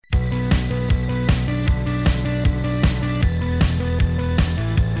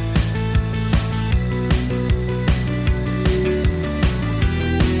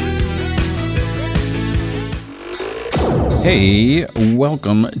Hey,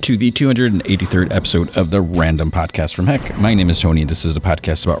 welcome to the 283rd episode of the Random Podcast from Heck. My name is Tony, and this is a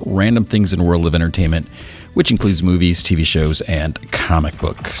podcast about random things in the world of entertainment, which includes movies, TV shows, and comic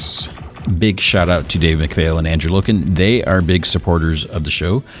books. Big shout out to Dave McPhail and Andrew Loken. They are big supporters of the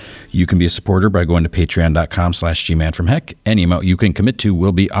show. You can be a supporter by going to patreon.com/gmanfromheck. Any amount you can commit to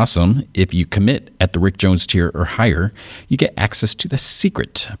will be awesome. If you commit at the Rick Jones tier or higher, you get access to the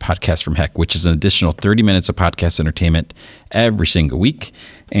secret podcast from Heck, which is an additional 30 minutes of podcast entertainment every single week.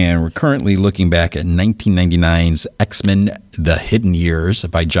 And we're currently looking back at 1999's X-Men: The Hidden Years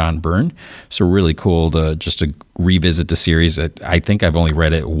by John Byrne. So really cool to revisit the series. I think I've only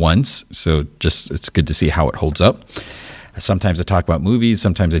read it once, so it's good to see how it holds up. Sometimes I talk about movies,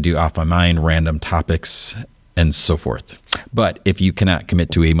 sometimes I do off my mind, random topics, and so forth. But if you cannot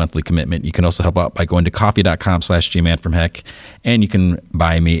commit to a monthly commitment, you can also help out by going to coffee.com/gmanfromheck, and you can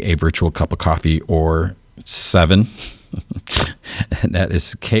buy me a virtual cup of coffee or 7. And that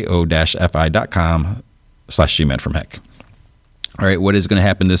is ko-fi.com/gmanfromheck. All right, what is going to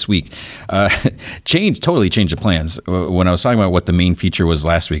happen this week? Totally changed the plans. When I was talking about what the main feature was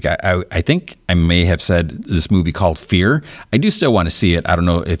last week, I think I may have said this movie called Fear. I do still want to see it. I don't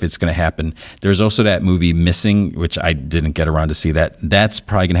know if it's going to happen. There's also that movie Missing, which I didn't get around to see that. That's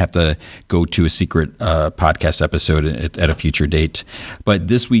probably going to have to go to a secret podcast episode at a future date. But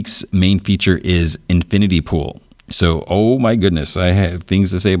this week's main feature is Infinity Pool. So, oh my goodness, I have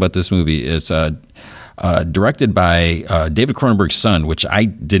things to say about this movie. It's directed by David Cronenberg's son, which I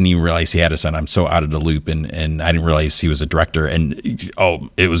didn't even realize he had a son. I'm so out of the loop, and I didn't realize he was a director. And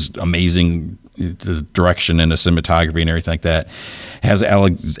it was amazing, the direction and the cinematography and everything like that. It has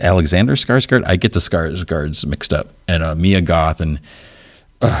Alexander Skarsgård. I get the Skarsgårds mixed up, and Mia Goth, and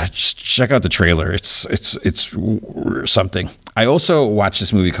just check out the trailer. It's something. I also watched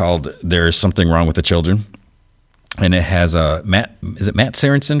this movie called There's Something Wrong with the Children. And it has Matt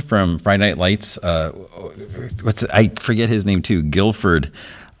Sorensen from Friday Night Lights? I forget his name too. Guilford,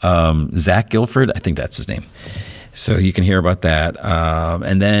 Zach Guilford. I think that's his name. So you can hear about that.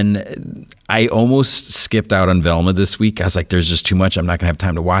 And then I almost skipped out on Velma this week. I was like, there's just too much. I'm not going to have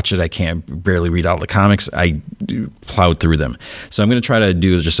time to watch it. I can't barely read all the comics. I plowed through them. So I'm going to try to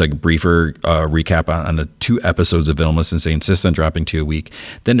do just a briefer recap on the 2 episodes of Velma, since they insist on dropping 2 a week.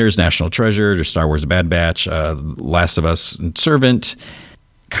 Then there's National Treasure, there's Star Wars: The Bad Batch, Last of Us, and Servant,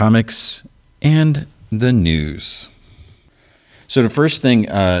 comics, and the news. So the first thing,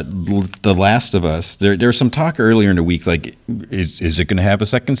 The Last of Us, there's some talk earlier in the week, like, is it going to have a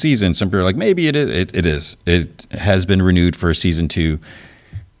second season? Some people are like, maybe it is. It is. It has been renewed for season 2.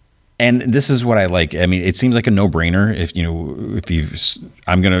 And this is what I like. I mean, it seems like a no-brainer.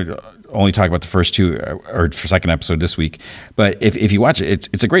 I'm going to only talk about the first 2 or second episode this week. But if you watch it,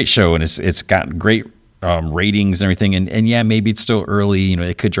 it's a great show, and it's got great ratings and everything. And yeah, maybe it's still early.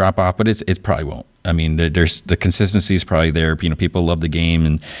 It could drop off, but it probably won't. I mean, there's the consistency is probably there. People love the game,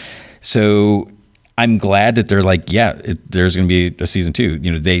 and so I'm glad that they're like, there's going to be a season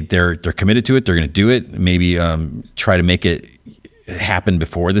 2. They're committed to it. They're going to do it. Maybe try to make it happen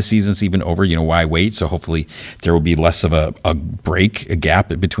before the season's even over. Why wait? So hopefully there will be less of a gap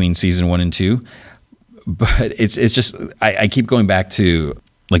between season 1 and 2. But it's just I keep going back to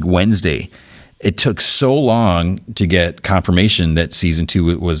like Wednesday. It took so long to get confirmation that season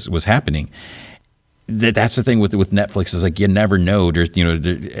 2 was happening. That's the thing with Netflix, is like, you never know. There's,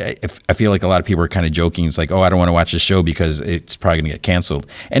 I feel like a lot of people are kind of joking. It's like, oh, I don't want to watch this show because it's probably going to get canceled.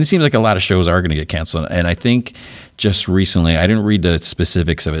 And it seems like a lot of shows are going to get canceled. And I think just recently, I didn't read the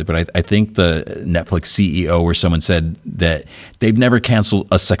specifics of it, but I think the Netflix CEO or someone said that they've never canceled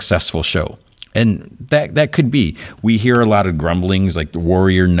a successful show. And that could be. We hear a lot of grumblings, like the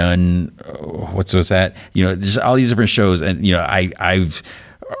Warrior Nun. What's that? Just all these different shows. And I've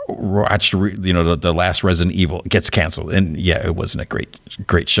watched the last Resident Evil gets canceled, and it wasn't a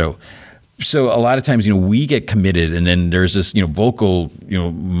great show. So a lot of times we get committed, and then there's this vocal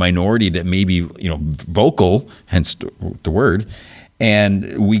minority that may be vocal, hence the word,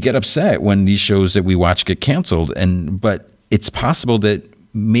 and we get upset when these shows that we watch get canceled. But it's possible that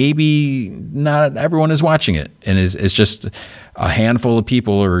maybe not everyone is watching it, and it's just a handful of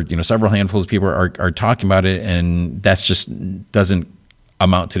people, or several handfuls of people are talking about it, and that's just doesn't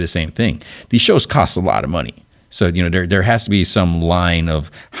amount to the same thing. These shows cost a lot of money, so there has to be some line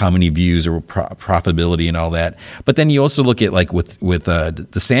of how many views or profitability and all that. But then you also look at, like, with the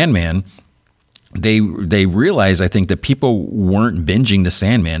Sandman. They realized, I think, that people weren't binging the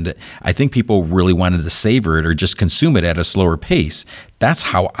Sandman. I think people really wanted to savor it or just consume it at a slower pace. That's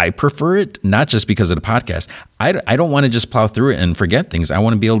how I prefer it, not just because of the podcast. I don't want to just plow through it and forget things. I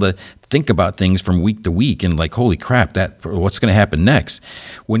want to be able to think about things from week to week and like, holy crap, that what's going to happen next?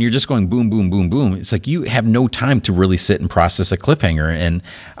 When you're just going boom, boom, boom, boom, it's like you have no time to really sit and process a cliffhanger. And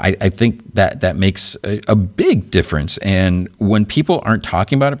I think that makes a big difference. And when people aren't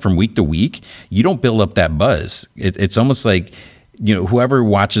talking about it from week to week, you don't build up that buzz. It's almost like, whoever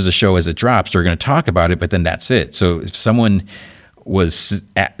watches a show as it drops, they're going to talk about it, but then that's it. So if someone was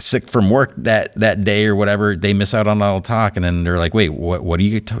sick from work that day or whatever, they miss out on all the talk, and then they're like, "Wait,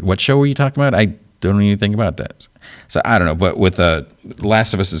 what show were you talking about? I don't know anything about that." So I don't know, but with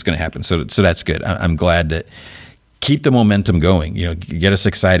Last of Us is going to happen, so that's good. I'm glad that keep the momentum going. Get us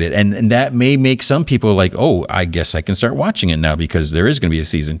excited, and that may make some people like, "Oh, I guess I can start watching it now because there is going to be a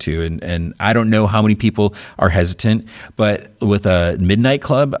season 2." And I don't know how many people are hesitant, but with a Midnight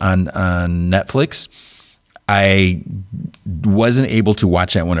Club on Netflix, I wasn't able to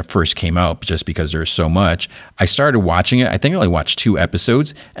watch that when it first came out just because there's so much. I started watching it. I think I only watched 2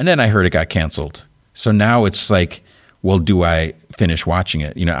 episodes, and then I heard it got canceled. So now it's like, well, do I finish watching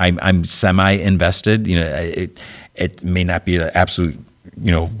it? I'm semi-invested. It may not be the absolute,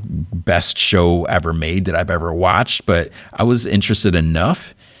 best show ever made that I've ever watched, but I was interested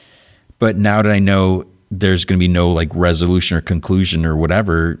enough. But now that I know there's going to be no like resolution or conclusion or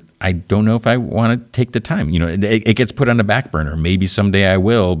whatever, I don't know if I want to take the time. It gets put on the back burner. Maybe someday I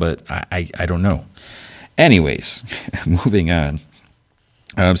will, but I don't know. Anyways, moving on.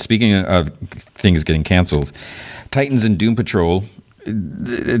 Speaking of things getting canceled, Titans and Doom Patrol.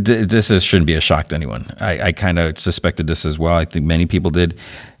 This shouldn't be a shock to anyone. I kind of suspected this as well. I think many people did.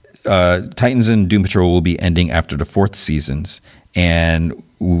 Titans and Doom Patrol will be ending after the 4th seasons, and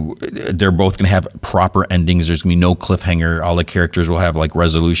they're both going to have proper endings. There's going to be no cliffhanger. All the characters will have like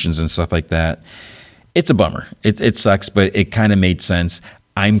resolutions and stuff like that. It's a bummer. It sucks, but it kind of made sense.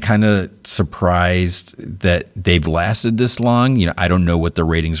 I'm kind of surprised that they've lasted this long. I don't know what the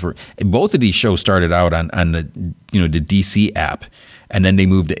ratings were. Both of these shows started out on the the DC app, and then they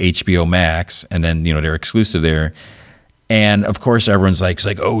moved to HBO Max, and then they're exclusive there. And of course, everyone's like,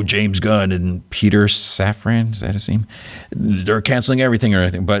 oh, James Gunn and Peter Safran, is that his name? They're canceling everything or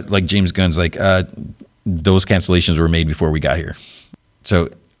anything. But like James Gunn's like, those cancellations were made before we got here. So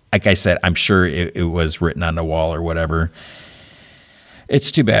like I said, I'm sure it was written on the wall or whatever.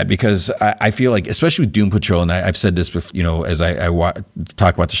 It's too bad because I feel like, especially with Doom Patrol, and I've said this before, as I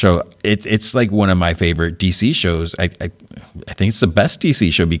talk about the show, it's like one of my favorite DC shows. I think it's the best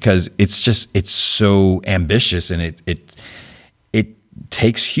DC show because it's so ambitious and it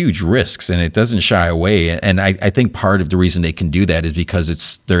takes huge risks and it doesn't shy away. And I think part of the reason they can do that is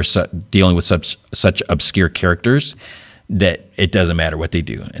because they're dealing with such obscure characters that it doesn't matter what they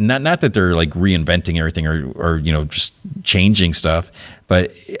do. And not that they're like reinventing everything or just changing stuff,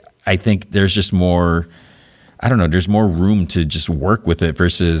 but I think there's just more, I don't know, there's more room to just work with it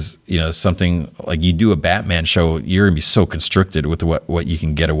versus, something like you do a Batman show, you're going to be so constricted with what you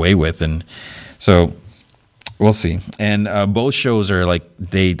can get away with. And so we'll see. And both shows are like,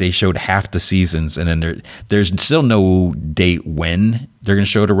 they showed half the seasons, and then there's still no date when they're going to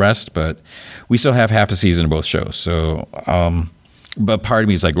show the rest, but we still have half the season of both shows. So, but part of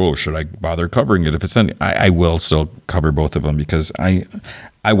me is like, oh, should I bother covering it? If it's I will still cover both of them because I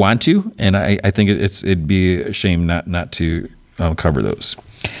want to, and I think it'd be a shame not to cover those.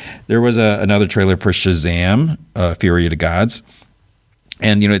 There was another trailer for Shazam, Fury of the Gods.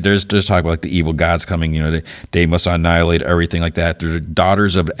 And, there's talk about like the evil gods coming, they must annihilate everything like that. They're the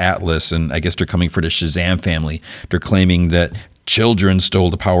daughters of Atlas, and I guess they're coming for the Shazam family. They're claiming that children stole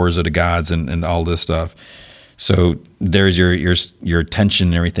the powers of the gods and all this stuff. So there's your tension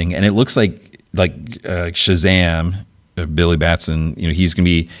and everything. And it looks like Shazam, Billy Batson, he's going to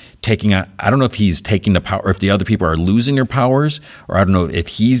be taking on, I don't know if he's taking the power, or if the other people are losing their powers, or I don't know if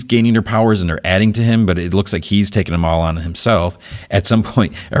he's gaining their powers and they're adding to him, but it looks like he's taking them all on himself at some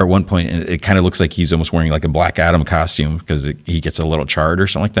point, or at one point, it kind of looks like he's almost wearing like a Black Adam costume because he gets a little charred or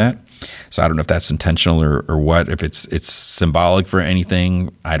something like that. So I don't know if that's intentional or what, if it's symbolic for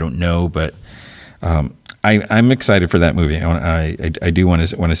anything, I don't know, but I'm excited for that movie. I do want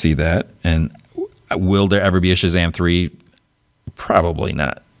to see that. And will there ever be a Shazam 3? Probably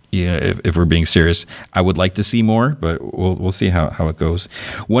not. If we're being serious, I would like to see more, but we'll see how it goes.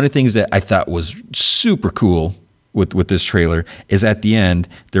 One of the things that I thought was super cool with this trailer is at the end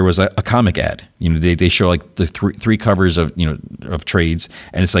there was a comic ad. They show like the three covers of of trades,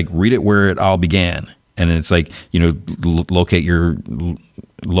 and it's like read it where it all began, and it's like locate your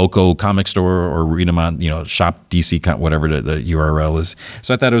local comic store or read them on shop DC whatever the URL is.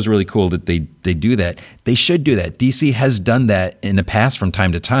 So I thought it was really cool that they do that. They should do that. DC has done that in the past from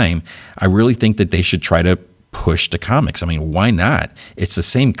time to time. I really think that they should try to push to comics. I mean, why not? It's the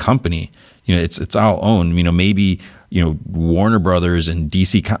same company. It's all owned. Maybe Warner Brothers and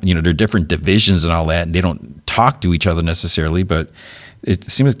DC. They're different divisions and all that, and they don't talk to each other necessarily. But it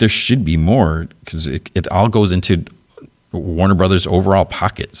seems like there should be more because it all goes into Warner Brothers' overall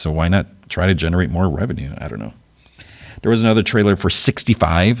pocket. So why not try to generate more revenue? I don't know. There was another trailer for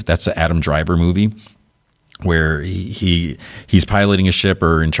 65. That's an Adam Driver movie where he's piloting a ship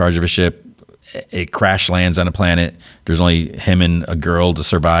or in charge of a ship. It crash lands on a planet. There's only him and a girl to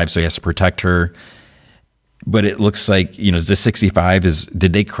survive, so he has to protect her. But it looks like, the 65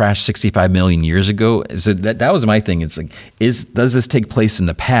 did they crash 65 million years ago? So that was my thing. It's like, does this take place in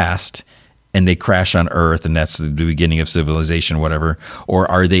the past and they crash on Earth and that's the beginning of civilization, whatever? Or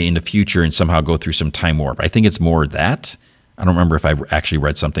are they in the future and somehow go through some time warp? I think it's more that. I don't remember if I actually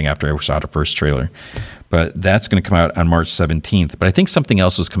read something after I saw the first trailer. But that's going to come out on March 17th. But I think something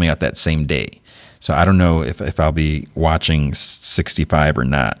else was coming out that same day. So I don't know if I'll be watching 65 or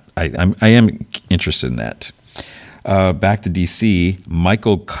not. I am interested in that. Back to DC,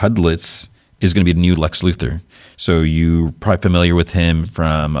 Michael Cudlitz is going to be the new Lex Luthor. So you're probably familiar with him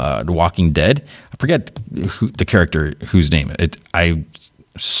from The Walking Dead. I forget the character whose name. I'm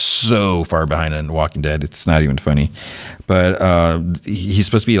so far behind on The Walking Dead. It's not even funny. But he's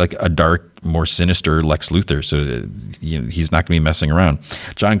supposed to be like a dark, more sinister Lex Luthor. So he's not going to be messing around.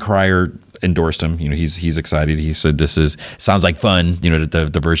 John Cryer endorsed him. He's excited. He said this sounds like fun.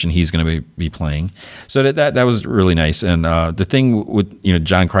 The version he's going to be playing. So that was really nice. And the thing with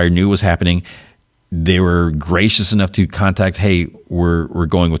John Cryer knew was happening. They were gracious enough to contact, hey, we're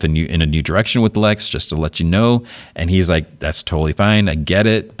going in a new direction with Lex, just to let you know. And he's like, that's totally fine. I get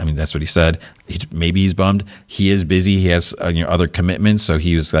it. I mean, that's what he said. Maybe he's bummed. He is busy. He has other commitments. So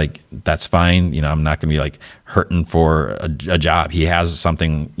he was like, that's fine. I'm not going to be like hurting for a job. He has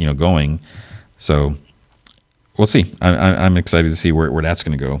something going. So we'll see. I'm excited to see where that's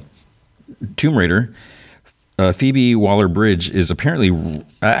going to go. Tomb Raider. Phoebe Waller-Bridge is apparently,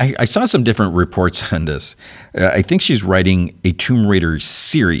 I saw some different reports on this. I think she's writing a Tomb Raider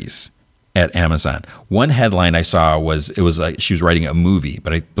series at Amazon. One headline I saw was like she was writing a movie,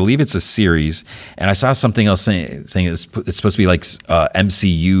 but I believe it's a series. And I saw something else saying it's supposed to be like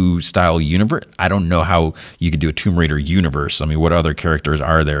MCU style universe. I don't know how you could do a Tomb Raider universe. I mean, what other characters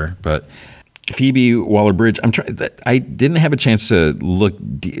are there? But Phoebe Waller-Bridge, I didn't have a chance to look,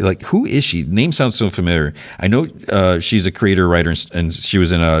 like, who is she? The name sounds so familiar. I know she's a creator, writer, and she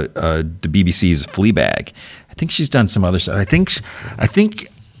was in the BBC's Fleabag. I think she's done some other stuff. I think,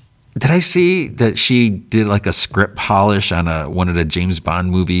 did I see that she did like a script polish on one of the James Bond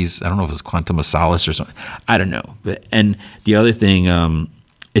movies? I don't know if it was Quantum of Solace or something. I don't know. And the other thing,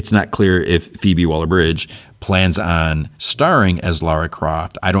 it's not clear if Phoebe Waller-Bridge plans on starring as Lara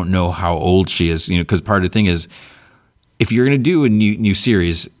Croft. I don't know how old she is, because part of the thing is, if you're going to do a new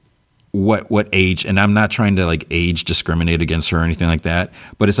series, what age? And I'm not trying to like age discriminate against her or anything like that,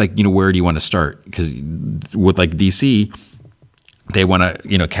 but it's like, where do you want to start? Because with like DC, they want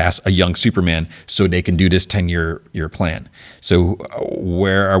to, cast a young Superman so they can do this 10-year plan. So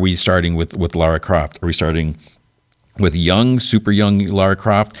where are we starting with Lara Croft? Are we starting with super young Lara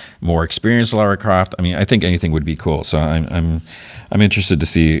Croft, more experienced Lara Croft? I mean, I think anything would be cool. So I'm interested to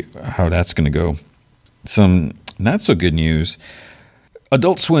see how that's going to go. Some not so good news.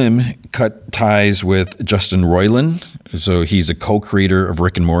 Adult Swim cut ties with Justin Roiland. So he's a co-creator of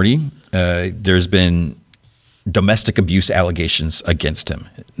Rick and Morty. There's been domestic abuse allegations against him.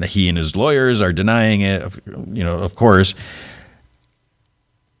 He and his lawyers are denying it, of course.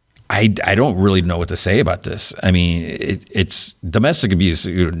 I don't really know what to say about this. I mean, it's domestic abuse,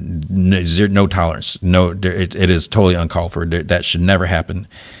 no tolerance. No, it is totally uncalled for. That should never happen.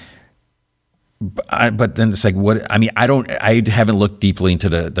 But then it's like, what? I mean, I haven't looked deeply into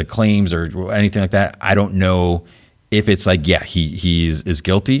the claims or anything like that. I don't know if it's like, yeah, he is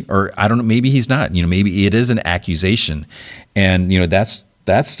guilty, or I don't know, maybe he's not. Maybe it is an accusation, and that's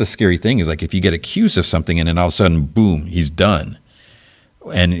the scary thing is like if you get accused of something and then all of a sudden, boom, he's done.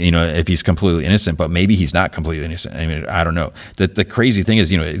 And, if he's completely innocent, but maybe he's not completely innocent. I mean, I don't know. The crazy thing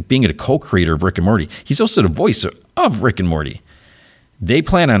is, being a co-creator of Rick and Morty, he's also the voice of Rick and Morty. They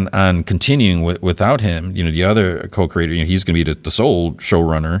plan on continuing without him. The other co-creator, he's going to be the sole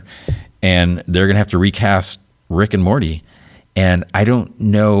showrunner, and they're going to have to recast Rick and Morty. And I don't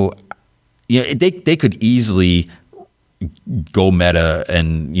know, they could easily go meta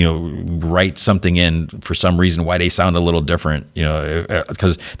and write something in for some reason why they sound a little different,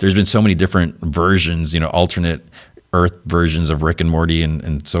 because there's been so many different versions, alternate Earth versions of Rick and Morty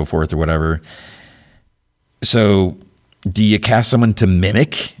and so forth or whatever. So do you cast someone to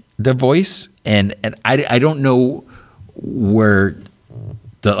mimic the voice, and I don't know where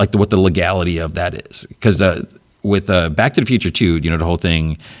what the legality of that is, because with Back to the Future 2, the whole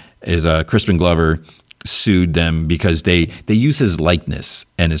thing is Crispin Glover sued them because they use his likeness,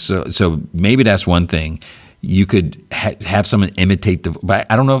 and so maybe that's one thing. You could have someone imitate but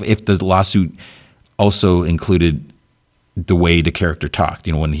I don't know if the lawsuit also included the way the character talked.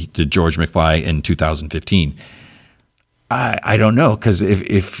 When he did George McFly in 2015. I don't know, because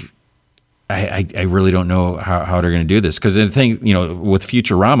if I really don't know how they're going to do this, because the thing, with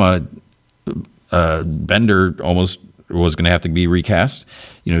Futurama, Bender almost was going to have to be recast.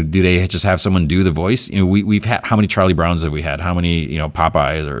 Do they just have someone do the voice? We've had, how many Charlie Browns have we had? How many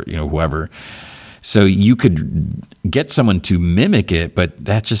Popeyes or whoever? So you could get someone to mimic it, but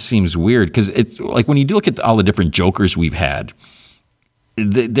that just seems weird, because it's like when you look at all the different Jokers we've had,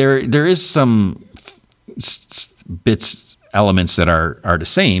 there is some elements that are the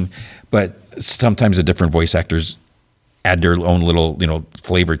same, but sometimes the different voice actors add their own little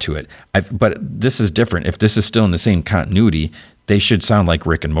flavor to it. But this is different. If this is still in the same continuity, they should sound like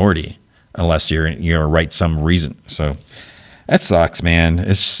Rick and Morty, unless you're right some reason. So that sucks, man.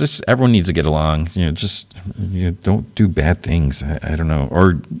 It's just everyone needs to get along. Don't do bad things. I don't know,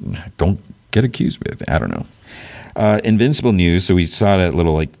 or don't get accused with. I don't know. Invincible news. So we saw that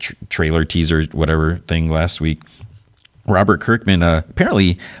little trailer teaser, whatever thing last week. Robert Kirkman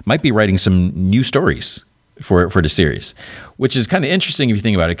apparently might be writing some new stories for the series, which is kind of interesting if you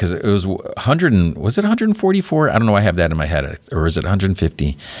think about it, because it was 144? I don't know. I have that in my head, or is it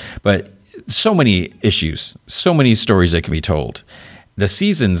 150? But so many issues, so many stories that can be told. The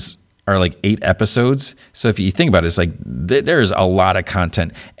seasons are 8 episodes. So if you think about it, it's there's a lot of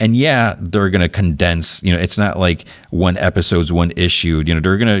content, and they're going to condense, it's not like one episode's one issue,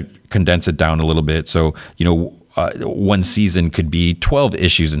 they're going to condense it down a little bit. So, one season could be 12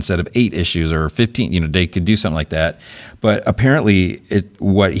 issues instead of 8 issues, or 15, they could do something like that. But apparently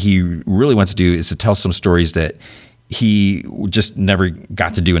what he really wants to do is to tell some stories that he just never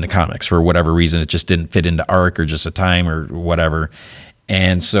got to do in the comics for whatever reason. It just didn't fit into arc, or just a time, or whatever.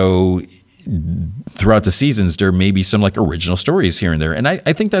 And so throughout the seasons, there may be some original stories here and there. And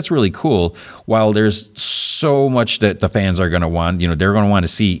I think that's really cool. While there's so much that the fans are going to want, they're going to want to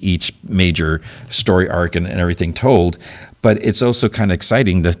see each major story arc and everything told. But it's also kind of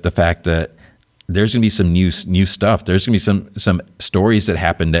exciting, the fact that there's going to be some new stuff. There's going to be some stories that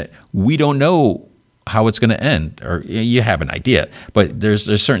happen that we don't know how it's going to end, or you have an idea, but there's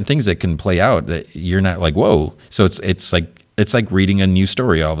certain things that can play out that you're not whoa. So it's like reading a new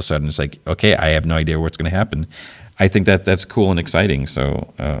story all of a sudden. It's okay, I have no idea what's going to happen. I think that's cool and exciting.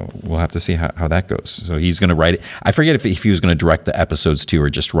 So we'll have to see how that goes. So he's going to write it. I forget if he was going to direct the episodes too, or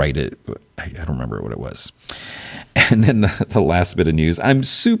just write it. I don't remember what it was. And then the last bit of news, I'm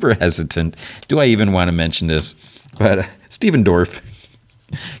super hesitant. Do I even want to mention this? But Stephen Dorff,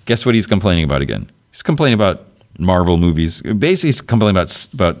 guess what he's complaining about again? He's complaining about Marvel movies. Basically, he's complaining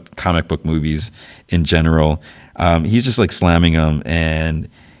about comic book movies in general. He's just slamming them, and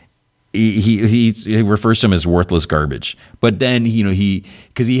he refers to them as worthless garbage. But then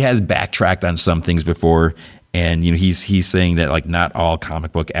because he has backtracked on some things before, and he's saying that not all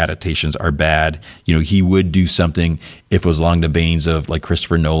comic book adaptations are bad. He would do something if it was along the veins of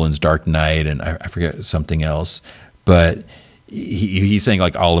Christopher Nolan's Dark Knight, and I forget something else, but. He's saying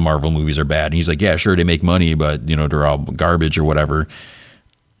all the Marvel movies are bad, and he's yeah, sure, they make money, but they're all garbage or whatever.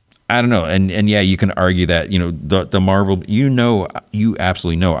 I don't know, and you can argue that the Marvel, you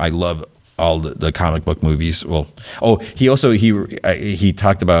absolutely know I love all the comic book movies. Well, he also he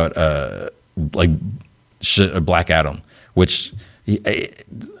talked about Black Adam, which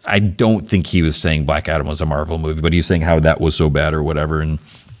I don't think he was saying Black Adam was a Marvel movie, but he's saying how that was so bad or whatever, and.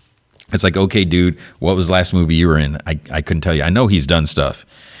 It's okay, dude, what was the last movie you were in? I couldn't tell you. I know he's done stuff.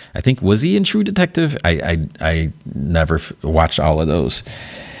 I think, was he in True Detective? I never watched all of those.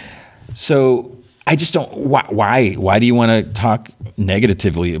 So I just don't, why do you want to talk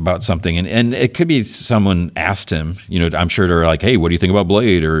negatively about something? And it could be someone asked him, I'm sure they're hey, what do you think about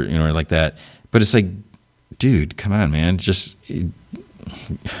Blade? Or, like that. But it's dude, come on, man. Just, and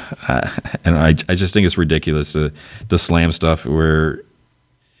I just think it's ridiculous to slam stuff where,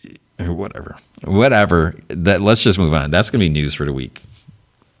 whatever. That let's just move on. That's going to be news for the week.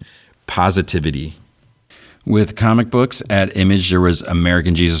 Positivity. With comic books at Image, there was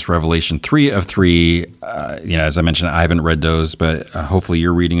American Jesus Revelation 3 of 3. As I mentioned, I haven't read those, but hopefully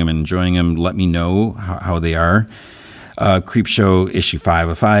you're reading them and enjoying them. Let me know how they are. Creepshow issue 5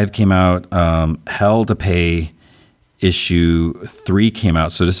 of 5 came out. Hell to Pay issue 3 came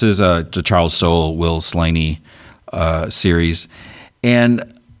out. So this is the Charles Soule, Will Slaney series.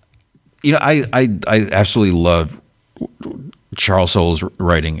 And I absolutely love Charles Soule's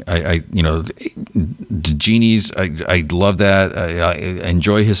writing. The Genies. I love that. I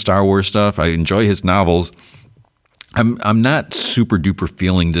enjoy his Star Wars stuff. I enjoy his novels. I'm not super duper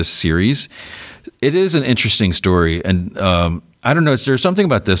feeling this series. It is an interesting story, and I don't know. There's something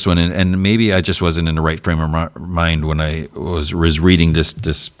about this one, and maybe I just wasn't in the right frame of mind when I was reading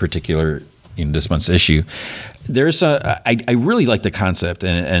this particular this month's issue. I really like the concept,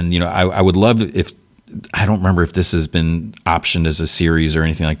 and I would love if. I don't remember if this has been optioned as a series or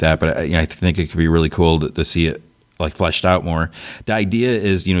anything like that, but I think it could be really cool to see it like fleshed out more. The idea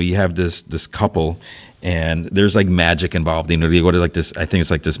is, you have this couple, and there's like magic involved. They go to like this. I think it's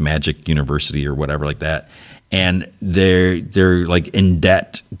like this magic university or whatever like that, and they're like in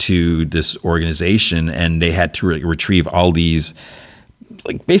debt to this organization, and they had to retrieve all these.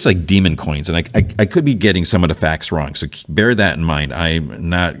 Like basically like demon coins, and I could be getting some of the facts wrong, so bear that in mind. I'm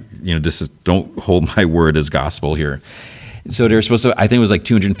not, don't hold my word as gospel here. So they're supposed to, I think it was like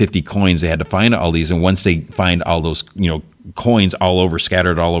 250 coins. They had to find all these, and once they find all those, coins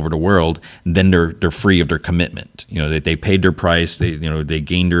scattered all over the world, then they're free of their commitment. They paid their price. They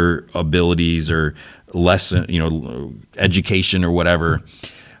gained their abilities or lesson, education or whatever.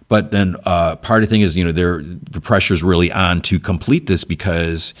 But then part of the thing is, the pressure's really on to complete this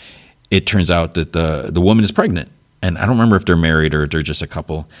because it turns out that the woman is pregnant. And I don't remember if they're married or if they're just a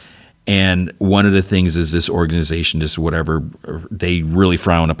couple. And one of the things is this organization, this whatever, they really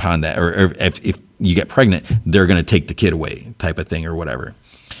frown upon that. Or if you get pregnant, they're going to take the kid away type of thing or whatever.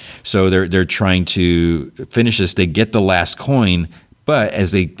 So they're trying to finish this. They get the last coin. But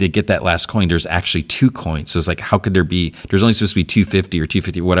as they get that last coin, there's actually 2 coins. So it's like, how could there be? There's only supposed to be 250 or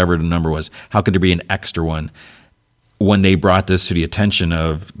 250, whatever the number was. How could there be an extra one? When they brought this to the attention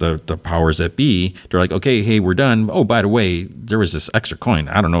of the powers that be, they're like, okay, hey, we're done. Oh, by the way, there was this extra coin.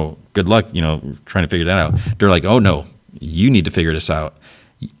 I don't know. Good luck, trying to figure that out. They're like, oh no, you need to figure this out.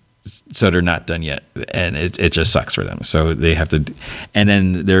 So they're not done yet, and it just sucks for them. So they have to, and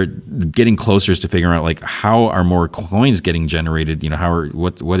then they're getting closer to figuring out like how are more coins getting generated?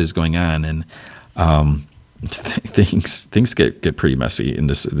 What is going on? And things get pretty messy in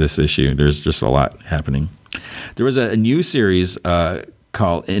this issue. There's just a lot happening. There was a new series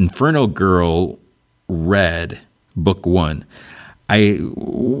called Inferno Girl Red, Book 1. I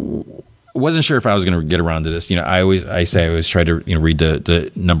wasn't sure if I was going to get around to this. I always try to read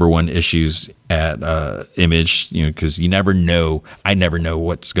the number 1 issues at Image, because you never know. I never know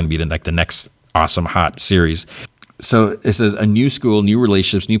what's going to be the next awesome hot series. So it says a new school, new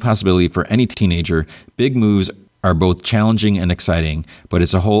relationships, new possibility for any teenager. Big moves are both challenging and exciting, but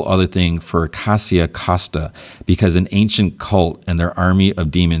it's a whole other thing for Cassia Costa because an ancient cult and their army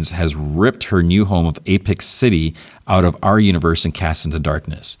of demons has ripped her new home of Apex City out of our universe and cast into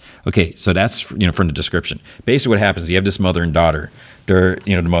darkness. Okay, so that's from the description. Basically, what happens? You have this mother and daughter. They're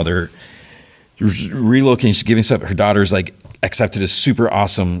the mother relocating, she's giving stuff. Her daughter's like accepted a super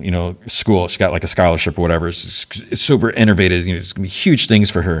awesome school. She got like a scholarship or whatever. It's super innovative. It's gonna be huge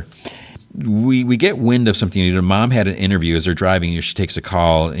things for her. We get wind of something. The mom had an interview as they're driving. She takes a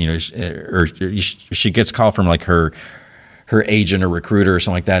call, or she gets a call from like her agent or recruiter or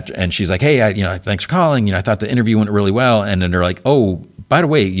something like that, and she's like, "Hey, thanks for calling. I thought the interview went really well." And then they're like, "Oh, by the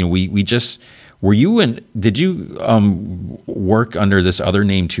way, we just did you work under this other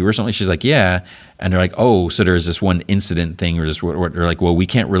name too or something?" She's like, "Yeah," and they're like, "Oh, so there's this one incident thing or this." What they're like, "Well, we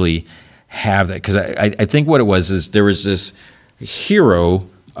can't really have that because I think what it was is there was this hero."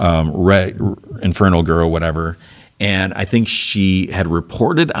 Red Infernal Girl, whatever, and I think she had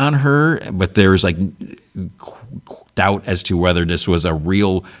reported on her, but there's like doubt as to whether this was a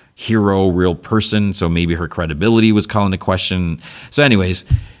real hero, real person. So maybe her credibility was calling into question. So, anyways,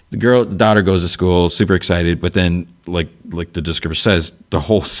 the daughter goes to school, super excited, but then like the description says, the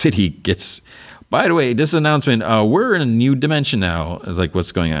whole city gets. By the way, this announcement, we're in a new dimension now. It's like,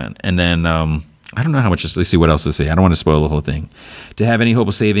 what's going on? And then. I don't know how much. Let's see what else to say. I don't want to spoil the whole thing. To have any hope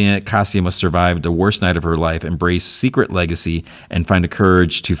of saving it, Cassia must survive the worst night of her life, embrace secret legacy, and find the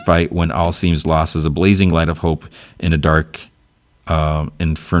courage to fight when all seems lost as a blazing light of hope in a dark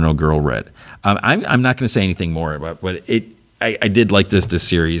Inferno Girl Red. I'm not going to say anything more about, but I did like this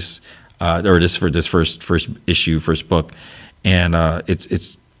series, or this first issue, first book, and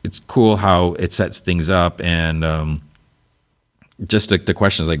it's cool how it sets things up and. Just the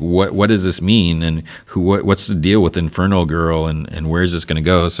questions like what does this mean and what's the deal with Inferno Girl and where is this going to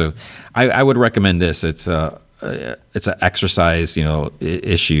go? So I would recommend this. It's an exercise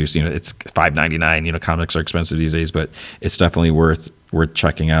issues. It's $5.99. Comics are expensive these days, but it's definitely worth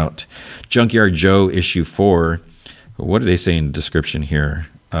checking out. Junkyard Joe issue 4. What do they say in the description here?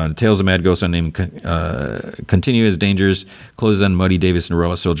 Tales of Mad Ghost unnamed continue as dangers closes on Muddy, Davis, and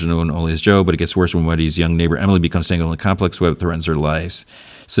Robot Soldier known only as Joe, but it gets worse when Muddy's young neighbor Emily becomes tangled in a complex web that threatens their lives.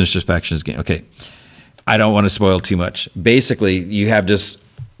 Sinister factions gain. Okay, I don't want to spoil too much. Basically, you have this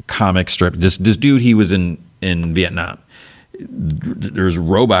comic strip. This dude, he was in Vietnam. There's a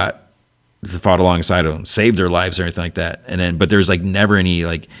robot that fought alongside of him, saved their lives or anything like that. And then, but there's like never any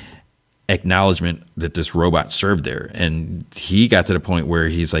like acknowledgement that this robot served there. And he got to the point where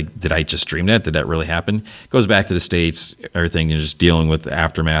he's like, did I just dream that? Did that really happen? Goes back to the States, everything, and just dealing with the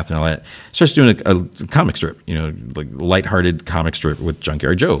aftermath and all that. Starts doing a comic strip, like lighthearted comic strip with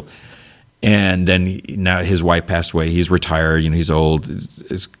Junkyard Joe. And then now his wife passed away. He's retired, he's old.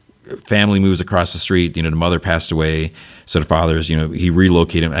 His family moves across the street. The mother passed away. So the father's, he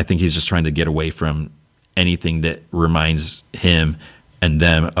relocated him. I think he's just trying to get away from anything that reminds him and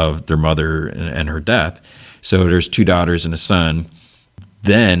them of their mother and her death. So there's 2 daughters and a son.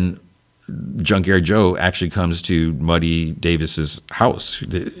 Then Junkyard Joe actually comes to Muddy Davis's house,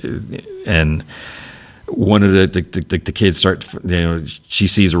 and one of the kids start. She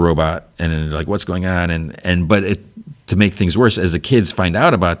sees a robot, and then like, what's going on? But to make things worse, as the kids find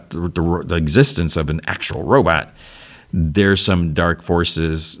out about the existence of an actual robot, there's some dark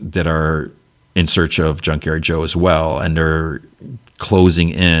forces that are in search of Junkyard Joe as well, and they're closing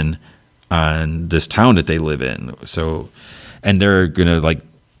in on this town that they live in. So, and they're gonna like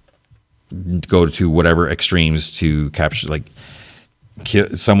go to whatever extremes to capture, like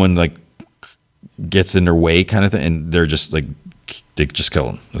someone like gets in their way kind of thing, and they're just like, they just kill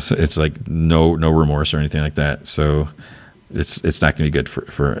them. It's like no remorse or anything like that. So it's not gonna be good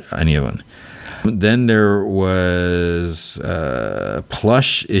for any of them. Then there was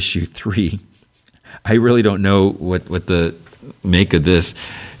Plush issue 3. I really don't know what the make of this.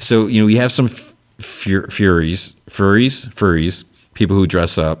 So, we have some furries, people who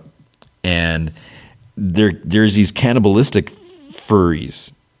dress up, and there's these cannibalistic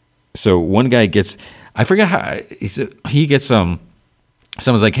furries. So one guy gets, I forget how, he gets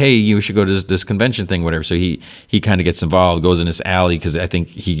someone's like, hey, you should go to this convention thing, whatever. So he kind of gets involved, goes in this alley because I think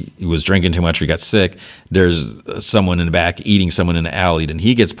he was drinking too much or he got sick. There's someone in the back eating someone in the alley. Then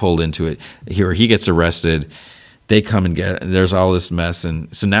he gets pulled into it. He gets arrested. They come and there's all this mess.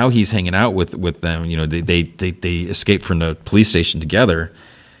 And so now he's hanging out with them. They escape from the police station together.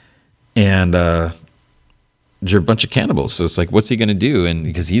 And they're a bunch of cannibals. So it's like, what's he going to do? And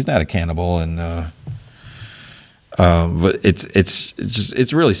because he's not a cannibal. And but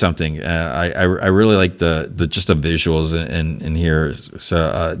it's really something. I really like the just the visuals in here.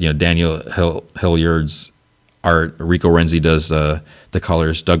 So Daniel Hilliard's art, Rico Renzi does the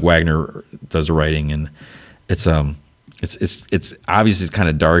colors, Doug Wagner does the writing, and it's obviously it's kind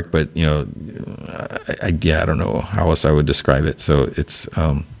of dark, but I don't know how else I would describe it. So it's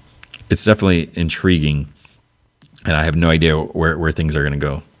definitely intriguing, and I have no idea where things are going to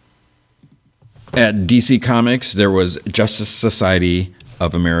go. At DC Comics, there was Justice Society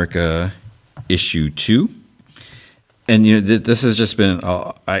of America issue 2, and this has just been.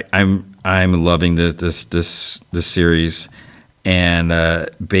 I'm loving this series, and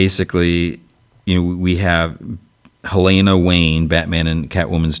basically, we have Helena Wayne, Batman and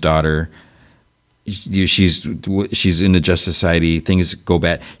Catwoman's daughter. She's in the Justice Society. Things go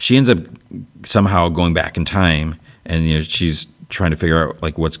bad. She ends up somehow going back in time, and she's trying to figure out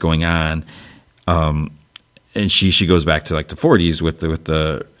like what's going on. And she goes back to like the 40s with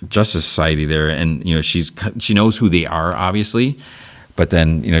the Justice Society there, and she knows who they are obviously, but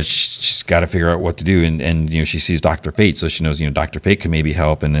then she's got to figure out what to do, and she sees Dr. Fate, so she knows Dr. Fate can maybe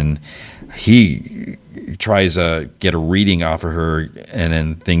help, and then he tries to get a reading off of her, and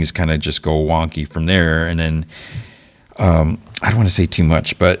then things kind of just go wonky from there, and then I don't want to say too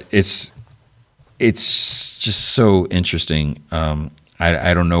much, but it's just so interesting.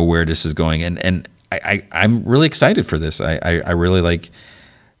 I don't know where this is going, and I'm really excited for this. I really like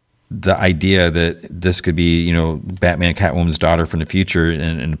the idea that this could be, Batman, Catwoman's daughter from the future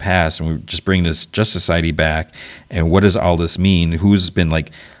and in the past, and we just bring this Justice Society back. And what does all this mean? Who's been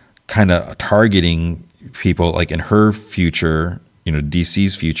like kind of targeting people like in her future,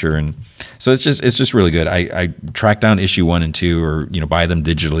 DC's future, and so it's just really good. I tracked down issue 1 and 2, or buy them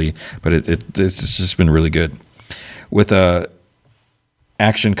digitally, but it's just been really good. With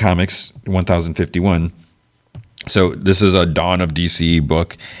Action Comics 1051. So this is a Dawn of DC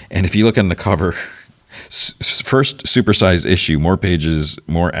book, and if you look on the cover, first supersized issue, more pages,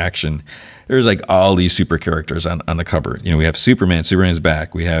 more action. There's like all these super characters on the cover. We have Superman. Superman's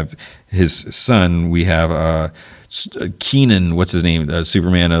back. We have his son. We have Keenan. What's his name?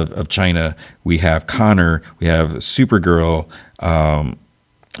 Superman of China. We have Connor. We have Supergirl.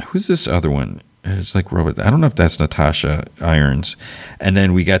 who's this other one? It's like Robot. I don't know if that's Natasha Irons. And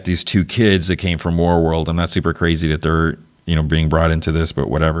then we got these two kids that came from Warworld. I'm not super crazy that they're being brought into this, but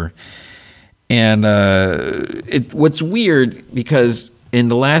whatever. And what's weird because in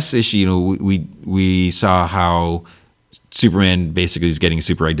the last issue, we saw how Superman basically is getting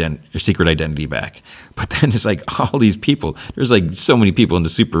secret identity back. But then it's like all these people. There's like so many people in the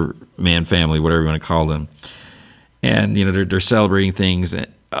Superman family, whatever you want to call them. And they're celebrating things.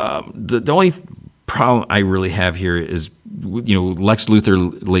 The only problem I really have here is Lex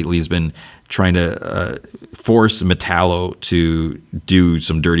Luthor lately has been trying to force Metallo to do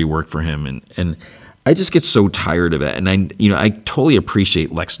some dirty work for him, and I just get so tired of it. And I totally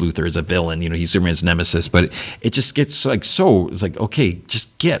appreciate Lex Luthor as a villain. He's Superman's nemesis, but it just gets like so. It's like, okay,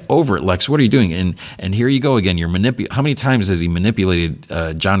 just get over it, Lex. What are you doing? And here you go again. You're how many times has he manipulated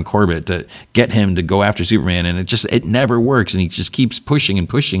John Corbett to get him to go after Superman? And it never works. And he just keeps pushing and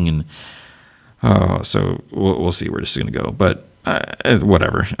pushing. And so we'll see where this is going to go. But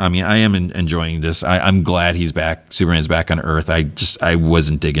whatever. I mean, I am enjoying this. I'm glad he's back. Superman's back on Earth. I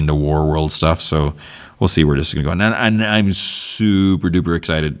wasn't digging the War World stuff, so we'll see where this is going to go. And I'm super duper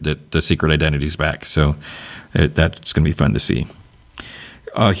excited that the Secret Identity's back. So that's going to be fun to see.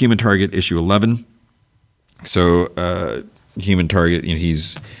 Human Target issue 11. So Human Target,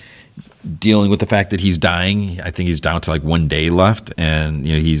 he's dealing with the fact that he's dying. I think he's down to like 1 day left, and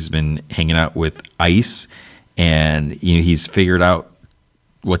he's been hanging out with Ice. And he's figured out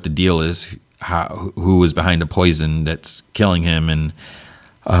what the deal is, who was behind the poison that's killing him, and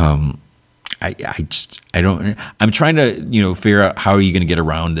I'm trying to figure out how are you going to get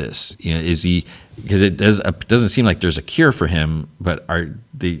around this? Is he, because it doesn't seem like there's a cure for him, but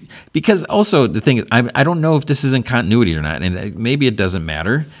because also the thing is I don't know if this is in continuity or not, and maybe it doesn't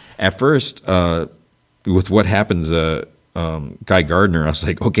matter at first with what happens. Guy Gardner, I was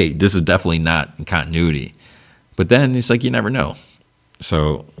like, okay, this is definitely not in continuity. But then it's like you never know,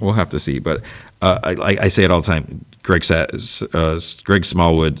 so we'll have to see. But I say it all the time. Greg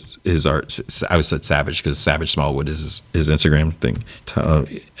Smallwood, his art. I always said Savage because Savage Smallwood is his Instagram thing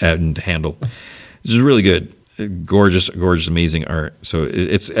and handle. This is really good, gorgeous, amazing art. So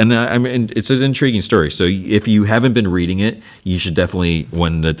it's an intriguing story. So if you haven't been reading it, you should definitely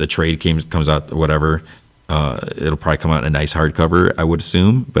when the trade comes out, whatever. It'll probably come out in a nice hardcover, I would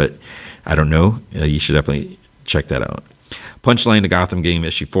assume, but I don't know. You should definitely check that out. Punchline, the Gotham Game,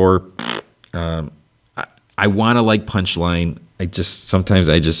 issue 4. I want to like Punchline. Sometimes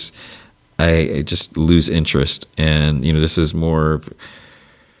I just lose interest, and this is more of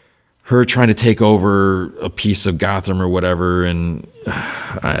her trying to take over a piece of Gotham or whatever, and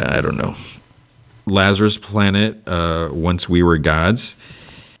I don't know. Lazarus Planet, Once We Were Gods.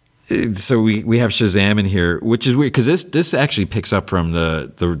 So we have Shazam in here, which is weird because this actually picks up from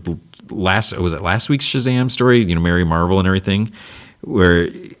the last week's Shazam story, Mary Marvel and everything, where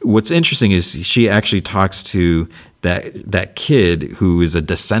what's interesting is she actually talks to that kid who is a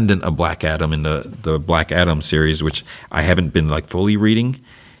descendant of Black Adam in the Black Adam series, which I haven't been like fully reading.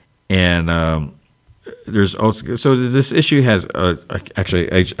 And there's also, so this issue has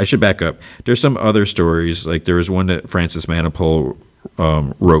actually I should back up. There's some other stories, like there was one that Francis Manapul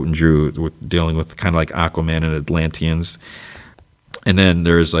wrote and drew dealing with kind of like Aquaman and Atlanteans. And then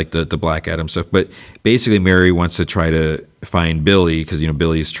there's like the Black Adam stuff. But basically Mary wants to try to find Billy because,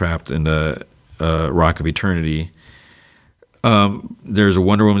 Billy's trapped in the Rock of Eternity. There's a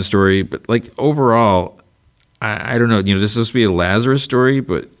Wonder Woman story. But like overall, I don't know. This is supposed to be a Lazarus story,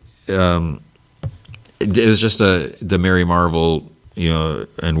 but it was just the Mary Marvel,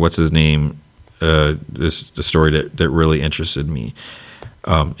 and what's his name, the story that really interested me.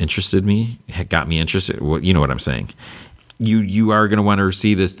 Got me interested. Well, you know what I'm saying. You are going to want to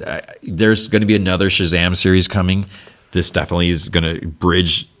see this. There's going to be another Shazam series coming. This definitely is going to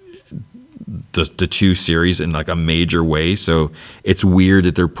bridge the two series in like a major way. So it's weird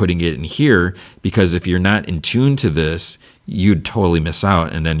that they're putting it in here because if you're not in tune to this, you'd totally miss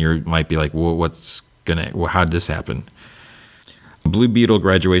out. And then you might be like, well, how did this happen? Blue Beetle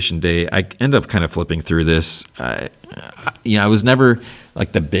Graduation Day. I end up kind of flipping through this. I was never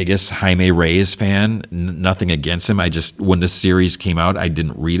like the biggest Jaime Reyes fan. Nothing against him. When the series came out, I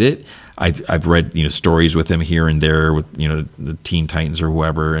didn't read it. I've read stories with him here and there with the Teen Titans or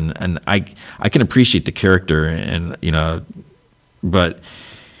whoever, and I can appreciate the character but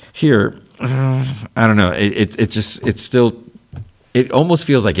here I don't know. It almost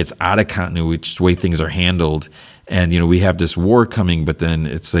feels like it's out of continuity, which the way things are handled. And, we have this war coming, but then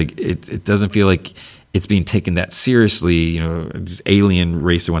it's like, it doesn't feel like it's being taken that seriously, this alien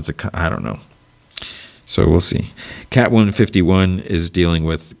race that wants to, I don't know. So we'll see. Catwoman 51 is dealing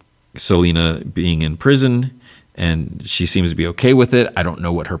with Selina being in prison, and she seems to be okay with it. I don't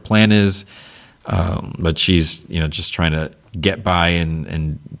know what her plan is, but she's just trying to get by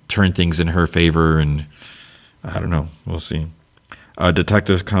and turn things in her favor. And I don't know. We'll see.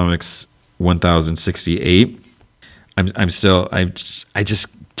 Detective Comics 1068. I just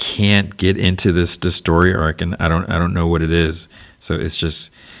can't get into this story arc, and I don't know what it is. So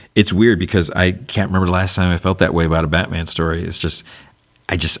it's weird because I can't remember the last time I felt that way about a Batman story. It's just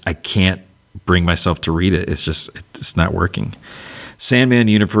I can't bring myself to read it. It's not working. Sandman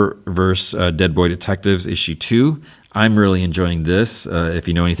Universe Dead Boy Detectives issue 2. I'm really enjoying this. If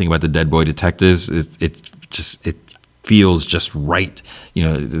you know anything about the Dead Boy Detectives, it feels just right.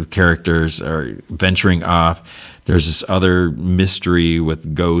 The characters are venturing off. There's this other mystery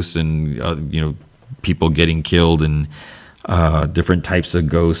with ghosts and people getting killed and different types of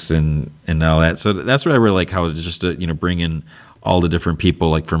ghosts and all that. So that's what I really like, how it's just to bring in all the different people,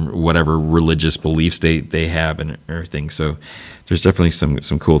 like from whatever religious belief state they have and everything. So there's definitely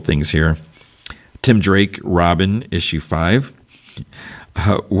some cool things here. Tim Drake Robin issue 5.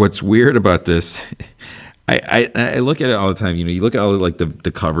 What's weird about this? I look at it all the time. You look at all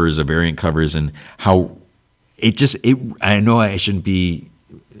the covers, the variant covers, and how I know I shouldn't be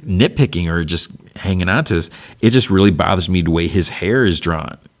nitpicking or just hanging on to this. It just really bothers me the way his hair is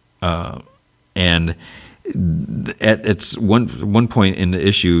drawn. And at one point in the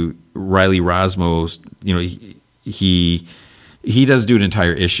issue, Riley Rosmo, he does do an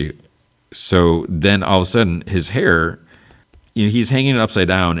entire issue. So then all of a sudden his hair, he's hanging it upside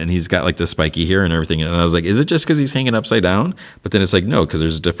down and he's got like the spiky hair and everything. And I was like, is it just because he's hanging upside down? But then it's like, no, because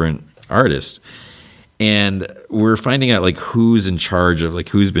there's different artists. And we're finding out like who's in charge of, like,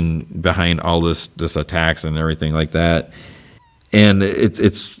 who's been behind all this attacks and everything like that. And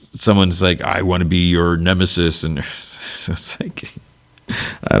it's someone's like, I want to be your nemesis, and it's like,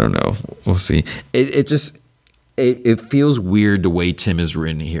 I don't know. We'll see. It feels weird the way Tim is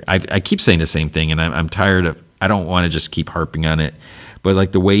written here. I keep saying the same thing, and I'm tired of. I don't want to just keep harping on it, but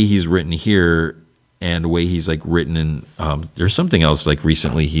like the way he's written here and the way he's like written in. There's something else like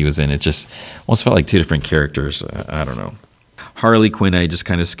recently he was in. It just almost felt like two different characters. I don't know. Harley Quinn, I just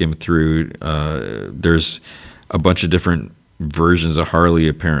kind of skimmed through. There's a bunch of different versions of Harley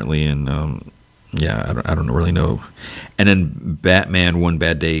apparently, and I don't really know. And then Batman One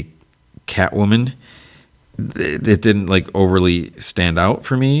Bad Day Catwoman, it didn't like overly stand out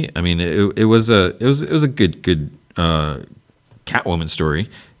for me. I mean, it was a good Catwoman story.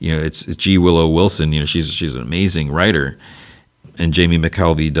 It's G. Willow Wilson. She's an amazing writer, and Jamie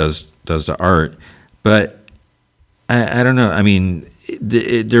McKelvey does the art. But I don't know. I mean,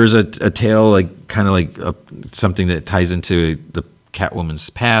 there's a tale, like kind of like something that ties into the Catwoman's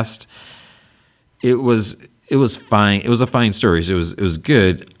past. It was fine. It was a fine story. So it was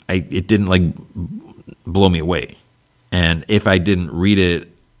good. It didn't like blow me away. And if I didn't read it,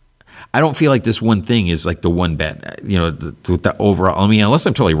 I don't feel like this one thing is like the one bad. The overall. I mean, unless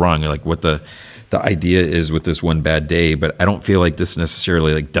I'm totally wrong, like what the idea is with this one bad day, but I don't feel like this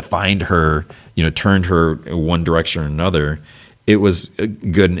necessarily like defined her. Turned her in one direction or another. It was a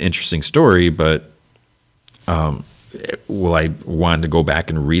good and interesting story, but will I want to go back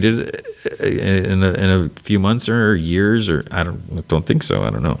and read it in a few months or years? Or I don't think so.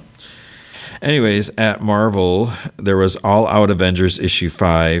 I don't know. Anyways, at Marvel, there was All Out Avengers issue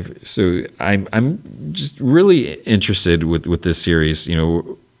 5. So I'm just really interested with this series.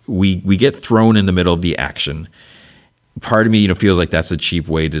 We get thrown in the middle of the action. Part of me, feels like that's a cheap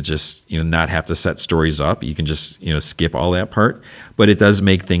way to just, not have to set stories up. You can just, skip all that part. But it does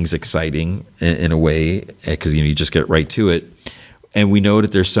make things exciting in a way, because, you just get right to it. And we know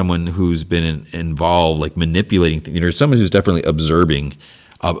that there's someone who's been involved, like manipulating things. There's someone who's definitely observing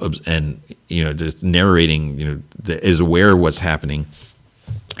and, just narrating, that is aware of what's happening.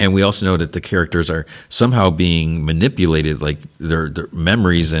 And we also know that the characters are somehow being manipulated, like their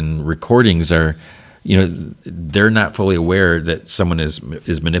memories and recordings are, they're not fully aware that someone is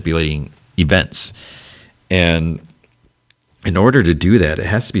manipulating events. And in order to do that, it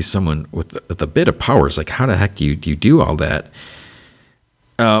has to be someone with a bit of powers. Like, how the heck do you do all that?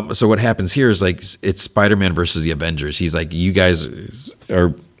 So what happens here is like it's Spider-Man versus the Avengers. He's like, you guys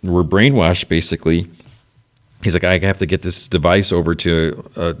were brainwashed, basically. He's like, I have to get this device over to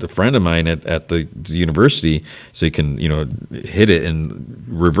the friend of mine at the university so you can, hit it and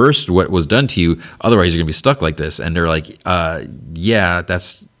reverse what was done to you. Otherwise, you're going to be stuck like this. And they're like, yeah,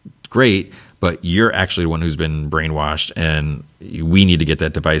 that's great, but you're actually the one who's been brainwashed, and we need to get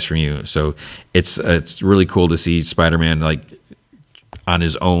that device from you. So it's really cool to see Spider-Man like on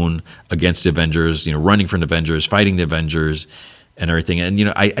his own against the Avengers, running from the Avengers, fighting the Avengers and everything.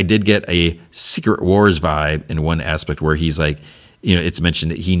 And, I did get a Secret Wars vibe in one aspect where he's like, it's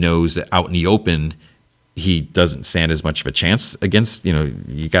mentioned that he knows that out in the open, he doesn't stand as much of a chance against,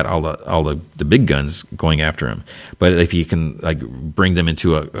 you got all the big guns going after him. But if he can like bring them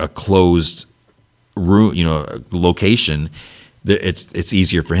into a closed room, location, it's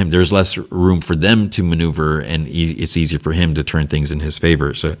easier for him. There's less room for them to maneuver, and it's easier for him to turn things in his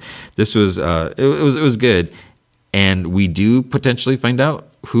favor. So this was it was good, and we do potentially find out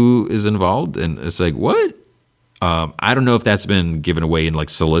who is involved, and it's like what. I don't know if that's been given away in like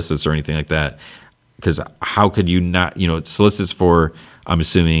solicits or anything like that, because how could you not? Solicits for, I'm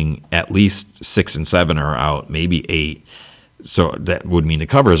assuming at least 6 and 7 are out, maybe 8. So that would mean the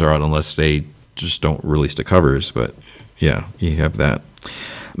covers are out unless they just don't release the covers. But yeah, you have that.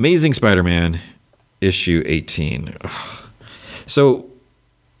 Amazing Spider-Man issue 18. Ugh. So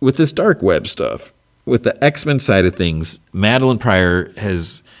with this dark web stuff, with the X-Men side of things, Madeline Pryor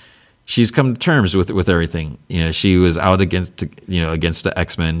she's come to terms with everything. She was out against the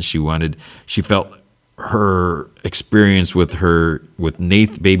X-Men. She felt her experience with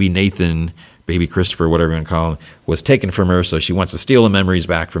baby Nathan, baby Christopher, whatever you want to call him, was taken from her. So she wants to steal the memories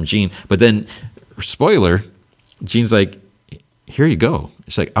back from Jean. But then, spoiler, Jean's like, here you go.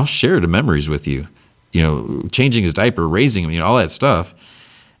 She's like, I'll share the memories with you. Changing his diaper, raising him, all that stuff.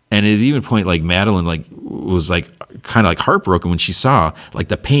 And at even point, like Madeline, was kind of heartbroken when she saw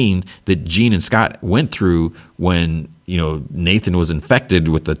the pain that Jean and Scott went through when Nathan was infected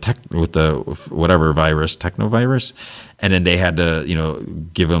with the whatever virus, technovirus, and then they had to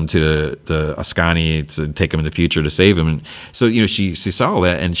give him to the Ascani to take him in the future to save him. And so she saw all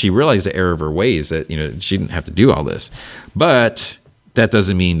that, and she realized the error of her ways, that she didn't have to do all this. But that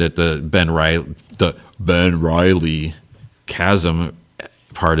doesn't mean that the Ben Reilly chasm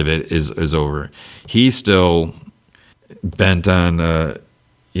part of it is over. He's still bent on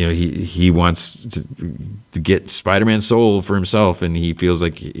he wants to get Spider-Man's soul for himself, and he feels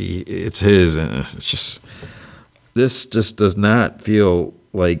like it's his, and it's just, this just does not feel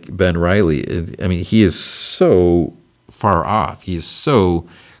like Ben Reilly. I mean, he is so far off. He's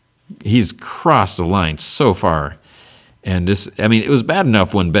crossed the line so far. And this, I mean, it was bad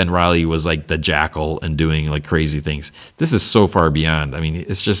enough when Ben Reilly was like the Jackal and doing crazy things. This is so far beyond. I mean,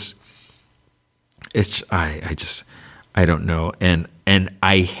 I don't know. And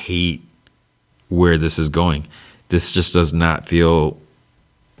I hate where this is going. This just does not feel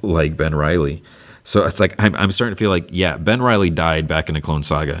like Ben Reilly. So it's like, I'm starting to feel like, yeah, Ben Reilly died back in the Clone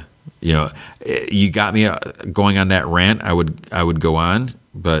Saga. You got me going on that rant. I would go on,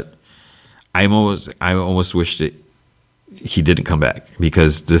 but I almost wished that he didn't come back,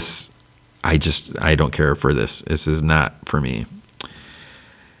 because this, I don't care for this. This is not for me.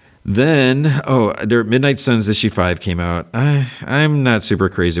 Then, Midnight Suns issue 5 came out. I'm not super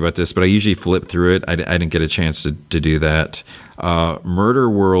crazy about this, but I usually flip through it. I didn't get a chance to do that. Murder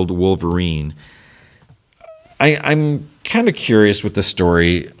World Wolverine. I'm kind of curious with the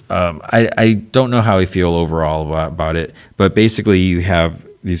story. I don't know how I feel overall about it, but basically you have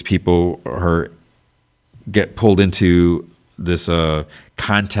these people get pulled into this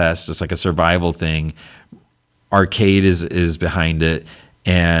contest. It's like a survival thing. Arcade is behind it,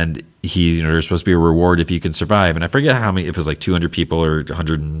 and there's supposed to be a reward if you can survive. And I forget how many, if it was 200 people or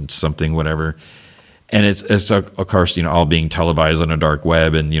 100 and something, whatever. And it's of course, all being televised on a dark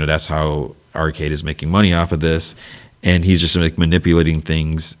web, and that's how Arcade is making money off of this. And he's just manipulating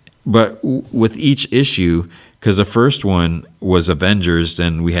things. But with each issue, because the first one was Avengers,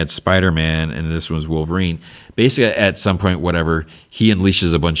 then we had Spider-Man, and this one's Wolverine. Basically, at some point, whatever, he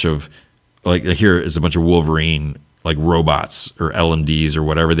unleashes a bunch of, here is a bunch of Wolverine, robots or LMDs or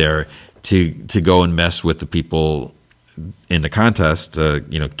whatever they are, to go and mess with the people in the contest,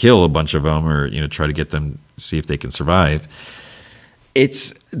 kill a bunch of them, or try to get them, see if they can survive.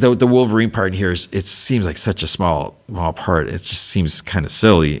 It's the Wolverine part in here it seems like such a small part. It just seems kind of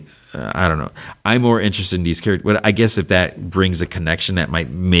silly. I don't know. I'm more interested in these characters, but I guess if that brings a connection, that might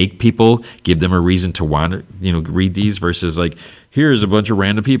make people, give them a reason to want to, read these, versus here's a bunch of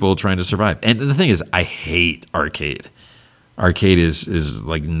random people trying to survive. And the thing is, I hate Arcade. Arcade is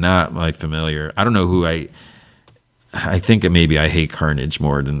not my familiar. I don't know who I think maybe I hate Carnage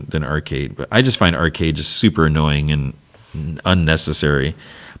more than Arcade, but I just find Arcade just super annoying and unnecessary.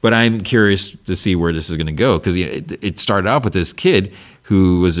 But I'm curious to see where this is going to go, because it started off with this kid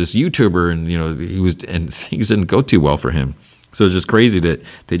who was this YouTuber, and things didn't go too well for him. So it's just crazy that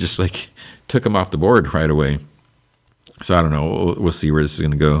they just took him off the board right away. So I don't know. We'll see where this is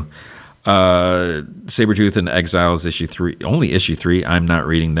going to go. Sabretooth and Exiles issue 3, only issue 3. I'm not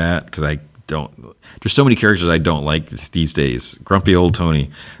reading that because I don't. There's so many characters I don't like these days. Grumpy old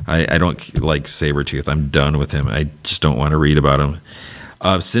Tony. I don't like Sabretooth. I'm done with him. I just don't want to read about him.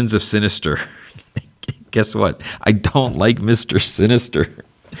 Sins of Sinister. Guess what? I don't like Mr. Sinister.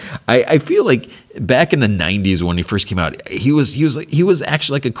 I feel like back in the 90s when he first came out, he was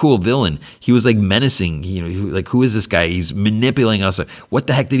actually like a cool villain. He was like menacing. Like, who is this guy? He's manipulating us. What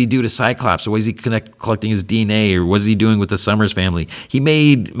the heck did he do to Cyclops? Or was he collecting his DNA? Or what is he doing with the Summers family? He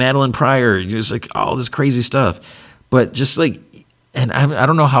made Madeline Pryor. Just like all this crazy stuff. But just like, and I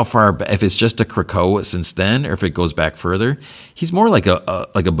don't know how far, if it's just a Krakoa since then, or if it goes back further. He's more like a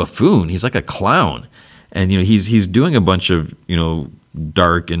buffoon. He's like a clown, and he's doing a bunch of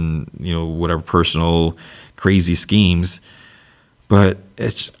dark and whatever personal crazy schemes, but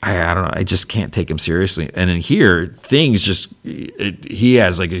I don't know, I just can't take him seriously. And in here, things he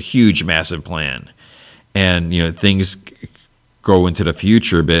has like a huge massive plan, and things go into the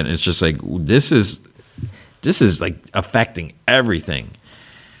future a bit, and it's just like this is like affecting everything.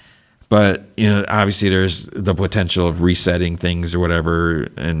 But obviously there's the potential of resetting things or whatever,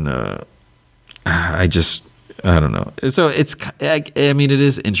 and I don't know. So I mean, it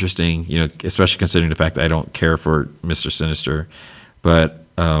is interesting, especially considering the fact that I don't care for Mr. Sinister, but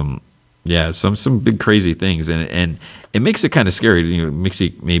yeah, some big crazy things, and it makes it kind of scary. It makes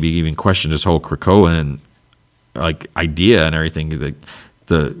you maybe even question this whole Krakoan like idea and everything. Like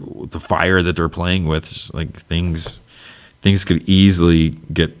the fire that they're playing with, like things could easily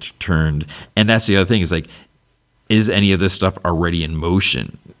get turned. And that's the other thing is like, is any of this stuff already in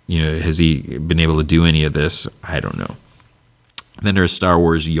motion? Has he been able to do any of this? I don't know. Then there's Star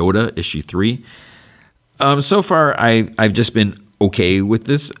Wars Yoda issue 3. So far, I've just been okay with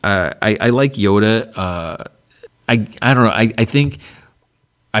this. I like Yoda. I don't know. I think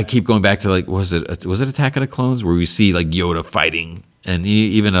I keep going back to like, was it Attack of the Clones, where we see like Yoda fighting, and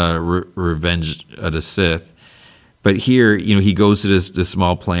even Revenge of the Sith. But here, he goes to this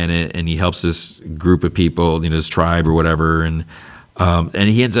small planet and he helps this group of people, this tribe or whatever, and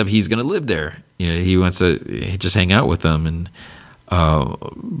he ends up he's going to live there. He wants to just hang out with them, and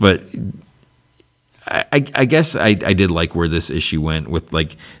but I guess I did like where this issue went with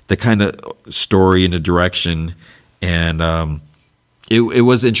like the kind of story and the direction, and it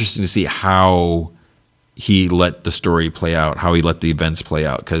was interesting to see how he let the story play out, how he let the events play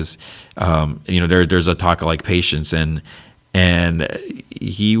out, because there's a talk of like patience, and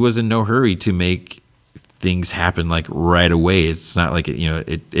he was in no hurry to make things happen like right away. It's not like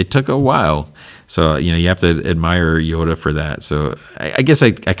it took a while, so you have to admire Yoda for that. So I guess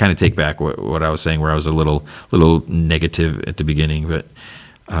I kind of take back what I was saying, where I was a little negative at the beginning, but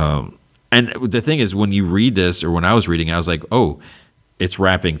and the thing is, when you read this, or when I was reading, I was like, oh, it's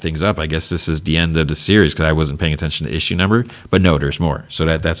wrapping things up. I guess this is the end of the series, because I wasn't paying attention to issue number. But no, there's more. So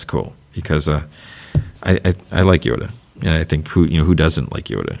that's cool, because I like Yoda, and I think who doesn't like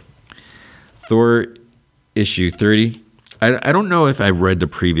Yoda. Thor issue 30. I don't know if I read the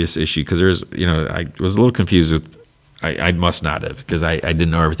previous issue, because there's I was a little confused with. I must not have, because I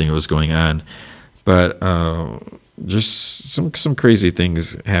didn't know everything that was going on, but just some crazy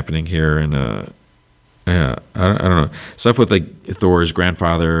things happening here, and. Yeah, I don't know. Stuff with like Thor's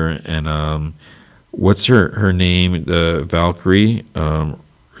grandfather and what's her name? The Valkyrie. I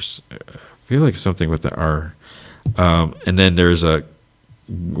feel like something with the R. And then there's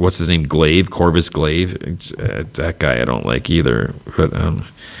what's his name? Glaive, Corvus Glaive. That guy I don't like either. But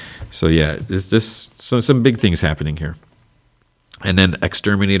so yeah, it's just some big things happening here. And then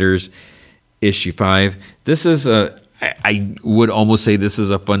Exterminators issue 5. This is I would almost say this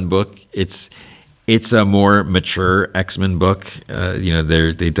is a fun book. It's a more mature X-Men book.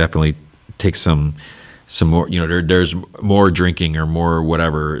 They definitely take some more. There's more drinking or more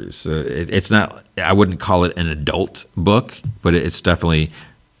whatever. So it's not. I wouldn't call it an adult book, but it's definitely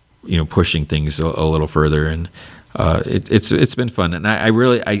pushing things a little further, and it's been fun. And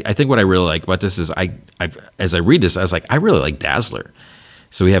I think what I really like about this is as I read this, I was like, I really like Dazzler.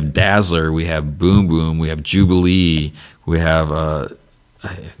 So we have Dazzler, we have Boom Boom, we have Jubilee, we have.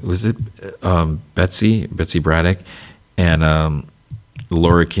 Was it Betsy Braddock and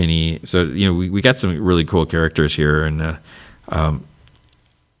Laura Kinney? So we got some really cool characters here, and I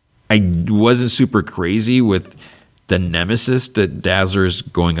wasn't super crazy with the nemesis that Dazzler's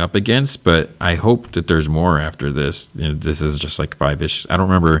going up against, but I hope that there's more after this. This is just like 5 issues. I don't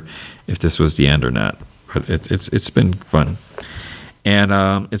remember if this was the end or not, but it's been fun, and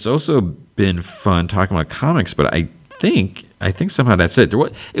it's also been fun talking about comics. But I think somehow that's it.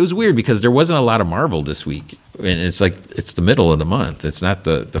 It was weird because there wasn't a lot of Marvel this week. and it's like it's the middle of the month. It's not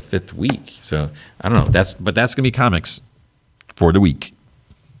the fifth week. So I don't know. That's gonna be comics for the week.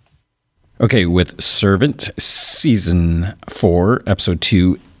 Okay, with Servant season 4, episode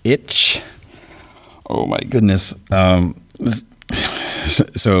 2, Itch. Oh my goodness.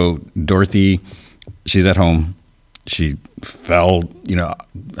 So Dorothy, she's at home. She fell,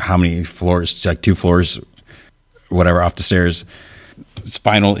 how many floors? Like 2 floors, whatever, off the stairs.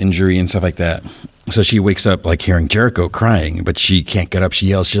 Spinal injury and stuff like that. So she wakes up like hearing Jericho crying, but she can't get up. She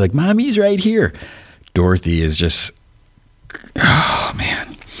yells. She's like, "Mommy's right here." Dorothy is just, oh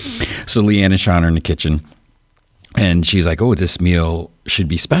man. So Leanne and Sean are in the kitchen, and she's like, "Oh, this meal should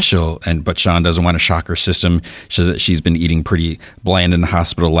be special." But Sean doesn't want to shock her system. She says that she's been eating pretty bland in the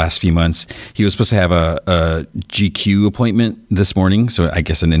hospital the last few months. He was supposed to have a GQ appointment this morning, so I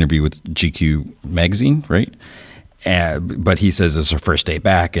guess an interview with GQ magazine, right? But he says it's her first day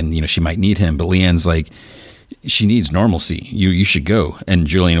back, and she might need him. But Leanne's like, she needs normalcy. You should go. And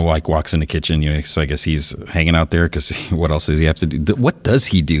Julian walks in the kitchen. So I guess he's hanging out there because what else does he have to do? What does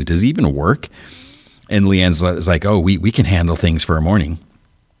he do? Does he even work? And Leanne's like, "Oh, we can handle things for a morning."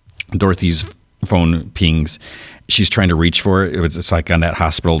 Dorothy's phone pings. She's trying to reach for it. It's like on that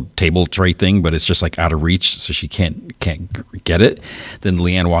hospital table tray thing, but it's just like out of reach, so she can't get it. Then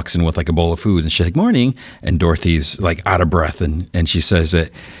Leanne walks in with like a bowl of food, and she's like, "Morning." And Dorothy's like out of breath, and she says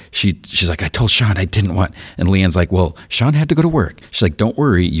that she's like, "I told Sean I didn't want." And Leanne's like, "Well, Sean had to go to work." She's like, "Don't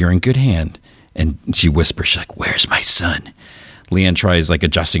worry, you're in good hand." And she whispers, she's like, "Where's my son?" Leanne tries like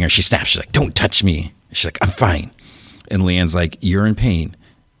adjusting her. She snaps. She's like, "Don't touch me." She's like, "I'm fine." And Leanne's like, "You're in pain."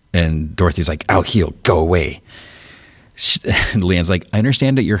 And Dorothy's like, "I'll heal. Go away." And Leanne's like, "I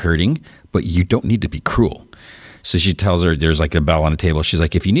understand that you're hurting, but you don't need to be cruel." So she tells her there's like a bell on the table. She's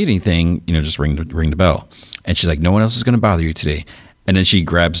like, "If you need anything, just ring the bell." And she's like, "No one else is going to bother you today." And then she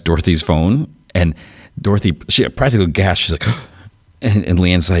grabs Dorothy's phone, and Dorothy, she practically gasps. She's like, and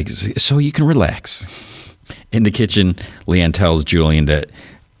Leanne's like, "So you can relax." In the kitchen, Leanne tells Julian that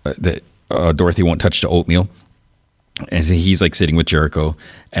Dorothy won't touch the oatmeal. And so he's like sitting with Jericho,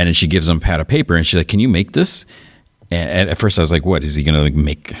 and then she gives him a pad of paper, and she's like, "Can you make this?" And at first I was like, "What is he gonna like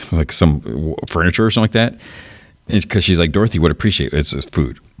make like some furniture or something like that?" Because she's like, "Dorothy would appreciate it. It's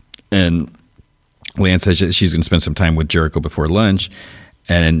food." And Leanne says she's gonna spend some time with Jericho before lunch,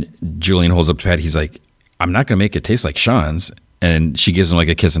 and then Julian holds up the pad. He's like, "I'm not gonna make it taste like Sean's." And she gives him like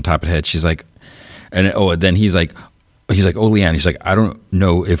a kiss on top of the head. She's like, then he's like, "Oh, Leanne." He's like, "I don't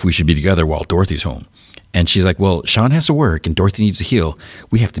know if we should be together while Dorothy's home." And she's like, "Well, Sean has to work and Dorothy needs to heal.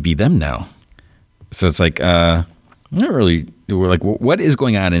 We have to be them now." So it's like, not really. We're like, what is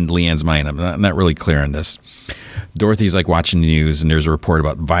going on in Leanne's mind? I'm not really clear on this. Dorothy's like watching the news, and there's a report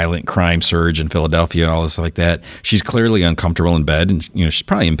about violent crime surge in Philadelphia and all this stuff like that. She's clearly uncomfortable in bed, and she's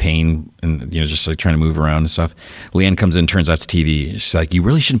probably in pain, and just like trying to move around and stuff. Leanne comes in, turns off the TV. She's like, "You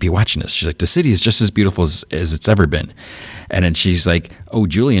really shouldn't be watching this." She's like, "The city is just as beautiful as it's ever been." And then she's like, "Oh,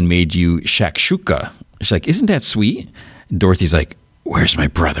 Julian made you shakshuka." She's like, "Isn't that sweet?" And Dorothy's like, "Where's my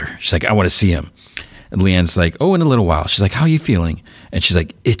brother?" She's like, "I want to see him." And Leanne's like, "Oh, in a little while." She's like, "How are you feeling?" And she's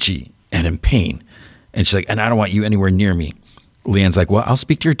like, "Itchy and in pain." And she's like, "And I don't want you anywhere near me." Leanne's like, "Well, I'll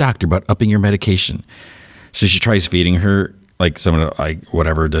speak to your doctor about upping your medication." So she tries feeding her like some of the like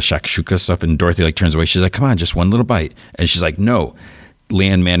whatever the shakshuka stuff, and Dorothy like turns away. She's like, "Come on, just one little bite." And she's like, "No."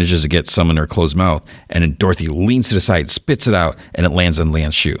 Leanne manages to get some in her closed mouth, and then Dorothy leans to the side, spits it out, and it lands on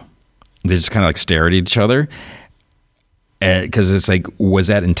Leanne's shoe. They just kind of like stare at each other, because it's like, was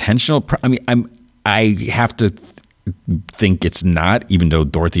that intentional? I mean, I have to think it's not, even though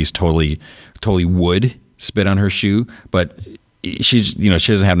Dorothy's totally would spit on her shoe, but she's she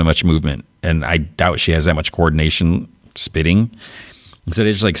doesn't have that much movement, and I doubt she has that much coordination spitting. So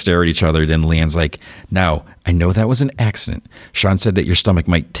they just like stare at each other. Then Leanne's like, "Now, I know that was an accident. Sean said that your stomach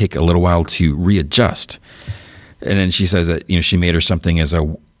might take a little while to readjust." And then she says that she made her something as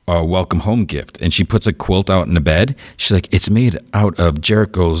a welcome home gift, and she puts a quilt out in the bed. She's like, "It's made out of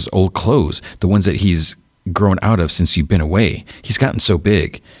Jericho's old clothes, the ones that he's grown out of since you've been away. He's gotten so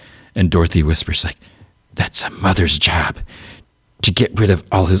big." And Dorothy whispers like, "That's a mother's job, to get rid of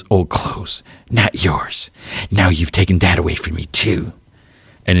all his old clothes, not yours. Now you've taken that away from me too."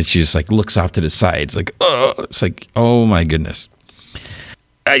 And she just like looks off to the side. It's like, oh, it's like, oh my goodness.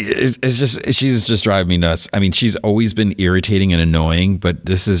 She's just driving me nuts. I mean, she's always been irritating and annoying, but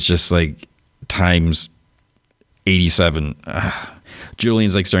this is just like times 87.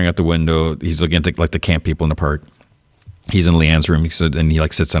 Julian's like staring out the window. He's looking at like the camp people in the park. He's in Leanne's room, and he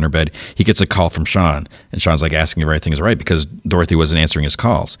like sits on her bed. He gets a call from Sean, and Sean's like asking if everything is right because Dorothy wasn't answering his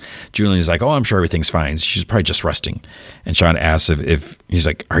calls. Julian's like, "Oh, I'm sure everything's fine. She's probably just resting." And Sean asks if he's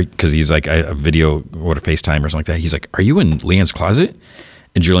like, because he's like a video, what a FaceTime or something like that. He's like, "Are you in Leanne's closet?"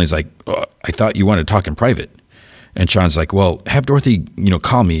 And Julian's like, "Oh, I thought you wanted to talk in private." And Sean's like, "Well, have Dorothy,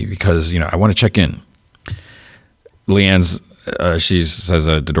 call me because I want to check in." Leanne's she says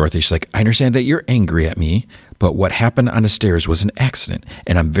to Dorothy, she's like, "I understand that you're angry at me, but what happened on the stairs was an accident,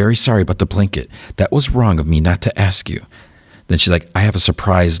 and I'm very sorry about the blanket. That was wrong of me not to ask you." Then she's like, "I have a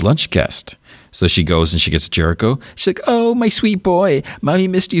surprise lunch guest." So she goes and she gets Jericho. She's like, "Oh, my sweet boy, Mommy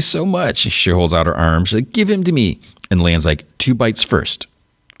missed you so much." She holds out her arm. She's like, "Give him to me." And Leanne's like, "2 bites first."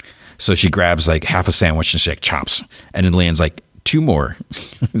 So she grabs like half a sandwich and she like chops. And then Leanne's like, "2 more."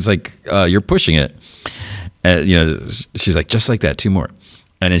 It's like, you're pushing it. She's like, "Just like that, 2 more."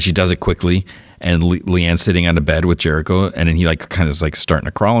 And then she does it quickly. And Leanne's sitting on the bed with Jericho, and then he like kind of is like starting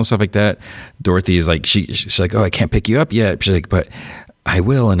to crawl and stuff like that. Dorothy is like, she's like, "Oh, I can't pick you up yet." She's like, "But I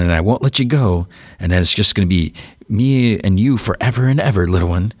will, and then I won't let you go. And then it's just going to be me and you forever and ever, little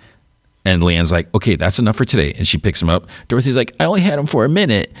one." And Leanne's like, "Okay, that's enough for today." And she picks him up. Dorothy's like, "I only had him for a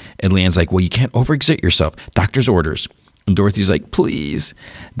minute." And Leanne's like, "Well, you can't overexert yourself. Doctor's orders." And Dorothy's like, "Please."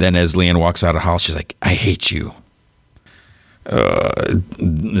 Then as Leanne walks out of the house, she's like, "I hate you."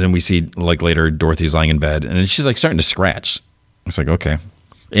 Then we see like later Dorothy's lying in bed and she's like starting to scratch. It's like, okay.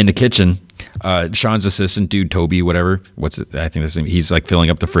 In the kitchen, Sean's assistant dude, Toby, whatever, I think that's his name. He's like filling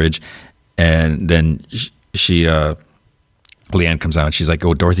up the fridge, and then Leanne comes out and she's like,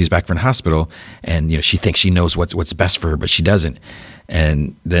 "Oh, Dorothy's back from the hospital, and she thinks she knows what's best for her, but she doesn't."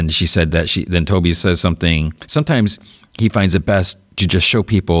 And then she said that then Toby says something. Sometimes he finds it best to just show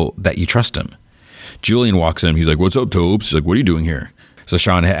people that you trust him. Julian walks in. He's like, "What's up, Tobes?" She's like, "What are you doing here?" So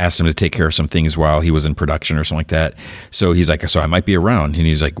Sean had asked him to take care of some things while he was in production or something like that. So he's like, "So I might be around." And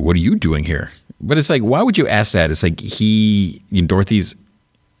he's like, "What are you doing here?" But it's like, why would you ask that? It's like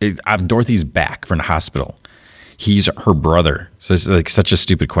Dorothy's back from the hospital. He's her brother. So it's like such a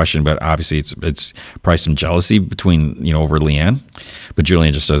stupid question, but obviously it's probably some jealousy between, over Leanne. But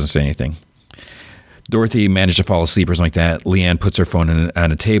Julian just doesn't say anything. Dorothy managed to fall asleep or something like that. Leanne puts her phone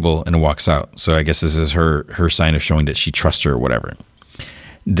on a table and walks out. So I guess this is her sign of showing that she trusts her or whatever.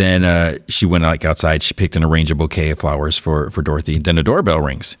 Then she went outside. She picked and arranged a bouquet of flowers for Dorothy. Then the doorbell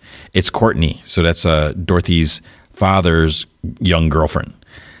rings. It's Courtney. So that's Dorothy's father's young girlfriend.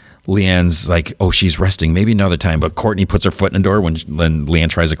 Leanne's like, "Oh, she's resting. Maybe another time." But Courtney puts her foot in the door when Leanne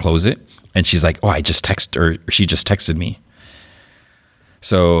tries to close it. And she's like, "Oh, she just texted me."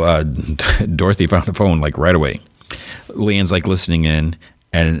 So Dorothy found the phone like right away. Leanne's like listening in,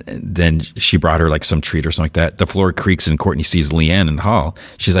 and then she brought her like some treat or something like that. The floor creaks and Courtney sees Leanne in the hall.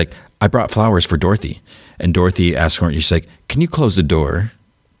 She's like, "I brought flowers for Dorothy." And Dorothy asks Courtney, she's like, "Can you close the door?"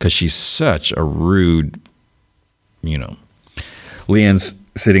 Because she's such a rude, Leanne's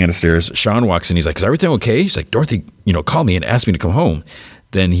sitting on the stairs. Sean walks in. He's like, "Is everything okay?" She's like, "Dorothy, called me and asked me to come home."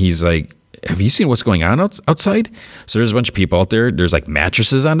 Then he's like, "Have you seen what's going on outside?" So there's a bunch of people out there. There's like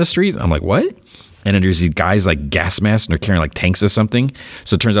mattresses on the street. I'm like, "What?" And then there's these guys like gas masks and they're carrying like tanks or something.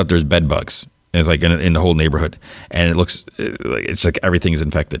 So it turns out there's bed bugs. And it's like in the whole neighborhood. And it looks like it's like everything is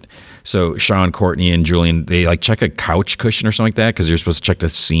infected. So Sean, Courtney, and Julian, they like check a couch cushion or something like that because you're supposed to check the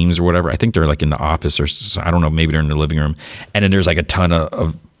seams or whatever. I think they're like in the office or I don't know. Maybe they're in the living room. And then there's like a ton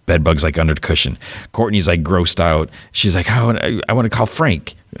of bed bugs like under the cushion. Courtney's like grossed out. She's like, "Oh, I want to call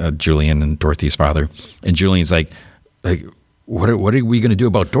Frank," Julian and Dorothy's father. And Julian's like, what are we going to do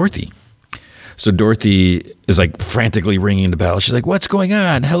about Dorothy? So Dorothy is like frantically ringing the bell. She's like, "What's going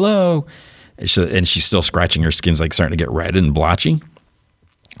on? Hello?" And she's still scratching. Her skin's like starting to get red and blotchy.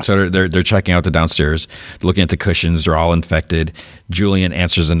 So they're checking out the downstairs, looking at the cushions. They're all infected. Julian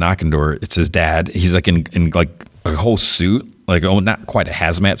answers the knocking door. It's his dad. He's like in like a whole suit. Like, not quite a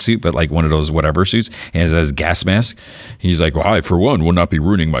hazmat suit, but like one of those whatever suits. And he has a gas mask. He's like, "Well, I, for one, will not be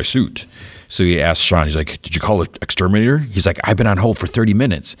ruining my suit." So he asks Sean, he's like, "Did you call an exterminator?" He's like, "I've been on hold for 30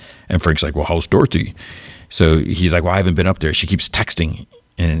 minutes. And Frank's like, "Well, how's Dorothy?" So he's like, "Well, I haven't been up there. She keeps texting."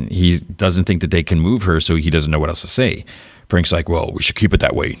 And he doesn't think that they can move her, so he doesn't know what else to say. Frank's like, "Well, we should keep it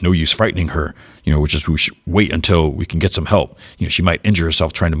that way. No use frightening her. We should wait until we can get some help. She might injure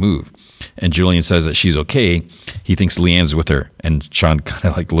herself trying to move." And Julian says that she's okay. He thinks Leanne's with her. And Sean kind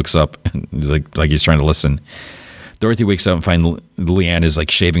of like looks up and he's like he's trying to listen. Dorothy wakes up and finds Leanne is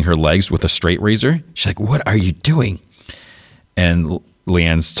like shaving her legs with a straight razor. She's like, "What are you doing?" And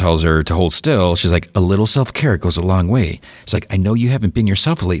Leanne tells her to hold still. She's like, "A little self-care goes a long way." She's like, "I know you haven't been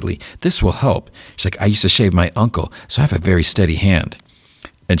yourself lately. This will help." She's like, "I used to shave my uncle, so I have a very steady hand."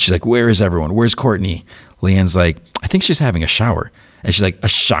 And she's like, "Where is everyone? Where's Courtney?" Leanne's like, I think she's having a shower. And she's like, a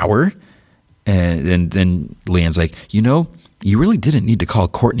shower? And then Leanne's like, you really didn't need to call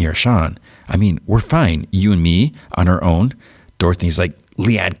Courtney or Sean. I mean, we're fine, you and me on our own. Dorothy's like,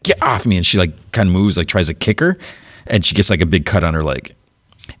 Leanne, get off me. And she like kind of moves, like tries to kick her. And she gets like a big cut on her leg.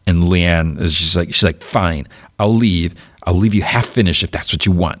 And Leanne is she's like, fine, I'll leave. I'll leave you half finished if that's what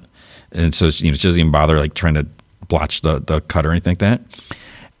you want. And so, she doesn't even bother like trying to blotch the cut or anything like that.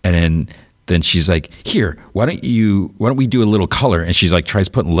 And then she's like, here, why don't we do a little color? And she's like, tries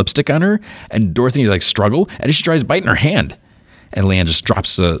putting lipstick on her. And Dorothy like struggle. And she tries biting her hand. And Leanne just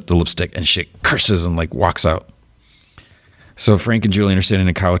drops the lipstick and she curses and like walks out. So Frank and Julian are sitting on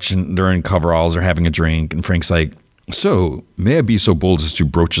the couch and they're in coveralls. They're having a drink. And Frank's like, so may I be so bold as to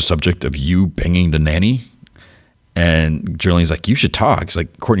broach the subject of you banging the nanny? And Julian's like, you should talk. He's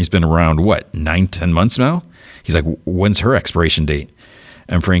like, Courtney's been around, 9-10 months now? He's like, when's her expiration date?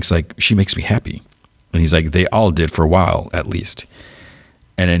 And Frank's like, she makes me happy. And he's like, they all did for a while, at least.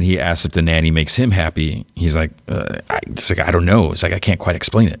 And then he asks if the nanny makes him happy. He's like, I don't know. It's like, I can't quite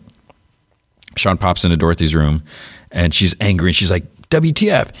explain it. Sean pops into Dorothy's room and she's angry and she's like,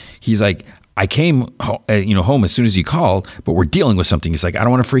 WTF? He's like, I came home as soon as you called, but we're dealing with something. He's like, I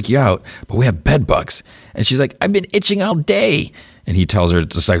don't want to freak you out, but we have bed bugs. And she's like, I've been itching all day. And he tells her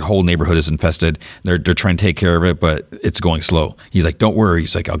it's just like the whole neighborhood is infested. They're trying to take care of it, but it's going slow. He's like, don't worry.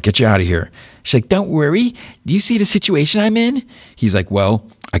 He's like, I'll get you out of here. She's like, don't worry. Do you see the situation I'm in? He's like, well,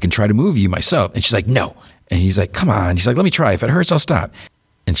 I can try to move you myself. And she's like, no. And he's like, come on. He's like, let me try. If it hurts, I'll stop.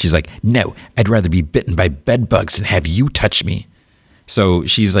 And she's like, no, I'd rather be bitten by bed bugs than have you touch me. So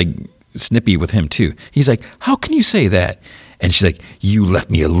she's like snippy with him too. He's like, how can you say that? And she's like, you left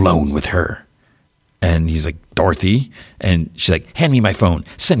me alone with her. And he's like, Dorothy. And she's like, hand me my phone.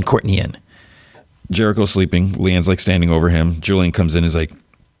 Send Courtney in. Jericho's sleeping. Leanne's like standing over him. Julian comes in and is like,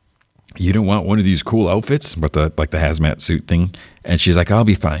 you don't want one of these cool outfits? But the hazmat suit thing. And she's like, I'll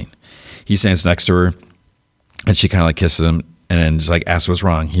be fine. He stands next to her and she kind of like kisses him and then just like asks what's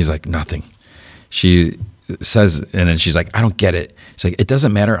wrong. He's like, nothing. She says, and then she's like, I don't get it. She's like, it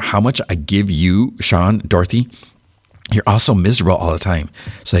doesn't matter how much I give you, Sean, Dorothy. You're also miserable all the time.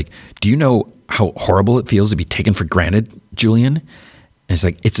 It's like, do you know how horrible it feels to be taken for granted, Julian? And it's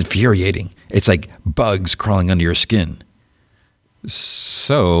like, it's infuriating. It's like bugs crawling under your skin.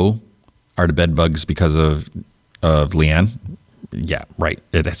 So are the bed bugs because of Leanne? Yeah, right.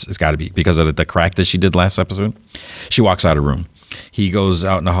 It's got to be because of the crack that she did last episode. She walks out of the room. He goes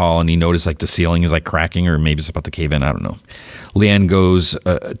out in the hall and he notices like the ceiling is like cracking or maybe it's about to cave in. I don't know. Leanne goes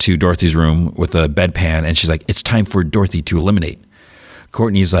to Dorothy's room with a bedpan and she's like, it's time for Dorothy to eliminate.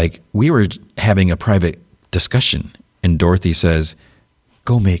 Courtney's like, we were having a private discussion. And Dorothy says,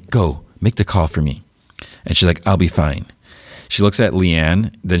 go make the call for me. And she's like, I'll be fine. She looks at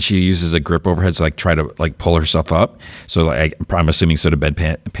Leanne, then she uses a grip over her head to like try to like pull herself up. So like, I'm assuming so the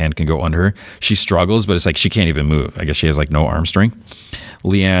bedpan can go under her. She struggles, but it's like she can't even move. I guess she has like no arm strength.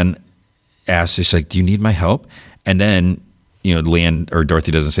 Leanne asks, she's like, do you need my help? And then, Leanne or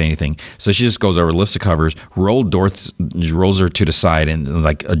Dorothy doesn't say anything. So she just goes over, lifts the covers, rolls her to the side and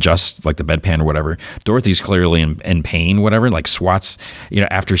like adjusts like the bedpan or whatever. Dorothy's clearly in pain, whatever, like swats,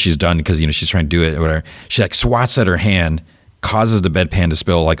 after she's done because, she's trying to do it or whatever. She like swats at her hand, causes the bedpan to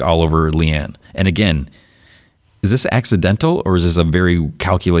spill like all over Leanne. And again, is this accidental or is this a very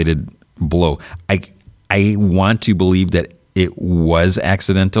calculated blow? I want to believe that it was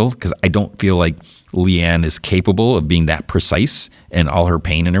accidental because I don't feel like Leanne is capable of being that precise and all her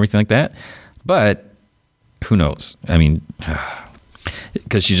pain and everything like that. But who knows? I mean,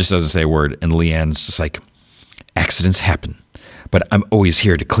 because she just doesn't say a word. And Leanne's just like, accidents happen, but I'm always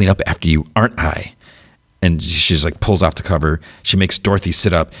here to clean up after you, aren't I? And she's like pulls off the cover. She makes Dorothy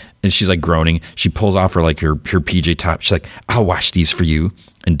sit up and she's like groaning. She pulls off her PJ top. She's like, I'll wash these for you.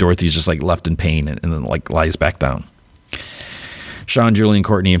 And Dorothy's just like left in pain and then like lies back down. Sean, Julian,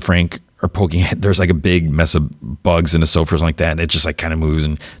 Courtney, and Frank are poking. There's like a big mess of bugs in the sofa or something like that. And it just like kind of moves.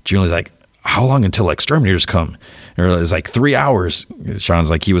 And Julian's like, how long until exterminators come? Or it's like 3 hours.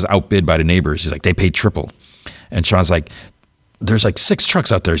 Sean's like, he was outbid by the neighbors. He's like, they paid triple. And Sean's like, there's like 6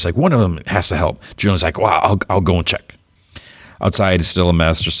 trucks out there. He's like, one of them has to help. Julian's like, well, I'll go and check. Outside is still a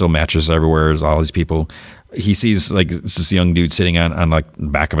mess. There's still mattresses everywhere. There's all these people. He sees like this young dude sitting on like the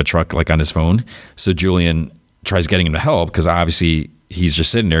back of a truck, like on his phone. So Julian tries getting him to help because obviously he's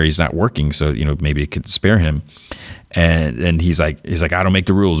just sitting there. He's not working. So, maybe it could spare him. And he's like, I don't make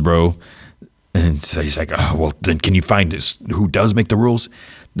the rules, bro. And so he's like, oh, well, then can you find this? Who does make the rules?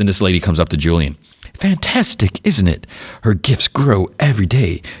 Then this lady comes up to Julian. Fantastic, isn't it? Her gifts grow every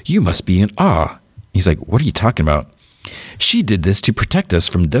day. You must be in awe. He's like, what are you talking about? She did this to protect us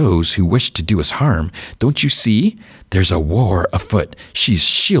from those who wish to do us harm. Don't you see? There's a war afoot. She's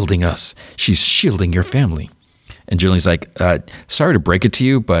shielding us. She's shielding your family. And Julian's like, sorry to break it to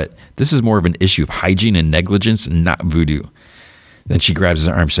you, but this is more of an issue of hygiene and negligence, not voodoo. Then she grabs his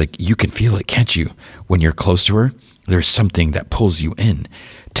arm. She's like, you can feel it, can't you? When you're close to her, there's something that pulls you in,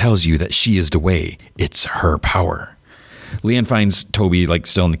 tells you that she is the way. It's her power. Leanne finds Toby like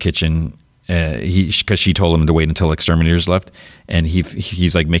still in the kitchen. Because she told him to wait until exterminators left, and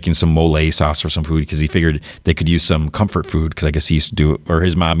he's like making some mole sauce or some food because he figured they could use some comfort food because I guess he used to do it, or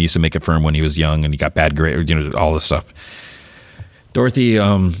his mom used to make it for him when he was young and he got bad grades, all this stuff. Dorothy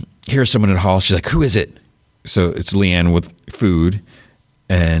hears someone in the hall. She's like, who is it? So it's Leanne with food,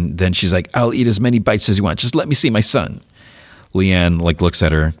 and then she's like, I'll eat as many bites as you want. Just let me see my son. Leanne like looks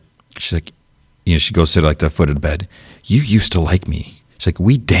at her. She's like, she goes to like the foot of the bed. You used to like me. It's like,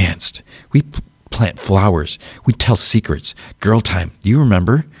 we danced, we plant flowers, we tell secrets, girl time. Do you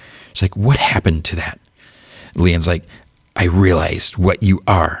remember? It's like, what happened to that? Leanne's like, I realized what you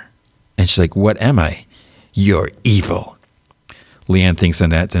are. And she's like, what am I? You're evil. Leanne thinks on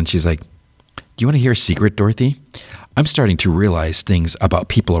that. And she's like, do you want to hear a secret, Dorothy? I'm starting to realize things about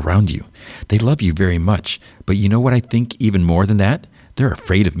people around you. They love you very much. But you know what I think even more than that? They're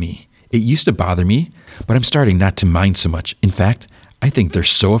afraid of me. It used to bother me, but I'm starting not to mind so much. In fact, I think they're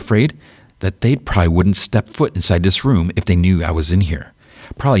so afraid that they probably wouldn't step foot inside this room if they knew I was in here.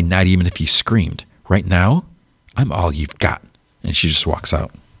 Probably not even if you screamed. Right now, I'm all you've got. And she just walks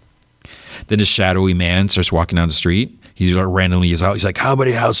out. Then this shadowy man starts walking down the street. He randomly is out. He's like, how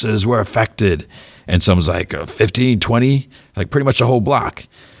many houses were affected? And someone's like, 15, 20, like pretty much a whole block.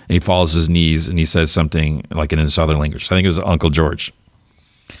 And he falls to his knees and he says something like in a southern language. I think it was Uncle George.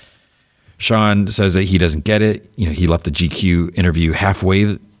 Sean says that he doesn't get it. He left the GQ interview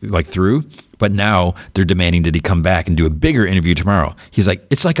halfway like through, but now they're demanding that he come back and do a bigger interview tomorrow. He's like,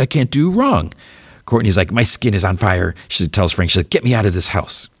 it's like I can't do wrong. Courtney's like, my skin is on fire. She tells Frank, she's like, get me out of this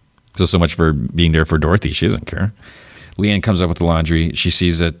house. So much for being there for Dorothy. She doesn't care. Leanne comes up with the laundry. She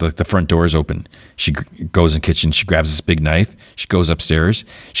sees that the front door is open. She goes in the kitchen. She grabs this big knife. She goes upstairs.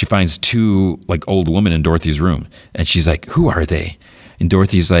 She finds two like old women in Dorothy's room. And she's like, who are they? And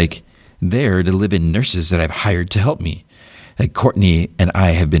Dorothy's like, they're the live-in nurses that I've hired to help me. Like Courtney and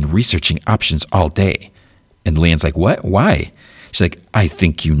I have been researching options all day. And Leanne's like, what? Why? She's like, I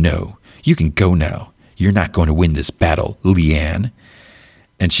think you know. You can go now. You're not going to win this battle, Leanne.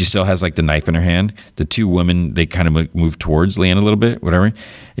 And she still has like the knife in her hand. The two women, they kind of move towards Leanne a little bit, whatever. And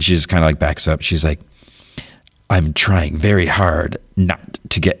she just kind of like backs up. She's like, I'm trying very hard not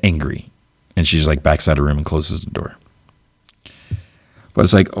to get angry. And she's like backs out of the room and closes the door. But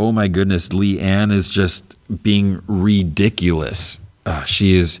it's like, oh my goodness, Leanne is just being ridiculous.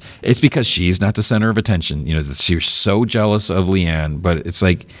 It's because she's not the center of attention. She's so jealous of Leanne, but it's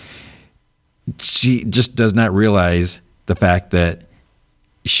like she just does not realize the fact that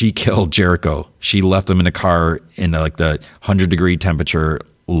she killed Jericho. She left him in a car in like the 100-degree temperature,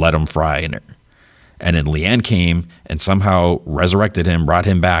 let him fry in it. And then Leanne came and somehow resurrected him, brought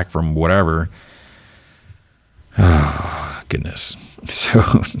him back from whatever. Oh, goodness. So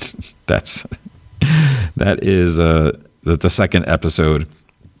that is the second episode.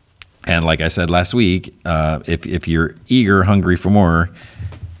 And like I said last week, if you're eager, hungry for more,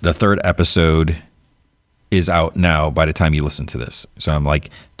 the third episode is out now by the time you listen to this. So I'm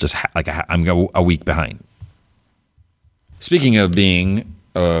like, I'm a week behind. Speaking of being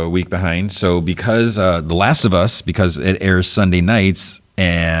a week behind, so because The Last of Us, because it airs Sunday nights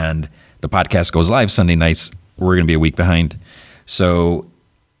and the podcast goes live Sunday nights, we're going to be a week behind. So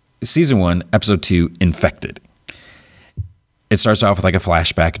season 1, episode 2, Infected. It starts off with like a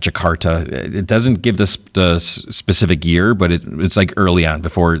flashback, Jakarta. It doesn't give the specific year, but it's like early on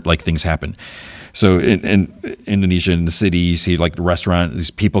before like things happen. So in Indonesia, in the city, you see like the restaurant,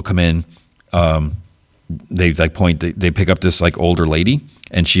 these people come in, they like they pick up this like older lady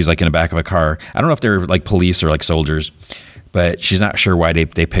and she's like in the back of a car. I don't know if they're like police or like soldiers, but she's not sure why they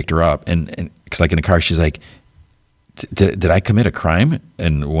picked her up. And cause like in the car, she's like, did I commit a crime?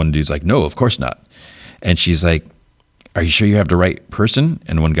 And one dude's like, no, of course not. And she's like, are you sure you have the right person?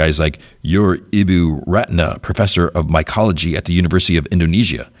 And one guy's like, you're Ibu Ratna, professor of mycology at the University of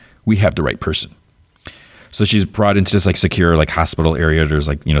Indonesia. We have the right person. So she's brought into this like secure like hospital area. There's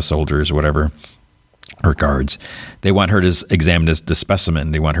like, soldiers or whatever, or guards. They want her to examine the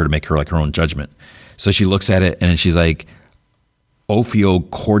specimen. They want her to make her own judgment. So she looks at it and then she's like,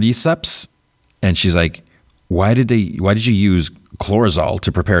 Ophiocordyceps. And she's like, why did you use Chlorozol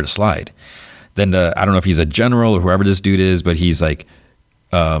to prepare the slide? Then I don't know if he's a general or whoever this dude is, but he's like,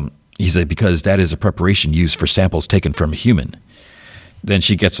 He's like, because that is a preparation used for samples taken from a human. Then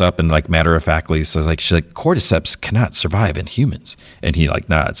she gets up and like matter-of-factly says she's like, cordyceps cannot survive in humans. And he like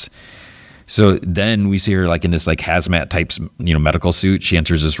nods. So then we see her like in this like hazmat type, medical suit. She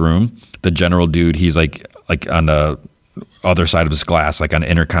enters this room. The general dude, he's like on the other side of his glass, like on an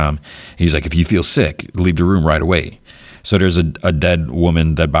intercom. He's like, if you feel sick, leave the room right away. So there's a dead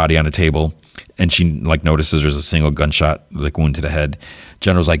body on a table. And she like notices there's a single gunshot like wound to the head.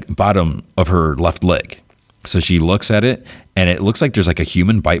 General's like, bottom of her left leg. So she looks at it and it looks like there's like a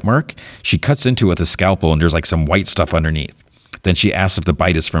human bite mark. She cuts into it with a scalpel and there's like some white stuff underneath. Then she asks if the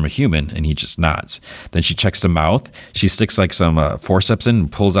bite is from a human, and he just nods. Then she checks the mouth. She sticks like some forceps in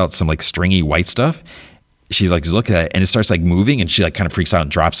and pulls out some like stringy white stuff. She like looking at it, and it starts like moving, and she like kind of freaks out and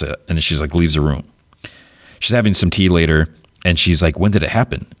drops it, and she's like leaves the room. She's having some tea later, and she's like, when did it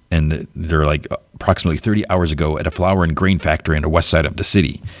happen? And they're like approximately 30 hours ago at a flour and grain factory on the west side of the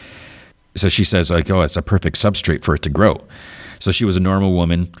city. So she says like, oh, it's a perfect substrate for it to grow. So she was a normal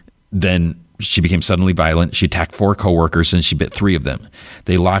woman. Then she became suddenly violent. She attacked 4 coworkers and she bit 3 of them.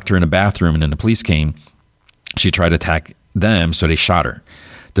 They locked her in a bathroom and then the police came. She tried to attack them, so they shot her.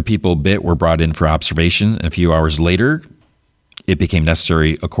 The people bit were brought in for observation, and a few hours later, it became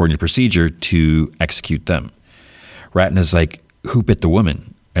necessary, according to procedure, to execute them. Ratna's like, who bit the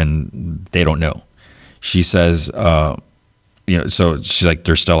woman? And they don't know. She says, so she's like,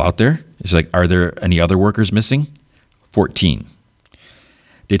 they're still out there? She's like, are there any other workers missing? 14.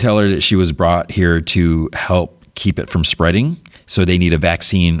 They tell her that she was brought here to help keep it from spreading, so they need a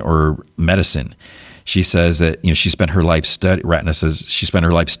vaccine or medicine. She says that, she spent her life Ratna says she spent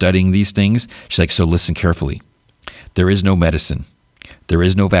her life studying these things. She's like, so listen carefully. There is no medicine. There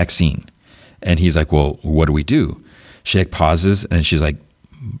is no vaccine. And he's like, well, what do we do? She like pauses and she's like,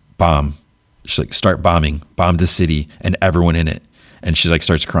 bomb. She's like, start bombing, bomb the city and everyone in it. And she like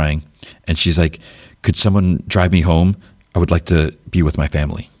starts crying. And she's like, could someone drive me home? I would like to be with my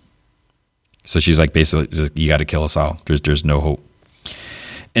family. So she's like, basically, you got to kill us all. There's no hope.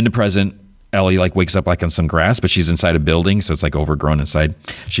 In the present, Ellie like wakes up like on some grass, but she's inside a building, so it's like overgrown inside.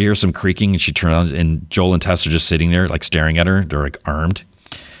 She hears some creaking and she turns on, and Joel and Tess are just sitting there like staring at her. They're like armed.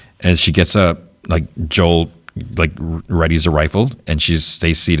 And she gets up, like Joel like readies a rifle, and she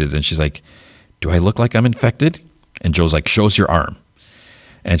stays seated. And she's like, do I look like I'm infected? And Joel's like, show us your arm.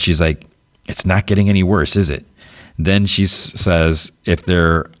 And she's like, it's not getting any worse, is it? Then she says, if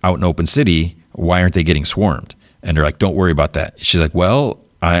they're out in open city, why aren't they getting swarmed? And they're like, don't worry about that. She's like, well,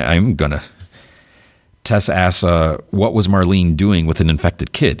 I'm gonna. Tess asks, what was Marlene doing with an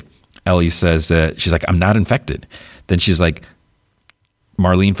infected kid? Ellie says that she's like, I'm not infected. Then she's like,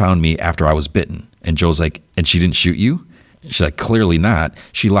 Marlene found me after I was bitten. And Joel's like, and she didn't shoot you? She's like, clearly not.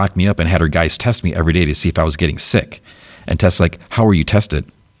 She locked me up and had her guys test me every day to see if I was getting sick. And Tess like, how were you tested?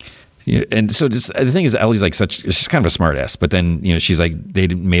 Yeah, and so just, the thing is, Ellie's like she's kind of a smart ass, but then, she's like, they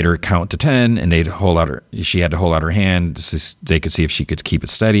made her count to 10 and she had to hold out her hand so they could see if she could keep it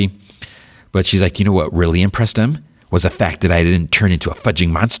steady. But she's like, what really impressed them was the fact that I didn't turn into a fudging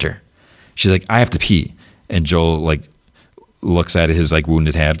monster. She's like, I have to pee. And Joel like looks at his like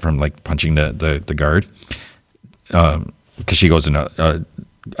wounded hand from like punching the guard. Cause she goes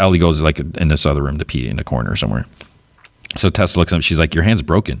Ellie goes like in this other room to pee in the corner somewhere. So Tess looks at him. She's like, your hand's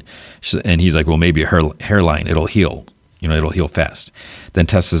broken. And he's like, well, maybe her hairline, it'll heal. It'll heal fast. Then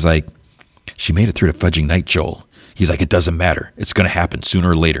Tess is like, she made it through the fudging night, Joel. He's like, it doesn't matter. It's going to happen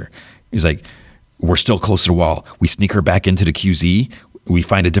sooner or later. He's like, we're still close to the wall. We sneak her back into the QZ. We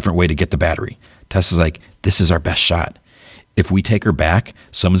find a different way to get the battery. Tess is like, this is our best shot. If we take her back,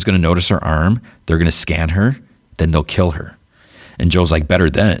 someone's going to notice her arm. They're going to scan her. Then they'll kill her. And Joel's like, better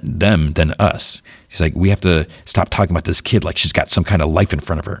them than us. He's like, we have to stop talking about this kid like she's got some kind of life in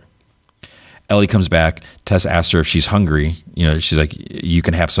front of her. Ellie comes back. Tess asks her if she's hungry. She's like, you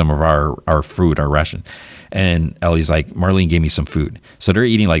can have some of our food, our ration. And Ellie's like, Marlene gave me some food. So they're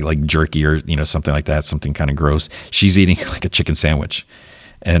eating like jerky or, something like that, something kind of gross. She's eating like a chicken sandwich.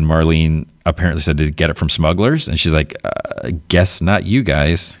 And Marlene apparently said to get it from smugglers. And she's like, guess not you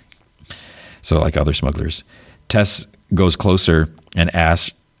guys. So like other smugglers. Tess goes closer and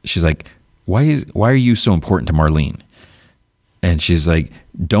asks, she's like, why are you so important to Marlene? And she's like,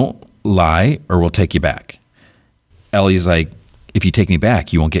 don't lie or we'll take you back. Ellie's like, if you take me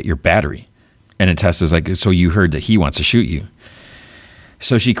back, you won't get your battery. And then Tess is like, so you heard that he wants to shoot you.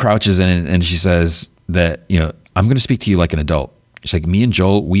 So she crouches in and she says that, I'm going to speak to you like an adult. She's like, me and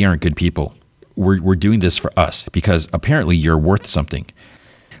Joel, we aren't good people. We're doing this for us because apparently you're worth something.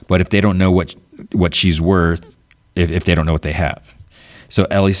 But if they don't know what she's worth, if they don't know what they have. So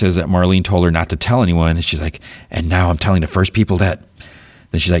Ellie says that Marlene told her not to tell anyone. And she's like, and now I'm telling the first people that.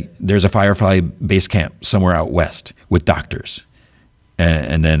 Then she's like, there's a Firefly base camp somewhere out west with doctors.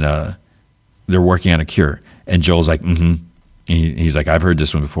 And then they're working on a cure. And Joel's like, mm-hmm. He's like, I've heard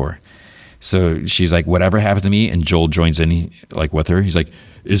this one before. So she's like, whatever happened to me? And Joel joins in like with her. He's like,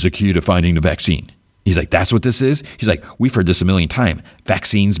 is the key to finding the vaccine. He's like, that's what this is? He's like, we've heard this a million times.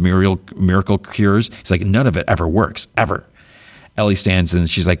 Vaccines, miracle cures. He's like, none of it ever works, ever. Ellie stands and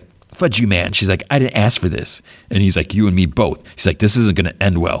she's like, fudge you, man. She's like, I didn't ask for this. And he's like, you and me both. He's like, this isn't going to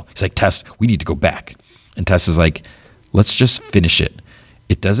end well. He's like, Tess, we need to go back. And Tess is like, let's just finish it.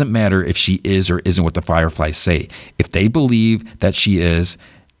 It doesn't matter if she is or isn't what the Fireflies say. If they believe that she is,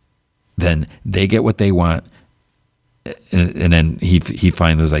 then they get what they want. And then he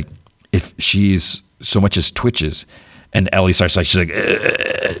finally was like, if she's so much as twitches, and Ellie starts like, she's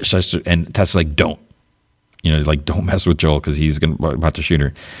like, and Tess is like, don't, like, don't mess with Joel because he's about to shoot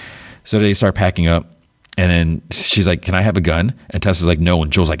her. So they start packing up, and then she's like, can I have a gun? And Tess is like, no.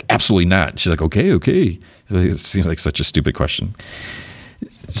 And Joel's like, absolutely not. She's like, okay. So it seems like such a stupid question.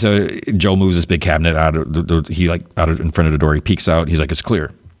 So Joel moves this big cabinet out of in front of the door. He peeks out. He's like, it's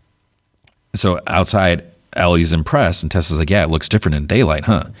clear. So outside, Ellie's impressed, and Tessa's like, yeah, it looks different in daylight,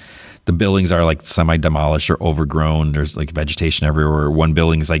 huh? The buildings are like semi-demolished or overgrown. There's like vegetation everywhere. One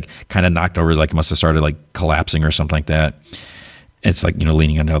building's like kind of knocked over, like it must have started like collapsing or something like that. It's like,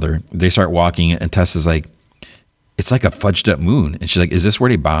 leaning on another. They start walking, and Tessa's like, it's like a fudged up moon. And she's like, is this where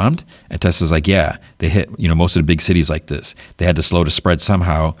they bombed? And Tessa's like, yeah, they hit, most of the big cities like this. They had to slow the spread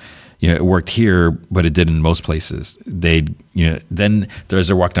somehow. It worked here, but it did in most places. Then as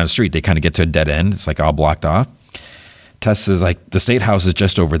they're walking down the street, they kind of get to a dead end. It's like all blocked off. Tess is like, the State House is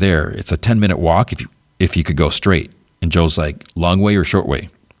just over there. It's a 10-minute walk if you could go straight. And Joel's like, long way or short way?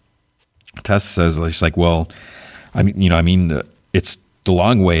 Tess says, she's like, well, it's the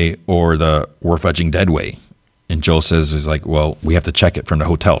long way or the we're fudging dead way. And Joel says, he's like, well, we have to check it from the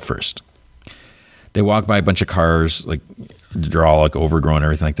hotel first. They walk by a bunch of cars, like they're all like overgrown and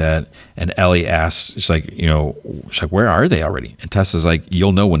everything like that. And Ellie asks, she's like, where are they already? And Tessa's like,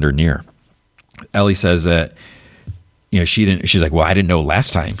 you'll know when they're near. Ellie says that, she's like, well, I didn't know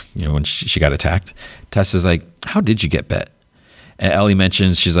last time, when she got attacked. Tessa's like, how did you get bit? And Ellie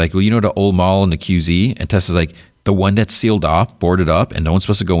mentions, she's like, well, the old mall in the QZ? And Tessa's like, the one that's sealed off, boarded up, and no one's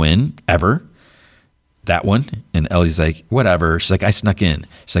supposed to go in ever? That one? And Ellie's like, whatever. She's like, I snuck in.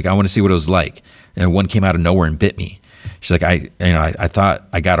 She's like, I want to see what it was like. And one came out of nowhere and bit me. She's like, I thought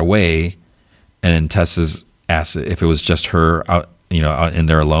I got away. And then Tessa's asked if it was just her out in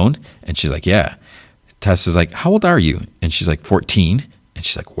there alone. And she's like, yeah. Tess is like, how old are you? And she's like, 14. And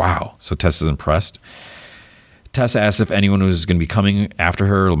she's like, wow. So Tess is impressed. Tess asks if anyone was going to be coming after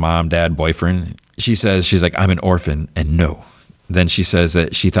her, mom, dad, boyfriend. She's like, I'm an orphan. And no. Then she says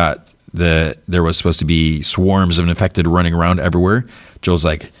that she thought that there was supposed to be swarms of infected running around everywhere. Joel's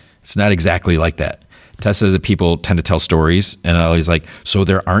like, it's not exactly like that. Tess says that people tend to tell stories. And Ellie's like, so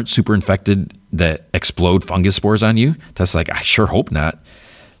there aren't super infected that explode fungus spores on you? Tess is like, I sure hope not.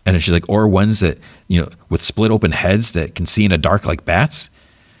 And then she's like, or ones that, with split open heads that can see in the dark like bats.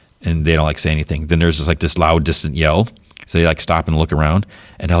 And they don't like say anything. Then there's this loud, distant yell. So they like stop and look around.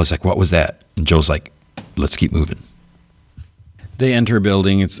 And Ellie's like, what was that? And Joel's like, let's keep moving. They enter a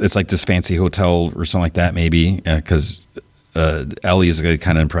building. It's like this fancy hotel or something like that, maybe, because Ellie is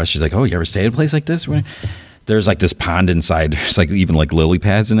kind of impressed. She's like, oh, you ever stayed at a place like this? There's like this pond inside. There's like even like lily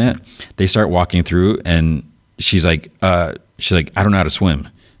pads in it. They start walking through, and she's like, I don't know how to swim.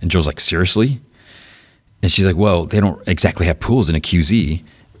 And Joel's like, seriously? And she's like, well, they don't exactly have pools in a QZ.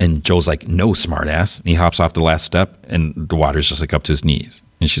 And Joel's like, no, smartass. And he hops off the last step, and the water's just like up to his knees.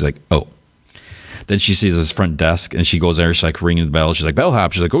 And she's like, oh. Then she sees his front desk, and she goes there. She's like ringing the bell. She's like,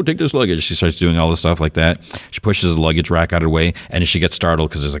 bellhop. She's like, go take this luggage. She starts doing all this stuff like that. She pushes the luggage rack out of the way, and she gets startled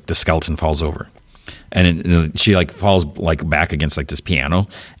because there's like the skeleton falls over. And she like falls like back against like this piano.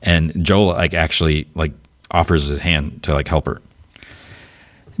 And Joel like actually like offers his hand to like help her.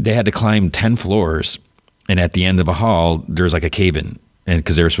 They had to climb 10 floors, and at the end of a hall, there's like a cave-in, and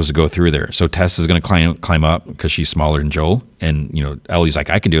because they were supposed to go through there. So Tess is going to climb up because she's smaller than Joel, and Ellie's like,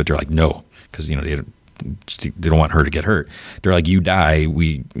 I can do it. They're like, no, because they don't want her to get hurt. They're like, you die,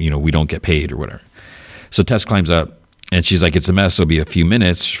 we don't get paid or whatever. So Tess climbs up, and she's like, it's a mess. It'll be a few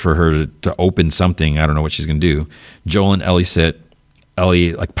minutes for her to open something. I don't know what she's going to do. Joel and Ellie sit.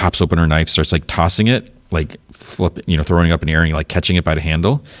 Ellie like pops open her knife, starts like tossing it, like throwing it up in the air and like catching it by the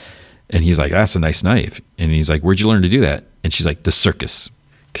handle. And he's like, that's a nice knife. And he's like, where'd you learn to do that? And she's like, the circus.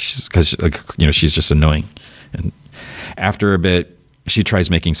 Because she's just annoying. And after a bit, she tries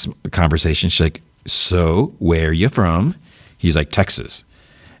making some conversation. She's like, so where are you from? He's like, Texas.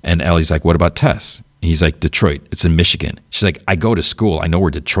 And Ellie's like, what about Tess? He's like, Detroit, it's in Michigan. She's like, I go to school. I know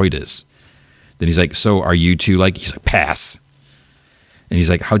where Detroit is. Then he's like, so are you two like, he's like, pass. And he's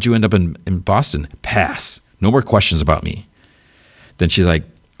like, how'd you end up in Boston? Pass. No more questions about me. Then she's like,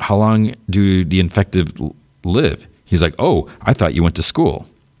 how long do the infected live? He's like, oh, I thought you went to school.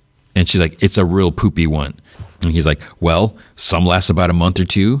 And she's like, it's a real poopy one. And he's like, well, some last about a month or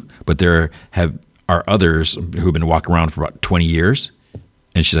two, but there are others who've been walking around for about 20 years.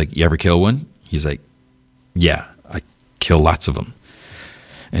 And she's like, you ever kill one? He's like, yeah, I kill lots of them.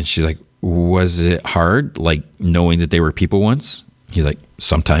 And she's like, was it hard, like knowing that they were people once? He's like,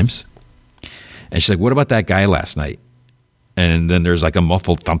 sometimes. And she's like, what about that guy last night? And then there's like a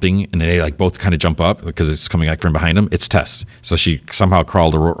muffled thumping, and they like both kind of jump up because it's coming like from behind them. It's Tess. So she somehow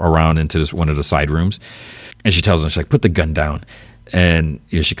crawled around into this one of the side rooms, and she tells them, she's like, put the gun down. And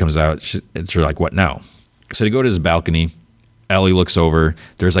she comes out. She's like, what now? So they go to this balcony. Ellie looks over.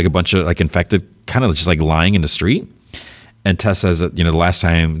 There's like a bunch of like infected, kind of just like lying in the street. And Tess says that, the last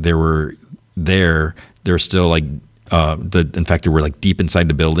time they were there, they're still like, the infected were like deep inside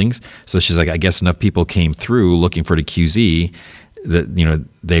the buildings. So she's like, I guess enough people came through looking for the QZ that,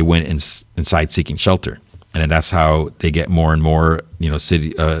 they went inside seeking shelter. And then that's how they get more and more,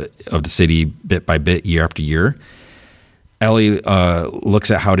 city of the city bit by bit, year after year. Ellie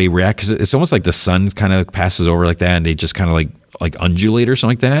looks at how they react, because it's almost like the sun kind of passes over like that, and they just kind of like undulate or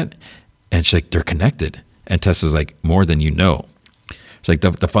something like that. And she's like, they're connected. And Tessa's like, more than you know. It's like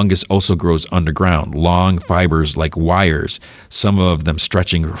the fungus also grows underground, long fibers like wires, some of them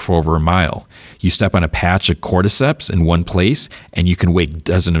stretching for over a mile. You step on a patch of cordyceps in one place, and you can wake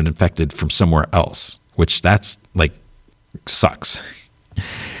dozens of infected from somewhere else, which that's like sucks.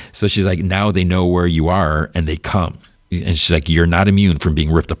 So she's like, now they know where you are, and they come. And she's like, you're not immune from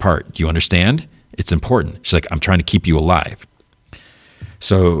being ripped apart. Do you understand? It's important. She's like, I'm trying to keep you alive.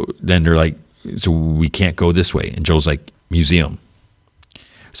 So then they're like, so we can't go this way. And Joel's like, museum.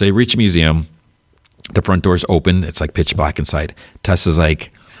 So they reach a museum. The front door's open. It's like pitch black inside. Tessa's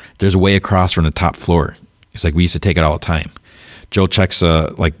like, there's a way across from the top floor. He's like, we used to take it all the time. Joel checks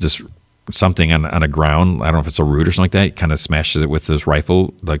like this something on a ground. I don't know if it's a root or something like that. He kind of smashes it with his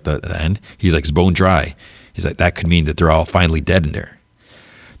rifle, like the end. He's like, it's bone dry. He's like, that could mean that they're all finally dead in there.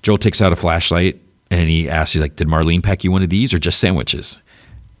 Joel takes out a flashlight, and he asks, he's like, did Marlene pack you one of these or just sandwiches?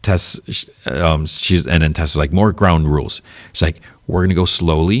 Tess, and then Tess is like, more ground rules. She's like, we're going to go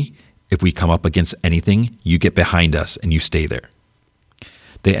slowly. If we come up against anything, you get behind us and you stay there.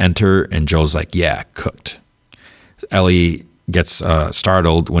 They enter, and Joel's like, yeah, cooked. Ellie gets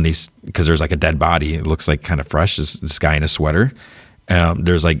startled because there's like a dead body. It looks like kind of fresh. This guy in a sweater.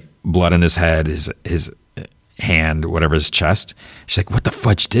 There's like blood on his head, his hand, whatever, his chest. She's like, what the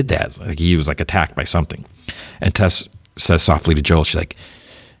fudge did that? Like he was like attacked by something. And Tess says softly to Joel, she's like,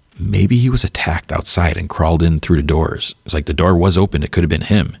 maybe he was attacked outside and crawled in through the doors. It's like the door was open. It could have been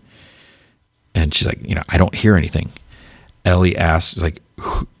him. And she's like, I don't hear anything. Ellie asks, like,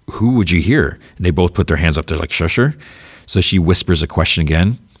 who would you hear? And they both put their hands up. They're like, shush her. So she whispers a question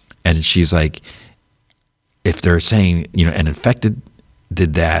again. And she's like, if they're saying, an infected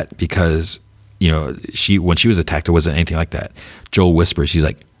did that because, when she was attacked, it wasn't anything like that. Joel whispers, she's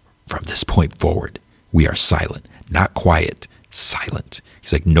like, from this point forward, we are silent, not quiet, silent.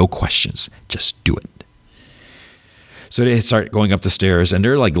 He's like, no questions, just do it. So they start going up the stairs, and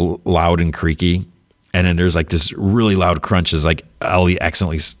they're like loud and creaky. And then there's like this really loud crunch as like Ellie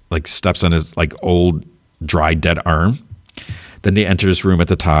accidentally like steps on his like old dry dead arm. Then they enter this room at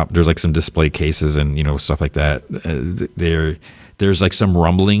the top. There's like some display cases and stuff like that. There's like some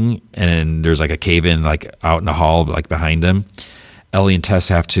rumbling, and there's like a cave in like out in the hall like behind them. Ellie and Tess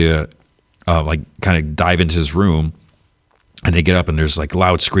have to like kind of dive into his room, and they get up, and there's like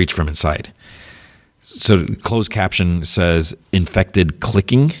loud screech from inside. So the closed caption says infected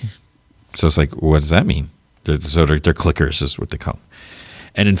clicking. So it's like, what does that mean? They're clickers is what they call them.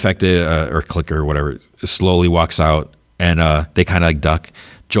 And infected or clicker or whatever slowly walks out, and they kind of like duck.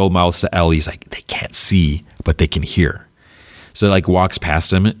 Joel mouths to Ellie, he's like, they can't see, but they can hear. So like walks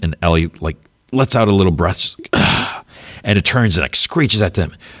past him, and Ellie like lets out a little breath. She's like, and it turns and like screeches at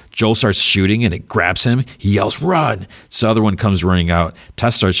them. Joel starts shooting, and it grabs him. He yells, run. So the other one comes running out.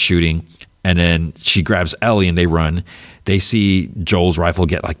 Tess starts shooting, and then she grabs Ellie, and they run. They see Joel's rifle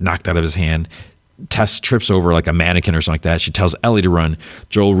get like knocked out of his hand. Tess trips over like a mannequin or something like that. She tells Ellie to run.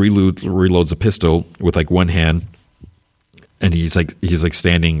 Joel reloads a pistol with like one hand, and he's like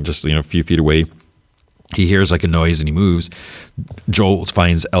standing just a few feet away. He hears like a noise and he moves. Joel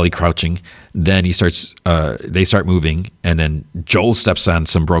finds Ellie crouching. Then they start moving, and then Joel steps on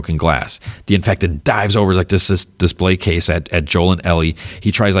some broken glass. The infected dives over like this display case at Joel and Ellie.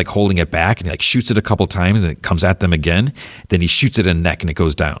 He tries like holding it back, and he like shoots it a couple times, and it comes at them again. Then he shoots it in the neck, and it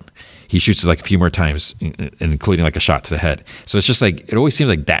goes down. He shoots it like a few more times, including like a shot to the head. So it's just like, it always seems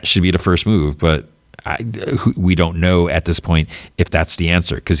like that should be the first move, but we don't know at this point if that's the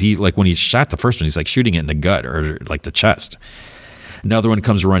answer, because he, like, when he shot the first one, he's like shooting it in the gut or like the chest. Another one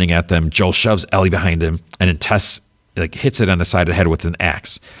comes running at them. Joel shoves Ellie behind him, and then Tess like hits it on the side of the head with an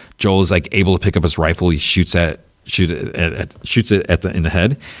axe. Joel is like able to pick up his rifle. He shoots it in the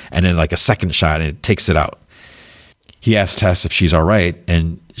head, and then like a second shot, and it takes it out. He asks Tess if she's all right,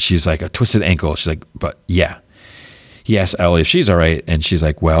 and she's like, a twisted ankle. She's like, but yeah. He asks Ellie if she's all right, and she's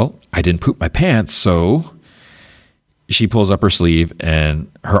like, well, I didn't poop my pants, so. She pulls up her sleeve,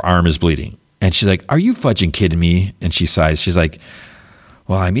 and her arm is bleeding. And she's like, are you fudging kidding me? And she sighs. She's like,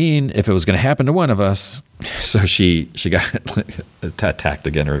 well, I mean, if it was going to happen to one of us. So she got attacked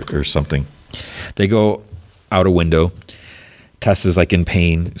again or something. They go out a window. Tess is like in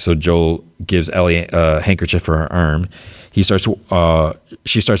pain, so Joel gives Ellie a handkerchief for her arm. She starts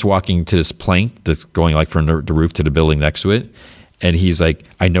walking to this plank that's going like from the roof to the building next to it. And he's like,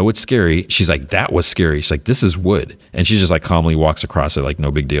 I know it's scary. She's like, that was scary. She's like, this is wood. And she just like calmly walks across it like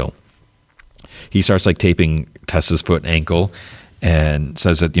no big deal. He starts like taping Tess's foot and ankle and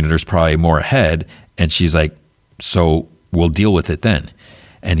says that, there's probably more ahead. And she's like, so we'll deal with it then.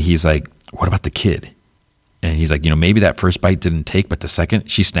 And he's like, what about the kid? And he's like, maybe that first bite didn't take, but the second,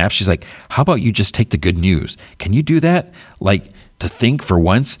 she snaps. She's like, how about you just take the good news? Can you do that? Like, to think for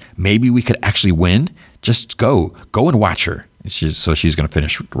once, maybe we could actually win. Just go and watch her. She's going to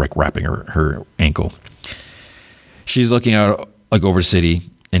finish like wrapping her ankle. She's looking out like over the city,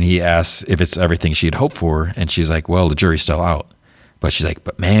 and he asks if it's everything she had hoped for. And she's like, well, the jury's still out. But she's like,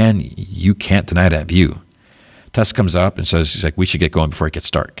 but man, you can't deny that view. Tess comes up and says, she's like, we should get going before it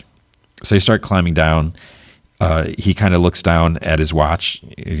gets dark. So they start climbing down. He kind of looks down at his watch.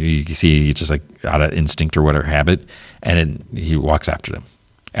 You can see he's just like out of instinct or whatever habit. And then he walks after them.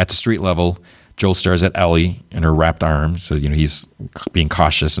 At the street level, Joel stares at Ellie and her wrapped arms. So, he's being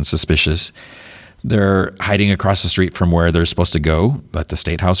cautious and suspicious. They're hiding across the street from where they're supposed to go, at the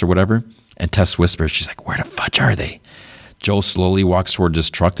state house or whatever. And Tess whispers, she's like, where the fudge are they? Joel slowly walks toward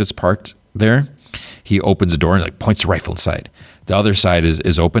this truck that's parked there. He opens the door and like points the rifle inside. The other side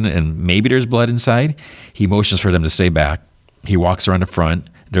is open, and maybe there's blood inside. He motions for them to stay back. He walks around the front.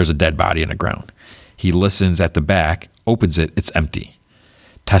 There's a dead body on the ground. He listens at the back, opens it. It's empty.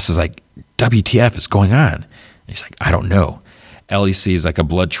 Tess is like, WTF is going on? And he's like, I don't know. Ellie sees like a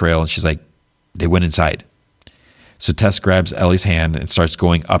blood trail, and she's like, they went inside. So Tess grabs Ellie's hand and starts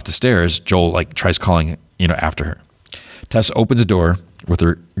going up the stairs. Joel like tries calling, after her. Tess opens the door with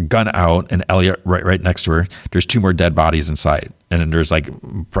her gun out, and Ellie right next to her. There's two more dead bodies inside, and then there's like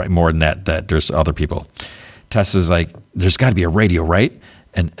probably more than that there's other people. Tess is like, there's got to be a radio, right?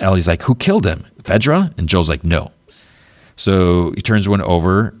 And Ellie's like, who killed him? Fedra? And Joel's like, no. So he turns one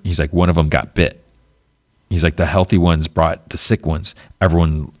over. He's like, one of them got bit. He's like, the healthy ones brought the sick ones.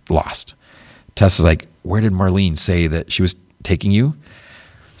 Everyone lost. Tess is like, where did Marlene say that she was taking you?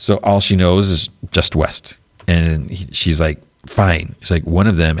 So all she knows is just west. And she's like, fine. She's like, one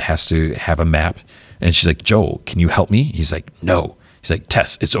of them has to have a map. And she's like, Joel, can you help me? He's like, no. He's like,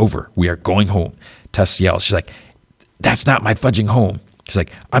 Tess, it's over. We are going home. Tess yells. She's like, that's not my fudging home. She's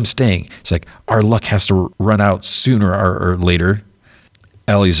like, I'm staying. She's like, our luck has to run out sooner or later.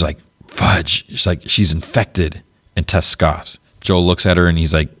 Ellie's like, fudge. She's like, she's infected. And Tess scoffs. Joel looks at her and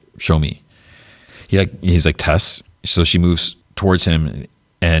he's like, show me. He's like, Tess. So she moves towards him,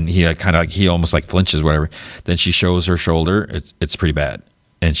 and he he almost like flinches, whatever. Then she shows her shoulder. It's pretty bad.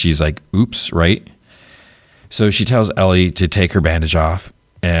 And she's like, oops, right? So she tells Ellie to take her bandage off,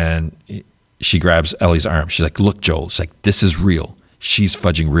 and she grabs Ellie's arm. She's like, look, Joel. She's like, this is real. She's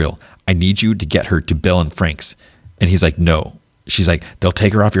fudging real. I need you to get her to Bill and Frank's. And he's like, no. She's like, they'll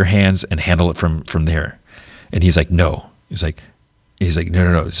take her off your hands and handle it from there. And he's like, no. He's like,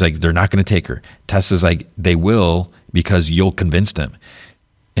 no. It's like, they're not going to take her. Tess is like, they will, because you'll convince them.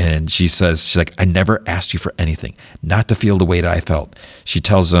 And she says, she's like, I never asked you for anything, not to feel the way that I felt. She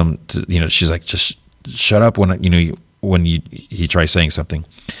tells them to, she's like, just shut up when he tries saying something.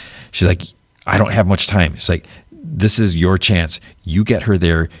 She's like, I don't have much time. It's like, this is your chance. You get her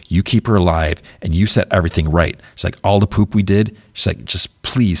there, you keep her alive, and you set everything right. She's like, all the poop we did. She's like, just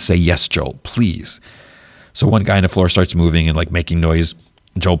please say yes, Joel, please. So one guy on the floor starts moving and like making noise.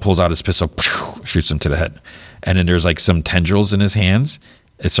 Joel pulls out his pistol, shoots him to the head. And then there's like some tendrils in his hands.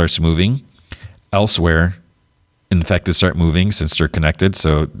 It starts moving. elsewhere infected start moving since they're connected.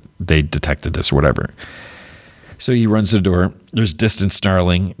 So they detected this or whatever. So he runs to the door. There's distant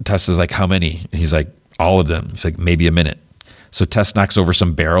snarling. Tess is like, how many? And he's like, all of them. He's like, maybe a minute. So Tess knocks over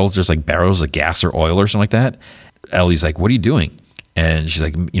some barrels. There's like barrels of gas or oil or something like that. Ellie's like, what are you doing? And she's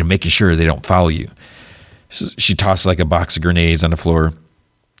like, making sure they don't follow you. She tosses like a box of grenades on the floor.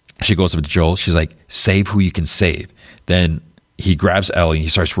 She goes up to Joel. She's like, save who you can save. Then he grabs Ellie and he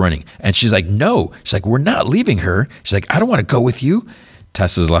starts running. And she's like, no. She's like, we're not leaving her. She's like, I don't want to go with you.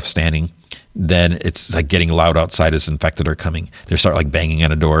 Tess is left standing. Then it's like getting loud outside as infected are coming. They start like banging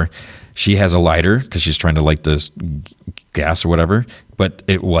on a door. She has a lighter because she's trying to light this gas or whatever, but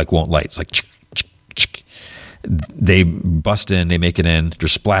it like won't light. It's like, they bust in, they make it in. They're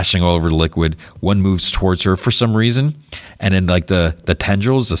splashing all over the liquid. One moves towards her for some reason, and then like the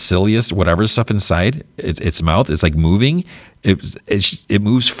tendrils, the cilius, whatever stuff inside its mouth, it's like moving. It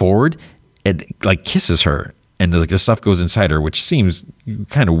moves forward. It like kisses her, and like the stuff goes inside her, which seems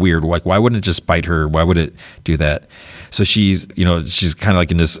kind of weird. Like, why wouldn't it just bite her? Why would it do that? So she's kind of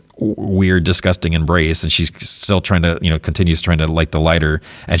like in this weird, disgusting embrace, and she's still trying to, continues trying to light the lighter,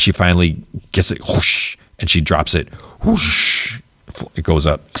 and she finally gets it, whoosh, and she drops it, whoosh, it goes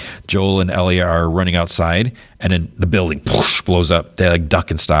up. Joel and Ellie are running outside, and then the building whoosh, blows up. They like duck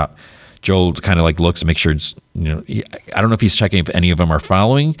and stop. Joel kind of like looks to make sure it's, I don't know if he's checking if any of them are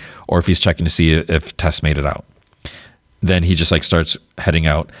following or if he's checking to see if Tess made it out. Then he just like starts heading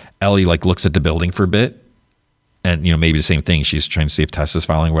out. Ellie like looks at the building for a bit, and maybe the same thing. She's trying to see if Tess is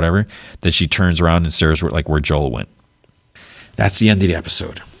following, whatever. Then she turns around and stares where Joel went. That's the end of the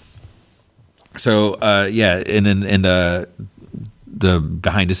episode. So and then the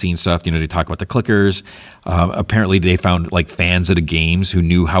behind the scenes stuff, they talk about the clickers. Apparently they found like fans of the games who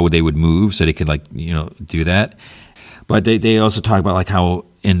knew how they would move, so they could like do that. But they also talk about like how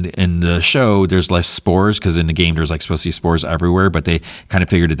in the show there's less spores, because in the game there's like supposed to be spores everywhere, but they kind of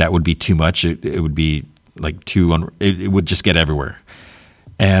figured that would be too much. It would be like it would just get everywhere.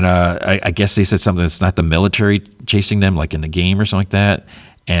 And I guess they said something that's not the military chasing them like in the game or something like that.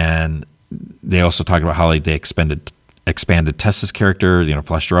 And they also talked about how like they expanded Tess's character,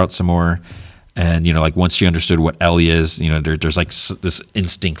 fleshed her out some more. And, like once she understood what Ellie is, there's like this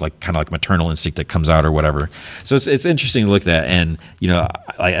instinct, like kind of like maternal instinct that comes out or whatever. So it's interesting to look at that. And,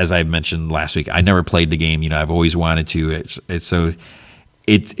 as I mentioned last week, I never played the game. I've always wanted to. It's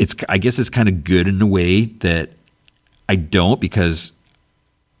I guess it's kind of good in a way that I don't, because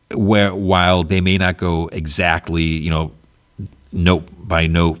while they may not go exactly, note by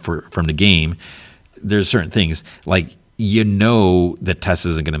note from the game, there's certain things like that Tess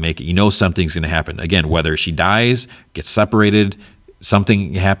isn't going to make it. Something's going to happen. Again, whether she dies, gets separated,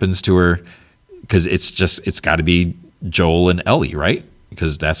 something happens to her, because it's got to be Joel and Ellie, right?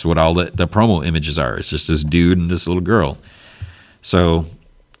 Because that's what all the promo images are. It's just this dude and this little girl. So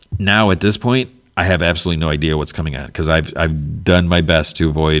now at this point, I have absolutely no idea what's coming on, because I've done my best to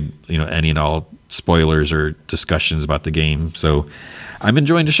avoid any and all spoilers or discussions about the game. So I'm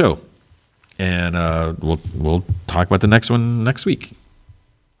enjoying the show. And we'll talk about the next one next week.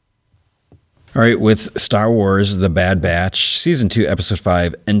 All right, with Star Wars: The Bad Batch, Season 2, Episode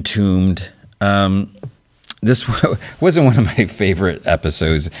 5, Entombed. This wasn't one of my favorite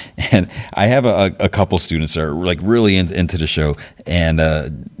episodes, and I have a couple students that are like really into the show, and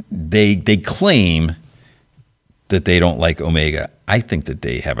they claim that they don't like Omega. I think that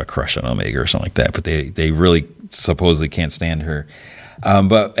they have a crush on Omega or something like that, but they really supposedly can't stand her.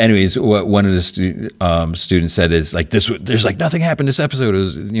 But anyways, what one of the students said is like there's like nothing happened this episode. It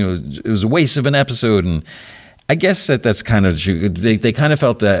was it was a waste of an episode, and I guess that's kind of true. They kind of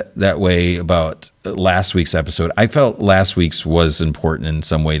felt that way about last week's episode. I felt last week's was important in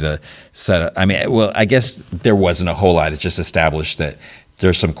some way to set up. I guess there wasn't a whole lot. It just established that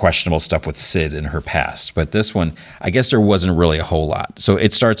there's some questionable stuff with Sid in her past. But this one, I guess there wasn't really a whole lot. So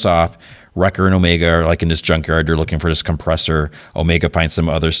it starts off, Wrecker and Omega are like in this junkyard. They're looking for this compressor. Omega finds some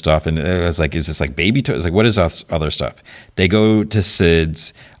other stuff. And it's like, is this like baby toys? Like, what is this other stuff? They go to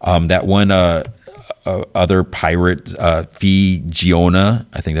Sid's. That one other pirate, Fee Giona,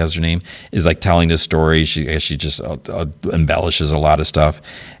 I think that was her name, is like telling this story. She just embellishes a lot of stuff.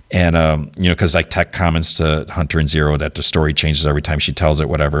 And, because like Tech comments to Hunter and Zero that the story changes every time she tells it,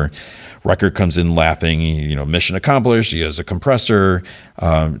 whatever. Wrecker comes in laughing, mission accomplished. He has a compressor.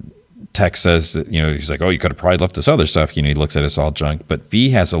 Tech says that, he's like, oh, you could have probably left this other stuff. He looks at it's all junk. But V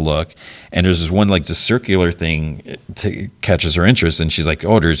has a look, and there's this one, like, the circular thing catches her interest, and she's like,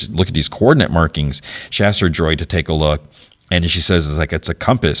 oh, look at these coordinate markings. She asks her droid to take a look. And she says it's like it's a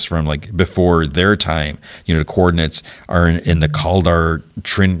compass from like before their time. The coordinates are in the Kaldar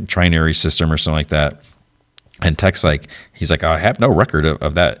trinary system or something like that. And Tech's like, he's like, I have no record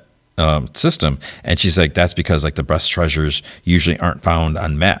of that system. And she's like, that's because like the best treasures usually aren't found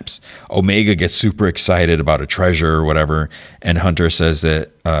on maps. Omega gets super excited about a treasure or whatever. And Hunter says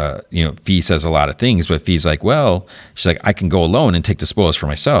that, Fee says a lot of things, but Fee's like, well, she's like, I can go alone and take the spoils for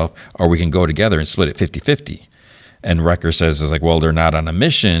myself, or we can go together and split it 50-50. And Wrecker says, is like, well, they're not on a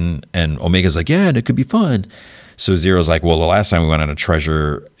mission. And Omega's like, yeah, and it could be fun. So Zero's like, well, the last time we went on a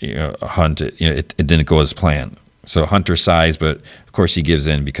treasure hunt, it didn't go as planned. So Hunter sighs, but of course he gives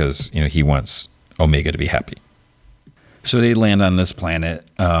in because he wants Omega to be happy. So they land on this planet.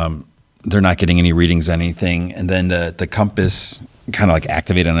 They're not getting any readings, anything, and then the compass kind of like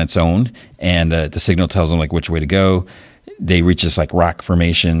activate on its own, and the signal tells them like which way to go. They reach this like rock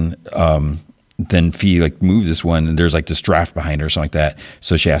formation. Then Fee like moves this one, and there's like this draft behind her or something like that.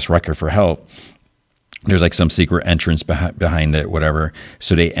 So she asks Wrecker for help. There's like some secret entrance behind it, whatever.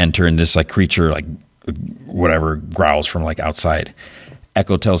 So they enter, and this like creature, like whatever, growls from like outside.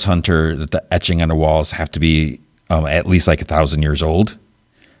 Echo tells Hunter that the etching on the walls have to be at least like 1,000 years old.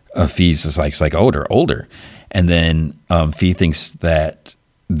 Fee's is like, oh, they're older. And then Fee thinks that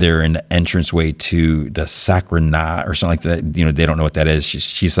they're in the entranceway to the Sakrana or something like that. They don't know what that is.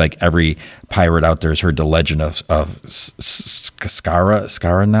 She's like, every pirate out there has heard the legend of Scarana.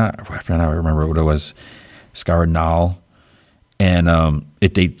 I don't remember what it was. Scaranal. And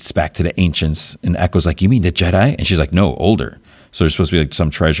it dates back to the ancients. And Echo's like, you mean the Jedi? And she's like, no, older. So there's supposed to be like some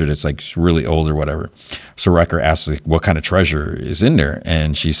treasure that's like really old or whatever. So Wrecker asks like, what kind of treasure is in there?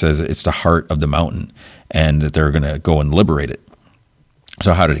 And she says it's the heart of the mountain, and that they're going to go and liberate it.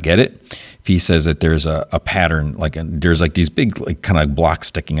 So how did it get it? Fee says that there's a pattern, there's like these big like kind of like blocks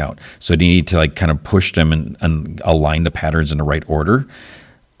sticking out. So they need to like kind of push them and align the patterns in the right order.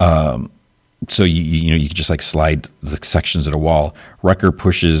 So you can just like slide the sections of the wall. Wrecker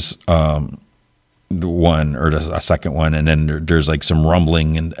pushes the one or a second one, and then there's like some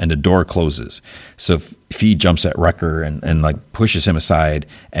rumbling, and the door closes. So Fee jumps at Wrecker and like pushes him aside,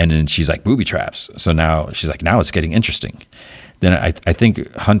 and then she's like, booby traps. So now she's like, now it's getting interesting. Then I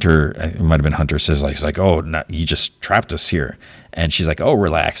think Hunter, it might have been Hunter, says like, he's like, oh, no, you just trapped us here. And she's like, oh,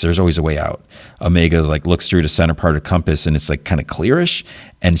 relax, there's always a way out. Omega like looks through the center part of the compass, and it's like kind of clearish,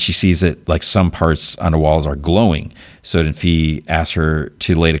 and she sees that like some parts on the walls are glowing. So then Fee asks her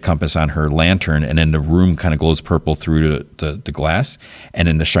to lay the compass on her lantern, and then the room kind of glows purple through the glass, and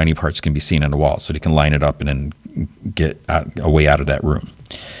then the shiny parts can be seen on the wall, so they can line it up and then get a way out of that room.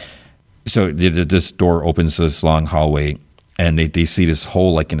 So this door opens to this long hallway, and they see this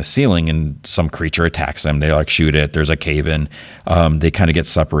hole like in the ceiling, and some creature attacks them. They like shoot it. There's a cave in. They kind of get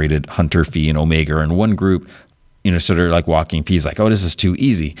separated. Hunter, Fee, and Omega are in one group. So they're like walking. Fee's like, oh, this is too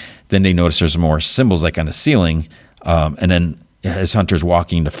easy. Then they notice there's more symbols like on the ceiling. And then as Hunter's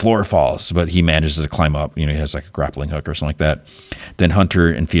walking, the floor falls, but he manages to climb up. He has like a grappling hook or something like that. Then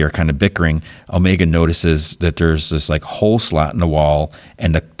Hunter and Fee are kind of bickering. Omega notices that there's this like hole slot in the wall,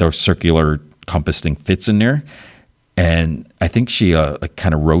 and the circular compass thing fits in there. And I think she like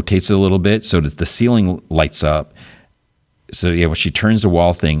kind of rotates it a little bit so that the ceiling lights up. So yeah, when she turns the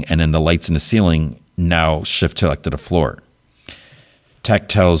wall thing, and then the lights in the ceiling now shift to the floor. Tech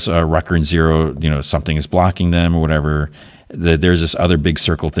tells Wrecker and Zero, something is blocking them or whatever. There's this other big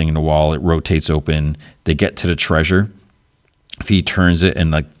circle thing in the wall. It rotates open. They get to the treasure. Fee turns it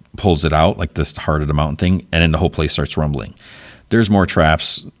and like pulls it out, like this heart of the mountain thing, and then the whole place starts rumbling. There's more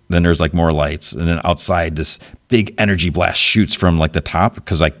traps. Then there's like more lights, and then outside this big energy blast shoots from like the top,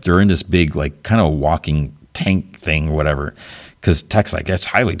 because like they're in this big like kind of walking tank thing or whatever. Because Tech's like, that's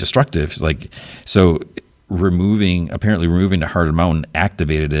highly destructive. Like, so apparently removing the heart of the mountain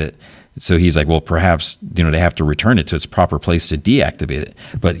activated it. So he's like, well, perhaps they have to return it to its proper place to deactivate it.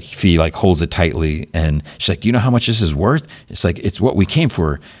 But Fee like holds it tightly, and she's like, you know how much this is worth? It's like, it's what we came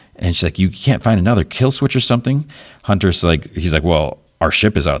for. And she's like, you can't find another kill switch or something? Hunter's like, he's like, well, our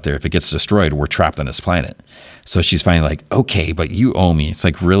ship is out there. If it gets destroyed, we're trapped on this planet. So she's finally like, okay, but you owe me. It's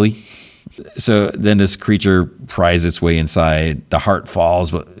like, really? So then this creature pries its way inside. The heart falls,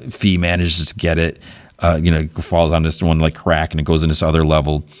 but Fee manages to get it. Falls on this one like crack, and it goes in this other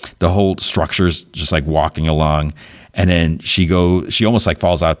level. The whole structure's just like walking along. And then she almost like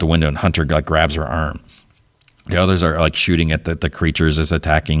falls out the window, and Hunter like grabs her arm. The others are like shooting at the creatures as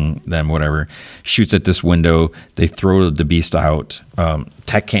attacking them, whatever. Shoots at this window. They throw the beast out.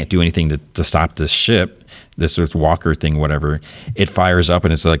 Tech can't do anything to stop this ship, this walker thing, whatever. It fires up,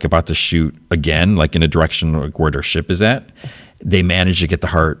 and it's like about to shoot again, like in a direction where their ship is at. They manage to get the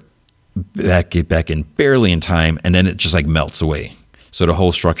heart get back in barely in time, and then it just like melts away. So the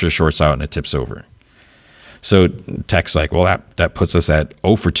whole structure shorts out and it tips over. So Tech's like, well, that puts us at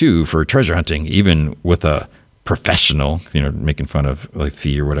 0 for 2 for treasure hunting, even with a professional, making fun of like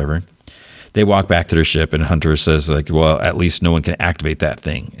Fee or whatever. They walk back to their ship, and Hunter says like, well, at least no one can activate that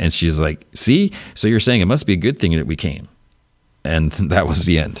thing. And she's like, see, so you're saying it must be a good thing that we came. And that was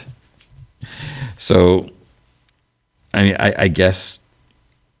the end. So, I mean, I guess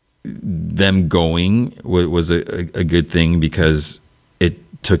them going was a good thing because it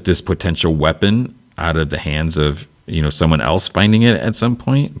took this potential weapon out of the hands of, someone else finding it at some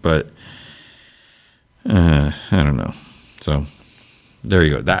point. But I don't know. So there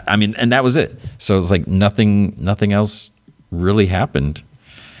you go. And that was it. So it's like nothing else really happened.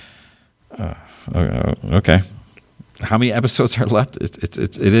 Okay. How many episodes are left?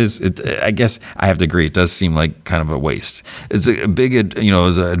 I guess I have to agree. It does seem like kind of a waste. It's a big, it's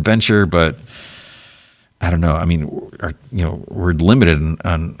an adventure, but I don't know. I mean, we're limited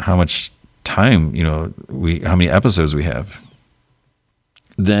on how much time, how many episodes we have.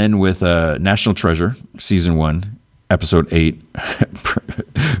 Then with National Treasure, season 1, episode 8,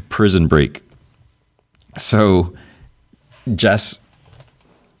 Prison Break. So Jess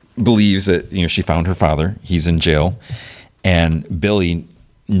believes that she found her father. He's in jail, and Billy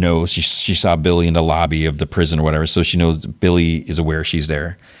knows she saw Billy in the lobby of the prison or whatever. So she knows Billy is aware she's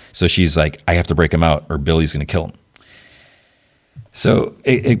there. So she's like, I have to break him out, or Billy's going to kill him. So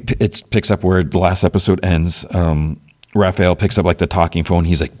it picks up where the last episode ends. Raphael picks up like the talking phone.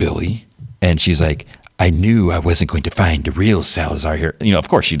 He's like, Billy, and she's like, I knew I wasn't going to find the real Salazar here. Of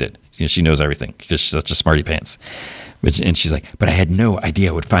course she did. She knows everything. She's such a smarty pants. And she's like, but I had no idea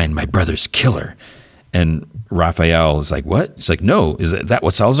I would find my brother's killer. And Raphael is like, what? He's like, no, is that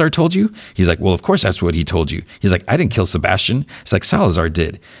what Salazar told you? He's like, well, of course that's what he told you. He's like, I didn't kill Sebastian. It's like, Salazar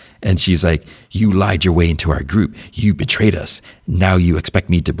did. And she's like, you lied your way into our group. You betrayed us. Now you expect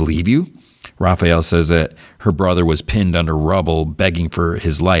me to believe you? Raphael says that her brother was pinned under rubble, begging for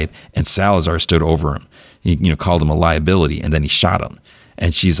his life, and Salazar stood over him. He, called him a liability, and then he shot him.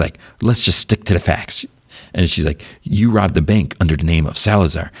 And she's like, let's just stick to the facts. And she's like, you robbed the bank under the name of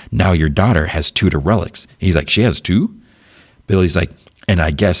Salazar. Now your daughter has 2 of the relics. He's like, she has 2? Billy's like, and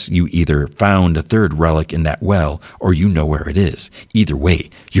I guess you either found a 3rd relic in that well, or you know where it is. Either way,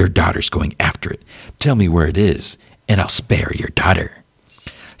 your daughter's going after it. Tell me where it is, and I'll spare your daughter.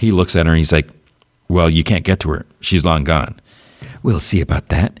 He looks at her and he's like, well, you can't get to her. She's long gone. We'll see about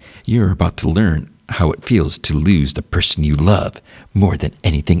that. You're about to learn how it feels to lose the person you love more than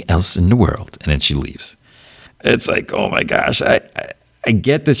anything else in the world. And then she leaves. It's like, oh my gosh, I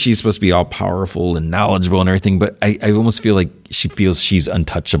get that she's supposed to be all powerful and knowledgeable and everything, but I almost feel like she feels she's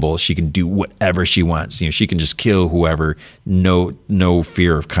untouchable. She can do whatever she wants. She can just kill whoever, no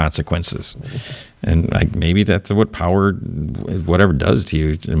fear of consequences. And like maybe that's what power, whatever does to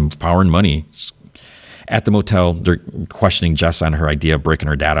you, and power and money. At the motel, they're questioning Jess on her idea of breaking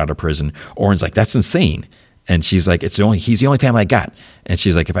her dad out of prison. Oren's like, that's insane. And she's like, he's the only family I got. And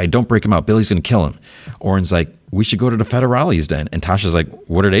she's like, if I don't break him out, Billy's going to kill him. Oren's like, we should go to the federales then. And Tasha's like,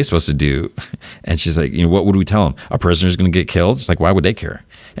 what are they supposed to do? And she's like, what would we tell them? A prisoner's going to get killed? She's like, why would they care?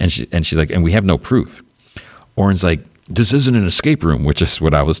 And she's like, and we have no proof. Oren's like, this isn't an escape room, which is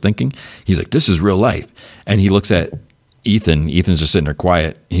what I was thinking. He's like, this is real life. And he looks at Ethan. Ethan's just sitting there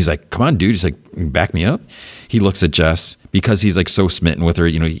quiet. He's like, come on, dude. He's like, back me up. He looks at Jess because he's like so smitten with her.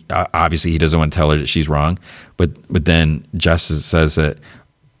 Obviously he doesn't want to tell her that she's wrong. But then Jess says that,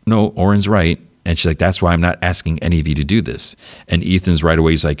 no, Oren's right. And she's like, that's why I'm not asking any of you to do this. And Ethan's right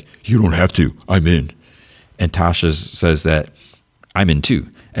away. He's like, you don't have to. I'm in. And Tasha says that I'm in too.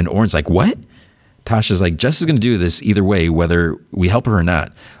 And Oren's like, what? Tasha's like, Jess is going to do this either way, whether we help her or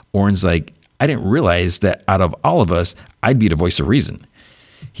not. Oren's like, I didn't realize that out of all of us, I'd be the voice of reason.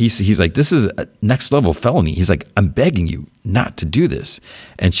 He's like, this is a next level felony. He's like, I'm begging you not to do this.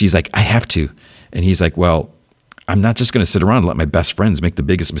 And she's like, I have to. And he's like, well, I'm not just going to sit around and let my best friends make the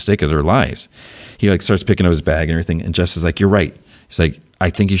biggest mistake of their lives. He like starts picking up his bag and everything. And Jess is like, you're right. He's like, I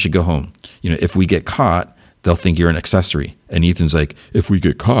think you should go home. If we get caught, they'll think you're an accessory. And Ethan's like, if we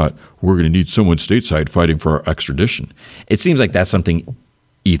get caught, we're going to need someone stateside fighting for our extradition. It seems like that's something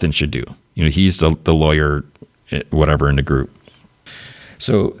Ethan should do. He's the lawyer, whatever, in the group.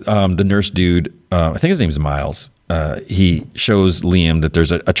 So the nurse dude, I think his name is Miles. He shows Liam that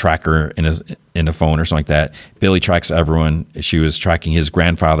there's a tracker in a phone or something like that. Billy tracks everyone. She was tracking his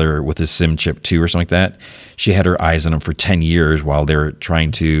grandfather with his SIM chip too or something like that. She had her eyes on him for 10 years while they're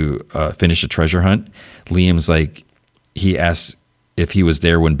trying to finish a treasure hunt. Liam's like, he asked if he was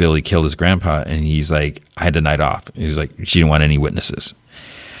there when Billy killed his grandpa, and he's like, I had the night off. He's like, she didn't want any witnesses.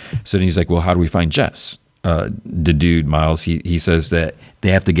 So then he's like, well, how do we find Jess? The dude, Miles, he says that they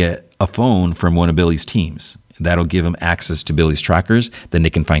have to get a phone from one of Billy's teams. That'll give them access to Billy's trackers. Then they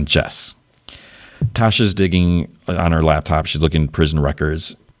can find Jess. Tasha's digging on her laptop. She's looking at prison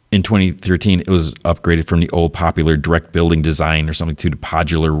records. In 2013, it was upgraded from the old popular direct building design or something to the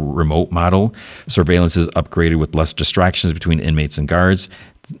modular remote model. Surveillance is upgraded with less distractions between inmates and guards.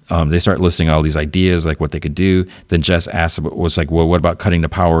 They start listing all these ideas, like what they could do. Then Jess asks, was like, well, what about cutting the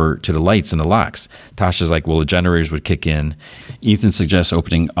power to the lights and the locks? Tasha's like, well, the generators would kick in. Ethan suggests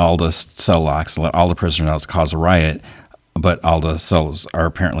opening all the cell locks, let all the prisoners out, cause a riot, but all the cells are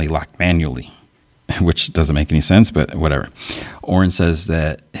apparently locked manually, which doesn't make any sense, but whatever. Oren says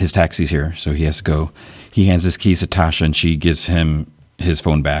that his taxi's here, so he has to go. He hands his keys to Tasha, and she gives him his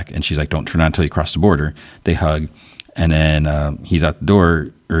phone back, and she's like, don't turn on until you cross the border. They hug, and then he's out the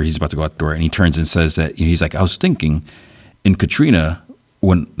door, or he's about to go out the door, and he turns and says that, he's like, I was thinking, in Katrina,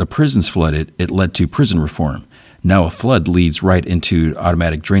 when the prisons flooded, it led to prison reform. Now a flood leads right into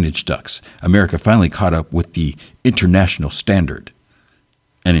automatic drainage ducts. America finally caught up with the international standard.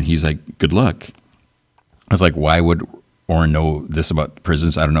 And then he's like, good luck. I was like, why would Oren know this about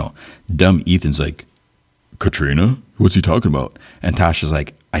prisons? I don't know. Dumb Ethan's like, Katrina? What's he talking about? And Tasha's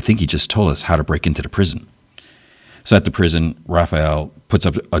like, I think he just told us how to break into the prison. So at the prison, Raphael puts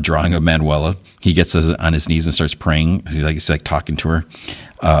up a drawing of Manuela. He gets on his knees and starts praying. He's like talking to her.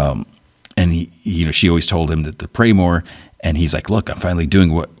 And she always told him to pray more. And he's like, look, I'm finally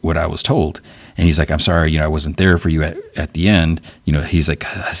doing what I was told. And he's like, I'm sorry, I wasn't there for you at the end. He's like,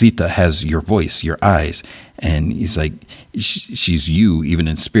 Hasita has your voice, your eyes. And he's like, she's you even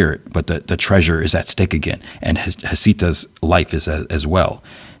in spirit, but the treasure is at stake again. And Hasita's life is as well.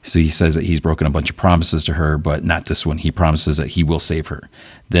 So he says that he's broken a bunch of promises to her, but not this one. He promises that he will save her.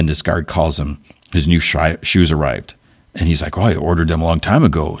 Then this guard calls him. His new shoes arrived. And he's like, oh, I ordered them a long time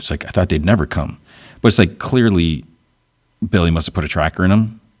ago. It's like, I thought they'd never come. But it's like, clearly Billy must have put a tracker in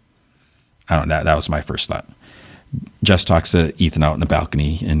him. I don't know. That was my first thought. Jess talks to Ethan out in the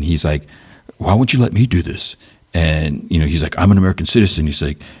balcony, and he's like, why won't you let me do this? And, he's like, I'm an American citizen. He's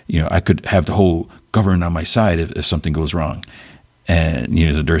like, I could have the whole government on my side if something goes wrong. And,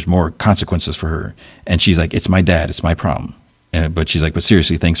 there's more consequences for her. And she's like, it's my dad. It's my problem. But she's like, but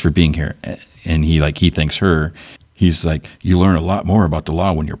seriously, thanks for being here. And he thanks her. He's like, you learn a lot more about the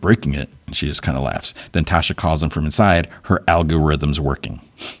law when you're breaking it. And she just kind of laughs. Then Tasha calls him from inside. Her algorithm's working.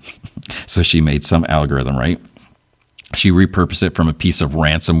 So she made some algorithm, right? She repurposed it from a piece of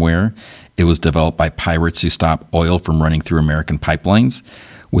ransomware. It was developed by pirates who stop oil from running through American pipelines.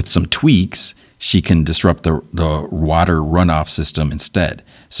 With some tweaks, she can disrupt the water runoff system instead.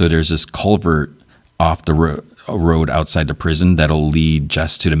 So there's this culvert off the road outside the prison that'll lead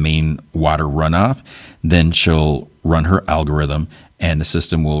Jess to the main water runoff. Then she'll run her algorithm, and the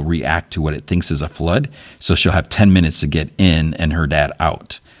system will react to what it thinks is a flood. So she'll have 10 minutes to get in and her dad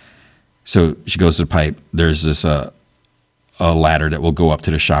out. So she goes to the pipe. There's this a ladder that will go up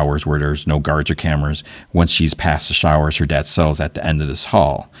to the showers where there's no guards or cameras. Once she's past the showers, her dad's cell is at the end of this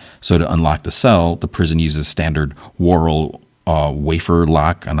hall. So to unlock the cell, the prison uses standard Worrell wafer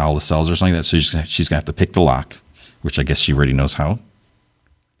lock on all the cells or something like that. So she's going to have to pick the lock, which I guess she already knows how.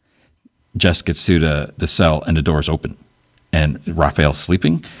 Jess gets to the cell, and the door is open. And Raphael's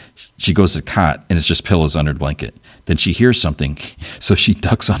sleeping. She goes to the cot, and it's just pillows under the blanket. Then she hears something, so she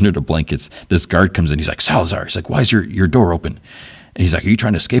ducks under the blankets. This guard comes in. He's like, Salazar. He's like, why is your door open? And he's like, are you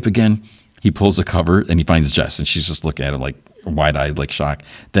trying to escape again? He pulls the cover, and he finds Jess, and she's just looking at him like wide-eyed, like shocked.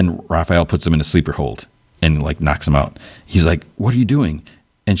 Then Raphael puts him in a sleeper hold and like knocks him out. He's like, what are you doing?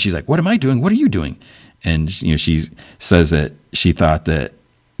 And she's like, what am I doing? What are you doing? And she says that she thought that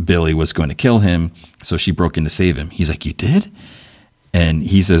Billy was going to kill him, so she broke in to save him. He's like, you did? And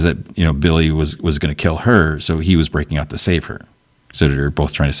he says that Billy was going to kill her, so he was breaking out to save her. So they're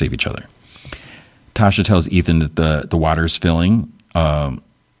both trying to save each other. Tasha tells Ethan that the water's filling,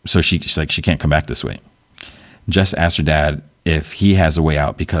 so she's like, she can't come back this way. Jess asks her dad if he has a way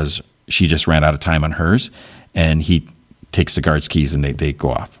out because she just ran out of time on hers, and he takes the guard's keys and they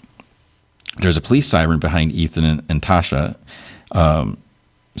go off. There's a police siren behind Ethan and Tasha.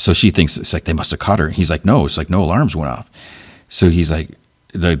 So she thinks it's like they must have caught her. He's like, no, it's like no alarms went off. So he's like,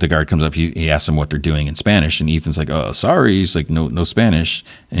 the guard comes up. He asks him what they're doing in Spanish, and Ethan's like, oh, sorry. He's like, no Spanish.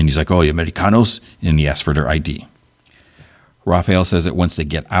 And he's like, oh, you Americanos? And he asks for their ID. Raphael says that once they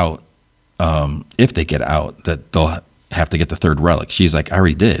get out, if they get out, that they'll have to get the third relic. She's like, I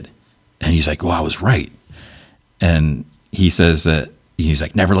already did. And he's like, well, I was right. And he says that he's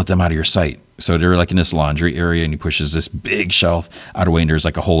like, never let them out of your sight. So they're like in this laundry area, and he pushes this big shelf out of the way, and there's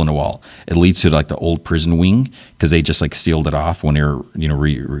like a hole in the wall. It leads to like the old prison wing, because they just like sealed it off when they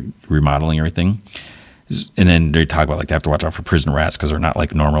were, remodeling everything. And then they talk about like they have to watch out for prison rats because they're not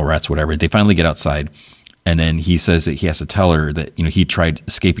like normal rats, whatever. They finally get outside, and then he says that he has to tell her that, he tried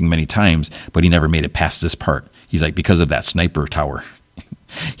escaping many times, but he never made it past this part. He's like, because of that sniper tower.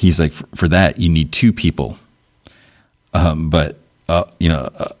 He's like, for that, you need 2 people. But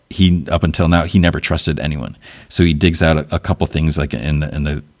he, up until now, he never trusted anyone. So he digs out a couple things like in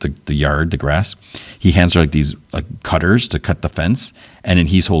the yard, the grass. He hands her like these like cutters to cut the fence, and then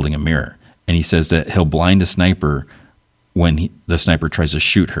he's holding a mirror. And he says that he'll blind a sniper when the sniper tries to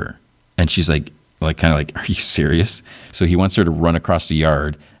shoot her. And she's like kind of like, are you serious? So he wants her to run across the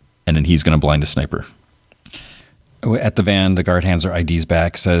yard, and then he's going to blind a sniper. At the van, the guard hands her IDs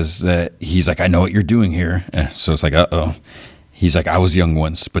back, says that he's like, I know what you're doing here. So it's like, uh-oh. He's like, I was young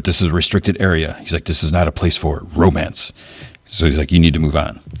once, but this is a restricted area. He's like, this is not a place for romance. So he's like, you need to move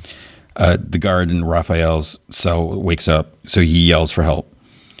on. The guard in Raphael's cell wakes up, so he yells for help.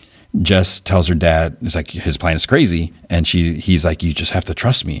 Jess tells her dad, it's like, his plan is crazy. And he's like, you just have to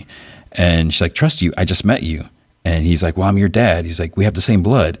trust me. And she's like, trust you? I just met you. And he's like, well, I'm your dad. He's like, we have the same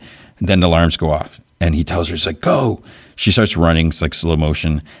blood. And then the alarms go off. And he tells her, he's like, go. She starts running. It's like slow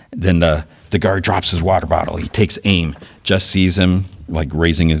motion. Then the guard drops his water bottle. He takes aim. Jess sees him, like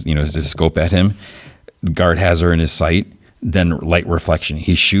raising his scope at him. The guard has her in his sight. Then light reflection.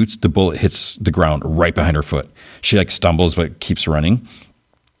 He shoots. The bullet hits the ground right behind her foot. She like stumbles but keeps running.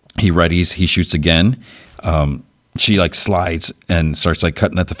 He readies. He shoots again. She like slides and starts like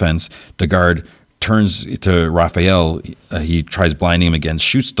cutting at the fence. The guard turns to Raphael. He tries blinding him again,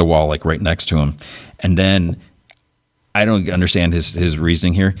 shoots the wall like right next to him. And then I don't understand his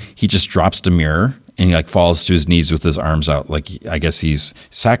reasoning here. He just drops the mirror and he like falls to his knees with his arms out. Like, I guess he's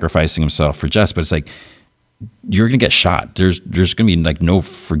sacrificing himself for Jess, but it's like, you're going to get shot. There's going to be like no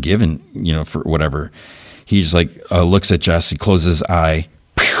forgiving, for whatever. He just like looks at Jess. He closes his eye.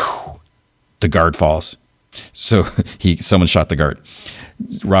 Pew! The guard falls. So someone shot the guard.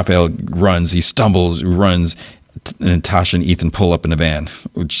 Raphael runs. He stumbles, runs. And Tasha and Ethan pull up in the van,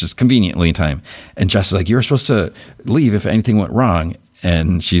 which is conveniently in time. And Jess is like, you're supposed to leave if anything went wrong.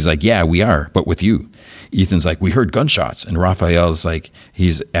 And she's like, yeah, we are, but with you. Ethan's like, we heard gunshots. And Raphael's like,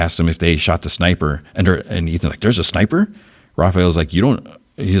 he's asked him if they shot the sniper. And Ethan's like, there's a sniper? Raphael's like,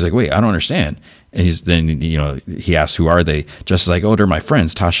 he's like, wait, I don't understand. And he asks, who are they? Jess is like, oh, they're my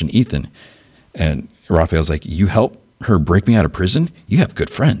friends, Tasha and Ethan. And Raphael's like, you helped her break me out of prison? You have good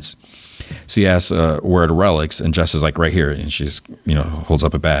friends. So he asks, where are the relics? And Jess is like, right here. And she's, holds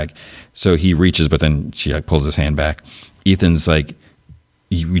up a bag. So he reaches, but then she like pulls his hand back. Ethan's like,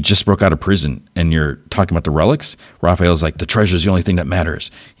 you just broke out of prison and you're talking about the relics? Raphael's like, the treasure's the only thing that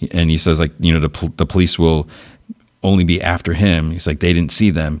matters. And he says like, the police will only be after him. He's like, they didn't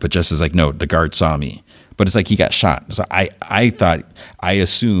see them. But Jess is like, no, the guard saw me. But it's like he got shot. So I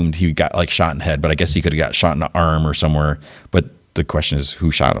assumed he got like shot in the head, but I guess he could have got shot in the arm or somewhere. But the question is,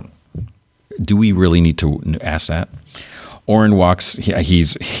 who shot him? Do we really need to ask that? Oren walks.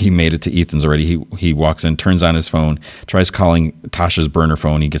 He made it to Ethan's already. He walks in, turns on his phone, tries calling Tasha's burner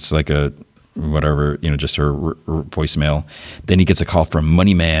phone. He gets like a whatever, just her voicemail. Then he gets a call from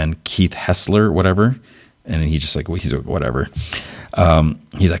Moneyman Keith Hessler, whatever. And he just like, he's like, whatever.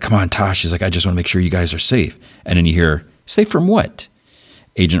 He's like, come on, Tosh. He's like, I just want to make sure you guys are safe. And then you hear, safe from what?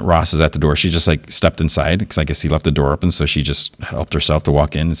 Agent Ross is at the door. She just like stepped inside because I guess he left the door open. So she just helped herself to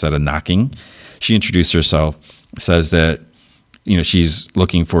walk in instead of knocking. She introduced herself, says that, she's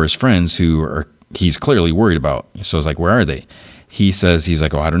looking for his friends he's clearly worried about. So it's like, where are they? He's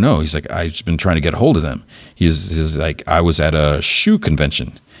like, oh, I don't know. He's like, I've been trying to get a hold of them. He's like, I was at a shoe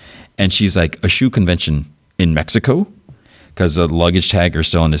convention. And she's like, a shoe convention in Mexico? Because the luggage tag are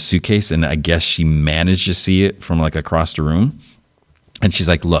still in his suitcase. And I guess she managed to see it from like across the room. And she's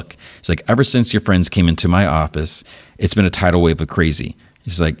like, look, she's like, ever since your friends came into my office, it's been a tidal wave of crazy.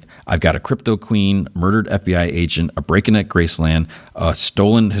 She's like, I've got a crypto queen, murdered FBI agent, a break-in at Graceland, a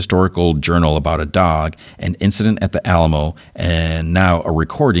stolen historical journal about a dog, an incident at the Alamo, and now a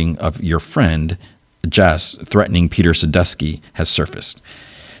recording of your friend, Jess, threatening Peter Sadusky has surfaced.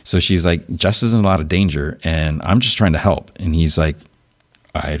 So she's like, Jess is in a lot of danger, and I'm just trying to help. And he's like,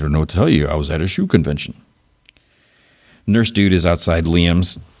 I don't know what to tell you. I was at a shoe convention. Nurse dude is outside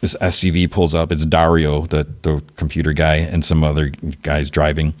Liam's. This SUV pulls up. It's Dario, the computer guy, and some other guys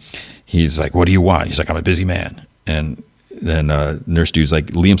driving. He's like, what do you want? He's like, I'm a busy man. And then nurse dude's like,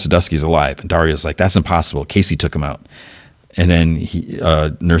 Liam Sadusky's alive. And Dario's like, that's impossible. Casey took him out. And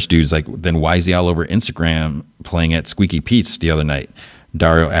then nurse dude's like, then why is he all over Instagram playing at Squeaky Pete's the other night?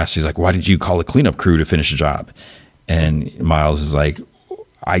 Dario asks, he's like, why did you call a cleanup crew to finish a job? And Miles is like,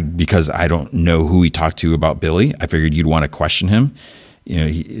 because I don't know who he talked to about Billy. I figured you'd want to question him.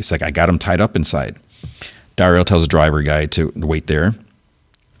 It's like, I got him tied up inside. Dario tells the driver guy to wait there.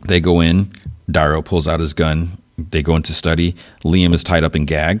 They go in. Dario pulls out his gun. They go into study. Liam is tied up and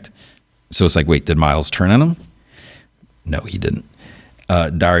gagged. So it's like, wait, did Miles turn on him? No, he didn't.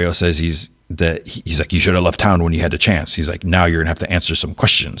 Dario says he's like, you should have left town when you had the chance. He's like, now you're going to have to answer some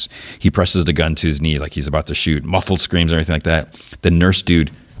questions. He presses the gun to his knee like he's about to shoot. Muffled screams and everything like that. The nurse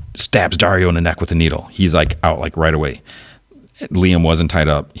dude stabs Dario in the neck with a needle. He's like out like right away. Liam wasn't tied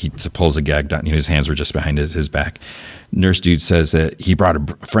up. He pulls the gag down. His hands were just behind his back. Nurse dude says that he brought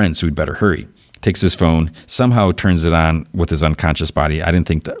a friend, so he'd better hurry. Takes his phone, somehow turns it on with his unconscious body. I didn't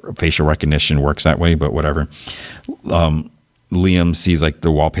think that facial recognition works that way, but whatever. Liam sees like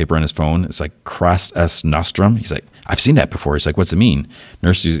the wallpaper on his phone. It's like Cross S Nostrum. He's like, I've seen that before. He's like, what's it mean?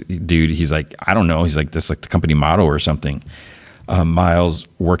 Nurse dude, he's like, I don't know. He's like, this is like the company motto or something. Miles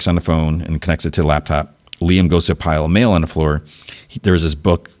works on the phone and connects it to the laptop. Liam goes to a pile of mail on the floor. There was this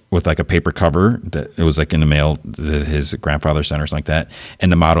book with like a paper cover that it was like in the mail that his grandfather sent or something like that.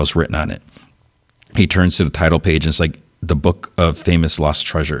 And the motto's written on it. He turns to the title page and it's like the Book of Famous Lost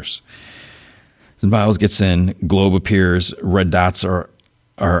Treasures. So Miles gets in, globe appears, red dots are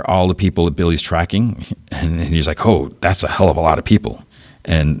all the people that Billy's tracking. And he's like, oh, that's a hell of a lot of people.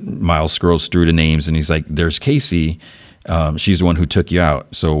 And Miles scrolls through the names and he's like, there's Casey. She's the one who took you out.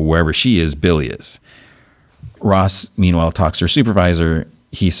 So wherever she is, Billy is. Ross, meanwhile, talks to her supervisor.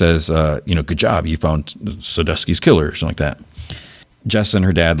 He says, good job. You found Sadusky's killer or something like that. Jess and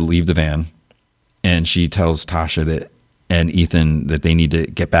her dad leave the van, and she tells Tasha and Ethan that they need to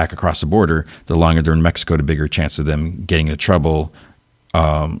get back across the border. The longer they're in Mexico, the bigger chance of them getting into trouble.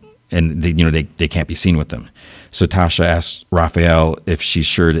 And they can't be seen with them. So Tasha asks Raphael if she's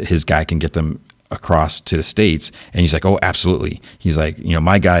sure that his guy can get them across to the States. And he's like, oh, absolutely. He's like,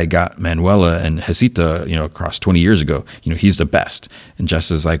 my guy got Manuela and Hesita, across 20 years ago. He's the best. And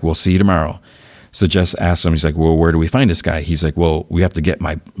Jess is like, we'll see you tomorrow. So Jess asks him, he's like, well, where do we find this guy? He's like, well, we have to get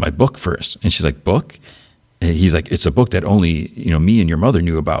my book first. And she's like, book? And he's like, it's a book that only, me and your mother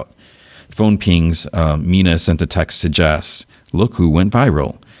knew about. Phone pings. Mina sent a text to Jess. Look who went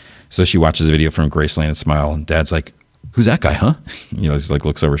viral. So she watches a video from Graceland and smile. And Dad's like, who's that guy, huh? He's like,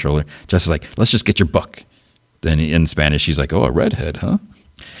 looks over her shoulder. Jess is like, let's just get your book. Then in Spanish, she's like, oh, a redhead, huh?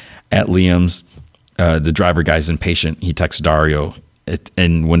 At Liam's, the driver guy's impatient. He texts Dario.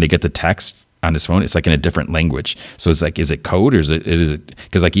 And when they get the text on his phone, it's like in a different language. So it's like, is it code or is it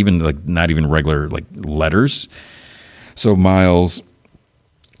because like even like not even regular like letters. So Miles,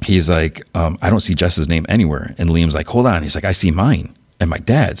 he's like, I don't see Jess's name anywhere. And Liam's like, hold on. He's like, I see mine and my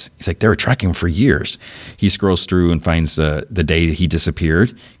dad's. He's like, they were tracking him for years. He scrolls through and finds the day he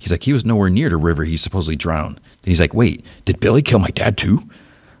disappeared. He's like, he was nowhere near the river he supposedly drowned. And he's like, wait, did Billy kill my dad too?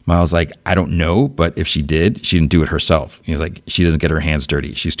 Miles like, I don't know, but if she did, she didn't do it herself. He's like, she doesn't get her hands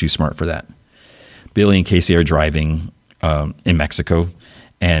dirty. She's too smart for that. Billy and Casey are driving in Mexico,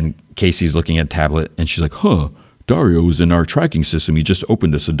 and Casey's looking at a tablet, and she's like, Dario's in our tracking system. He just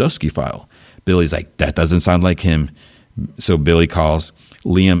opened a Sadusky file. Billy's like, that doesn't sound like him. So Billy calls.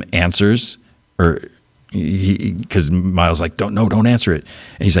 Liam answers, because Miles like, don't answer it.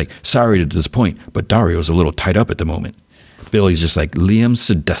 And he's like, sorry to disappoint, but Dario's a little tied up at the moment. Billy's just like, Liam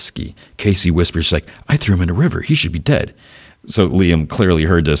Sadusky. Casey whispers, like, I threw him in a river. He should be dead. So Liam clearly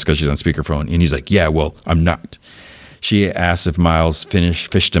heard this because she's on speakerphone. And he's like, yeah, well, I'm not. She asks if Miles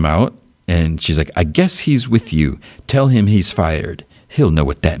fished him out. And she's like, I guess he's with you. Tell him he's fired. He'll know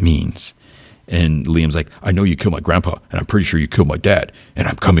what that means. And Liam's like, I know you killed my grandpa. And I'm pretty sure you killed my dad. And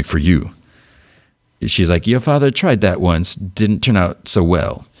I'm coming for you. She's like, your father tried that once. Didn't turn out so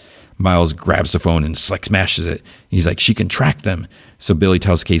well. Miles grabs the phone and like smashes it. He's like, she can track them. So Billy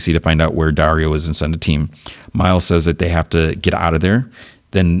tells Casey to find out where Dario is and send a team. Miles says that they have to get out of there.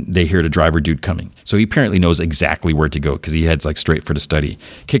 Then they hear the driver dude coming. So he apparently knows exactly where to go because he heads like straight for the study.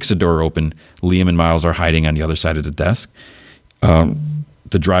 Kicks the door open. Liam and Miles are hiding on the other side of the desk.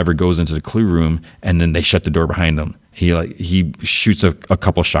 The driver goes into the clue room and then they shut the door behind them. He shoots a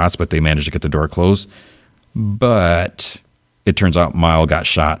couple shots, but they manage to get the door closed. But it turns out Miles got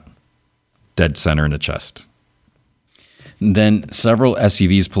shot dead center in the chest. And then several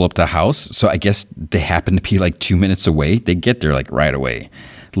SUVs pull up to the house. So I guess they happen to be like 2 minutes away. They get there like right away.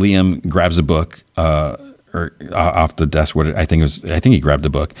 Liam grabs a book or off the desk. I think he grabbed the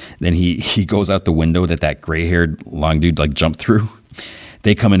book. Then he goes out the window that gray-haired long dude like jumped through.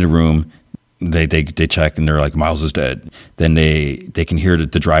 They come in the room. they check and they're like, Miles is dead. Then they can hear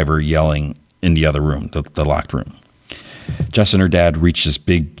the driver yelling in the other room, the locked room. Jess and her dad reach this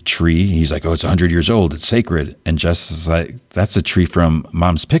big tree. He's like, oh, it's 100 years old. It's sacred. And Jess is like, that's a tree from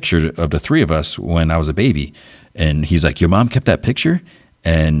Mom's picture of the three of us when I was a baby. And he's like, your mom kept that picture?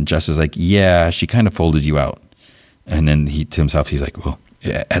 And Jess is like, yeah, she kind of folded you out. And then to himself, he's like, well,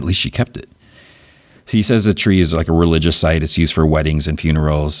 yeah, at least she kept it. He says the tree is like a religious site. It's used for weddings and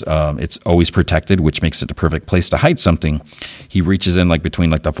funerals. It's always protected, which makes it the perfect place to hide something. He reaches in like between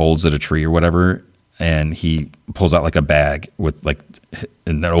like the folds of the tree or whatever, and he pulls out like a bag with like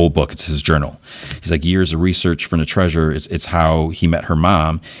in that old book. It's his journal. He's like, years of research from the treasure. It's how he met her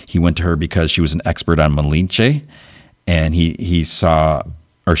mom. He went to her because she was an expert on Malinche, and she saw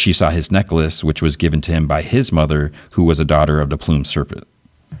his necklace, which was given to him by his mother, who was a daughter of the plumed serpent.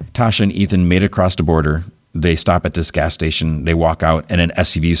 Tasha and Ethan made it across the border. They stop at this gas station. They walk out, and an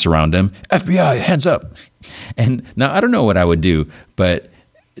SUV surround them. FBI, hands up. And now I don't know what I would do, but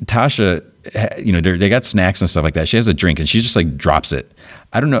Tasha, they got snacks and stuff like that. She has a drink, and she just like drops it.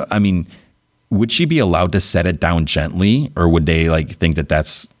 I don't know. I mean, would she be allowed to set it down gently, or would they like think that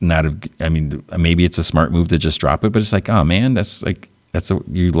that's not maybe it's a smart move to just drop it, but it's like, oh man,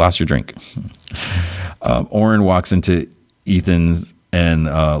 you lost your drink. Oren walks into Ethan's, and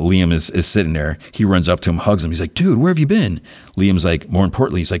Liam is sitting there. He runs up to him, hugs him. He's like, dude, where have you been? Liam's like, more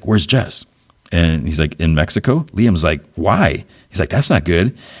importantly, he's like, where's Jess? And he's like, in Mexico? Liam's like, why? He's like, that's not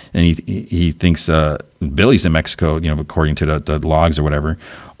good. And he thinks Billy's in Mexico, according to the logs or whatever.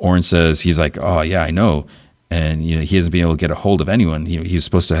 Oren says, he's like, oh, yeah, I know. And he hasn't been able to get a hold of anyone. He was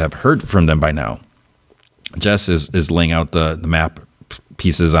supposed to have heard from them by now. Jess is laying out the map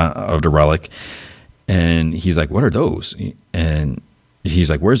pieces of the relic. And he's like, what are those? And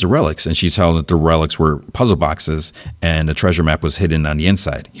he's like, where's the relics? And she's telling that the relics were puzzle boxes, and the treasure map was hidden on the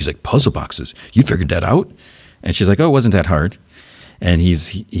inside. He's like, puzzle boxes? You figured that out? And she's like, oh, it wasn't that hard. And he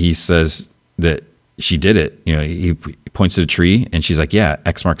says that she did it. He points to the tree, and she's like, yeah,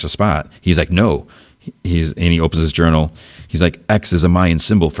 X marks the spot. He's like, no. And he opens his journal. He's like, X is a Mayan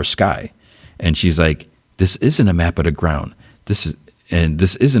symbol for sky. And she's like, this isn't a map of the ground. This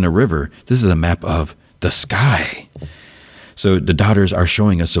isn't a river. This is a map of the sky. So the daughters are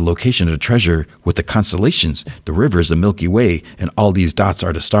showing us the location of the treasure with the constellations. The river is the Milky Way, and all these dots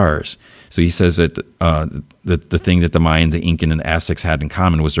are the stars. So he says that the thing that the Mayan, the Incan, and Aztecs had in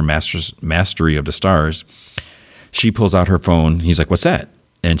common was their mastery of the stars. She pulls out her phone. He's like, what's that?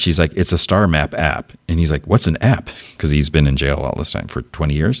 And she's like, it's a star map app. And he's like, what's an app? Because he's been in jail all this time for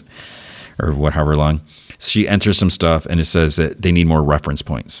 20 years or however long. She enters some stuff, and it says that they need more reference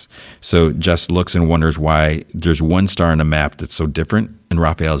points. So Jess looks and wonders why there's one star on the map that's so different. And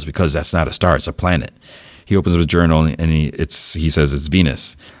Raphael is because that's not a star, it's a planet. He opens up his journal, and he says it's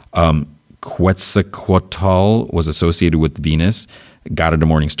Venus. Quetzalcoatl was associated with Venus, god of the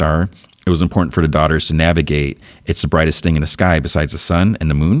morning star. It was important for the daughters to navigate. It's the brightest thing in the sky besides the sun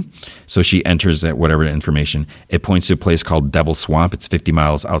and the moon. So she enters that whatever information. It points to a place called Devil Swamp. It's 50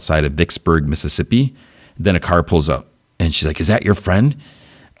 miles outside of Vicksburg, Mississippi. Then a car pulls up, and she's like, is that your friend?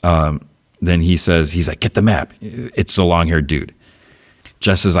 Then he's like, get the map. It's the long-haired dude.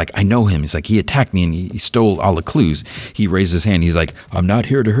 Jess is like, I know him. He's like, he attacked me, and he stole all the clues. He raised his hand. He's like, I'm not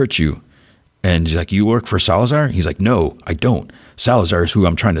here to hurt you. And she's like, you work for Salazar? He's like, no, I don't. Salazar is who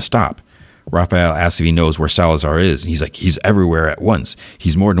I'm trying to stop. Raphael asks if he knows where Salazar is. He's like, he's everywhere at once.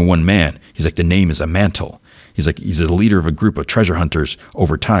 He's more than one man. He's like, the name is a mantle. He's like, he's the leader of a group of treasure hunters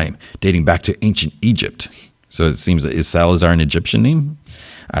over time, dating back to ancient Egypt. So it seems that, is Salazar an Egyptian name?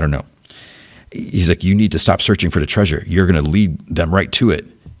 I don't know. He's like, you need to stop searching for the treasure. You're going to lead them right to it.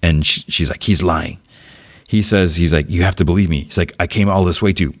 And she's like, he's lying. He's like, you have to believe me. He's like, I came all this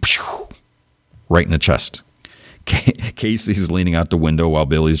way to, right in the chest. Casey's leaning out the window while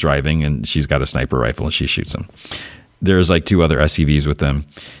Billy's driving, and she's got a sniper rifle, and she shoots him. There's like two other SUVs with them.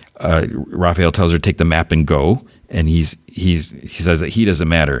 Raphael tells her to take the map and go, and he says that he doesn't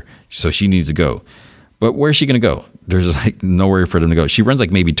matter, so she needs to go. But where's she going to go? There's like nowhere for them to go. She runs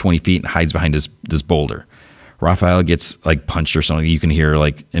like maybe 20 feet and hides behind this boulder. Raphael gets like punched or something. You can hear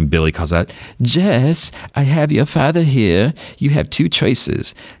like, and Billy calls out, Jess, I have your father here. You have two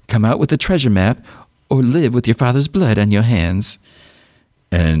choices. Come out with the treasure map or live with your father's blood on your hands.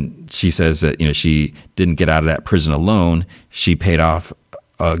 And she says that, she didn't get out of that prison alone. She paid off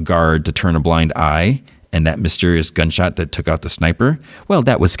a guard to turn a blind eye, and that mysterious gunshot that took out the sniper, well,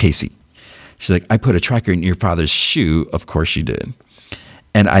 that was Casey. She's like, I put a tracker in your father's shoe. Of course she did.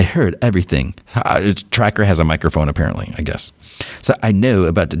 And I heard everything. Tracker has a microphone, apparently, I guess. So I know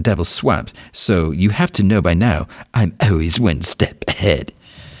about the Devil's Swamp. So you have to know by now, I'm always one step ahead.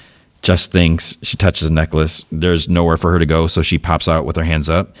 Jess thinks, she touches the necklace. There's nowhere for her to go, so she pops out with her hands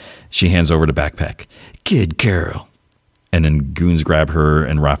up. She hands over the backpack. Good girl. And then goons grab her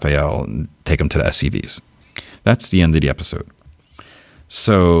and Raphael and take them to the SCVs. That's the end of the episode.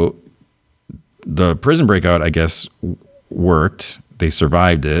 So the prison breakout, I guess, worked. They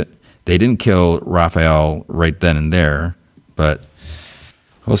survived it. They didn't kill Raphael right then and there, but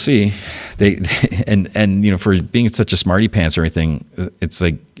we'll see. And you know, for being such a smarty pants or anything, it's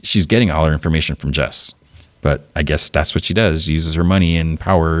like she's getting all her information from Jess. But I guess that's what she does, uses her money and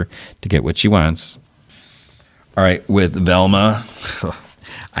power to get what she wants. All right, with Velma,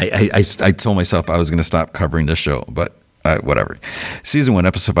 I told myself I was going to stop covering this show, but whatever. Season 1,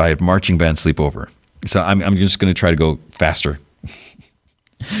 episode 5, Marching Band Sleepover. So I'm just going to try to go faster.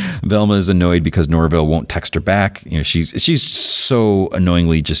 Velma is annoyed because Norville won't text her back. You know, she's so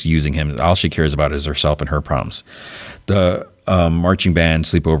annoyingly just using him. All she cares about is herself and her problems. The marching band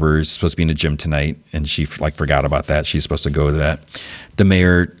sleepover is supposed to be in the gym tonight, and she forgot about that. She's supposed to go to that. The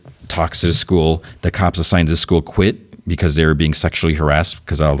mayor talks to the school. The cops assigned to the school quit because they were being sexually harassed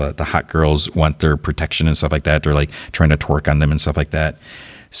because all the hot girls want their protection and stuff like that. They're like trying to twerk on them and stuff like that.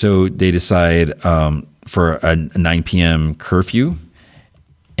 So they decide for a 9 p.m. curfew,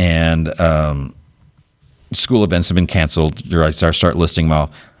 and school events have been canceled. They start listing them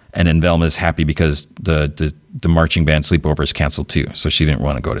all. And then Velma is happy because the marching band sleepover is canceled too. So she didn't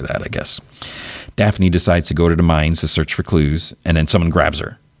want to go to that, I guess. Daphne decides to go to the mines to search for clues, and then someone grabs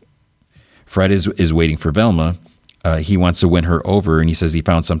her. Fred is waiting for Velma. He wants to win her over, and he says he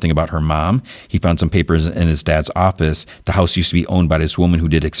found something about her mom. He found some papers in his dad's office. The house used to be owned by this woman who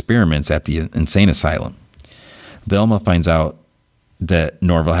did experiments at the insane asylum. Velma finds out that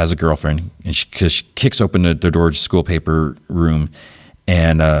Norville has a girlfriend, and she kicks open the door to the school paper room,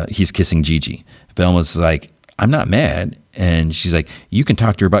 and he's kissing Gigi. Velma's like, I'm not mad. And she's like, you can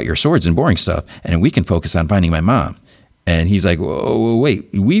talk to her about your swords and boring stuff, and we can focus on finding my mom. And he's like, whoa, wait,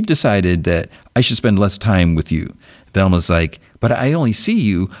 we've decided that I should spend less time with you. Velma's like, but I only see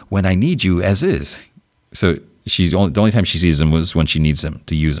you when I need you as is. So the only time she sees him was when she needs him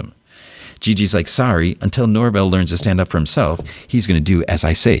to use him. Gigi's like, sorry, until Norville learns to stand up for himself, he's going to do as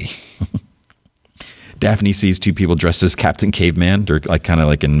I say. Daphne sees two people dressed as Captain Caveman. They're kind of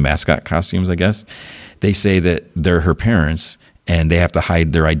like in mascot costumes, I guess. They say that they're her parents, and they have to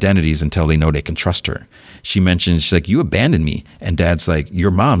hide their identities until they know they can trust her. She mentions, she's like, you abandoned me. And Dad's like,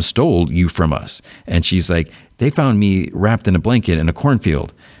 your mom stole you from us. And she's like, they found me wrapped in a blanket in a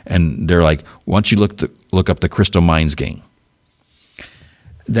cornfield. And they're like, why don't you look up the Crystal Mines gang?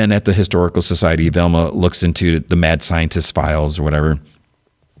 Then at the Historical Society, Velma looks into the mad scientist files or whatever.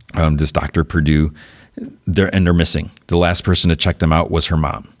 This Dr. Purdue, they're missing. The last person to check them out was her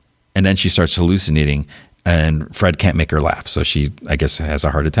mom. And then she starts hallucinating, and Fred can't make her laugh. So she, I guess, has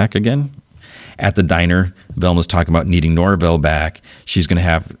a heart attack again. At the diner, Velma's talking about needing Norville back. She's going to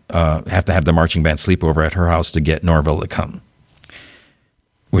have to have the marching band sleepover at her house to get Norville to come,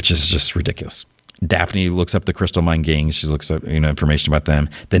 which is just ridiculous. Daphne looks up the Crystal Mine gang. She looks up information about them.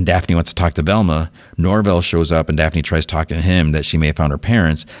 Then Daphne wants to talk to Velma. Norville shows up, and Daphne tries talking to him that she may have found her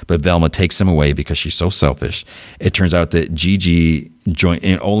parents, but Velma takes him away because she's so selfish. It turns out that Gigi joined,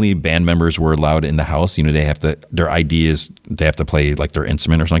 and only band members were allowed in the house. They have to, their ideas, they have to play like their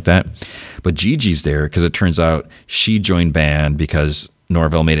instrument or something like that. But Gigi's there because it turns out she joined band because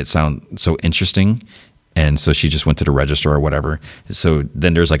Norville made it sound so interesting. And so she just went to the register or whatever. So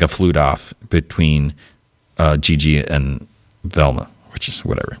then there's like a flute off between Gigi and Velma, which is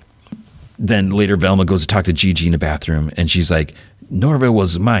whatever. Then later Velma goes to talk to Gigi in the bathroom, and she's like, Norville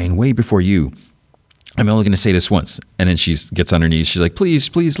was mine way before you. I'm only going to say this once. And then she gets on her knees. She's like,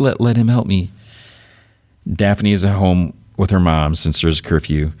 please let him help me. Daphne is at home with her mom since there's a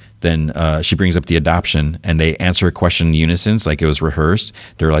curfew. Then she brings up the adoption, and they answer a question in unison, like it was rehearsed.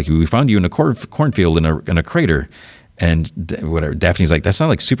 They're like, we found you in a cornfield in a crater. And whatever. Daphne's like, that's not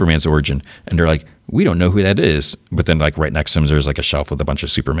like Superman's origin. And they're like, we don't know who that is. But then like right next to him, there's like a shelf with a bunch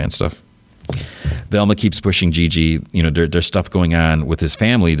of Superman stuff. Velma keeps pushing Gigi. There's stuff going on with his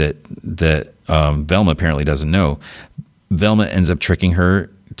family that Velma apparently doesn't know. Velma ends up tricking her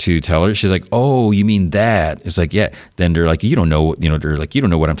to tell her. She's like, oh, you mean that? It's like, yeah. Then they're like, you don't know, they're like, you don't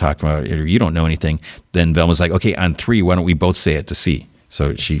know what I'm talking about, or you don't know anything. Then Velma's like, okay, on 3, why don't we both say it to see?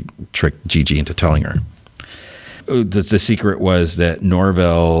 So she tricked Gigi into telling her. The secret was that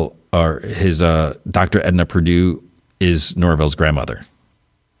Norville, or his Dr. Edna Purdue, is Norville's grandmother.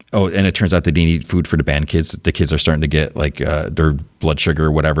 Oh, and it turns out that they need food for the band kids. The kids are starting to get like their blood sugar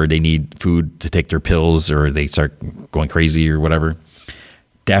or whatever. They need food to take their pills, or they start going crazy or whatever.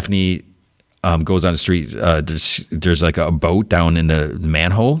 Daphne goes on the street. There's like a boat down in the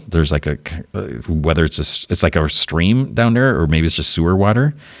manhole. There's like whether it's like a stream down there or maybe it's just sewer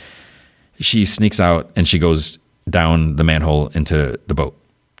water. She sneaks out and she goes down the manhole into the boat.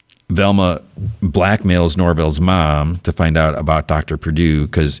 Velma blackmails Norvell's mom to find out about Dr. Perdue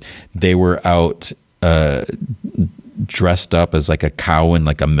because they were out dressed up as like a cow and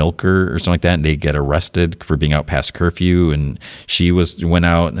like a milker or something like that, and they get arrested for being out past curfew. And she went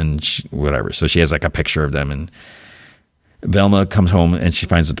out and whatever. So she has like a picture of them. And Velma comes home and she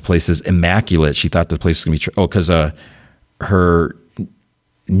finds that the place is immaculate. She thought the place was gonna be because her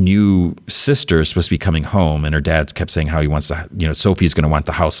new sister is supposed to be coming home, and her dad kept saying how he wants to, Sophie's going to want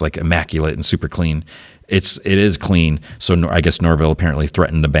the house like immaculate and super clean. It is clean. So I guess Norvell apparently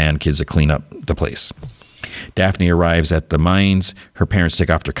threatened the band kids to clean up the place. Daphne arrives at the mines. Her parents take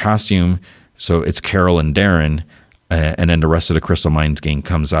off their costume. So it's Carol and Darren, and then the rest of the Crystal Mines gang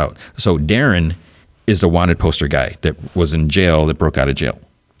comes out. So Darren is the wanted poster guy that was in jail, that broke out of jail.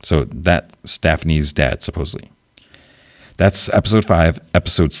 So that's Daphne's dad, supposedly. That's episode 5.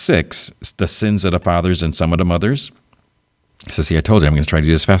 Episode 6, the sins of the fathers and some of the mothers. So see, I told you I'm going to try to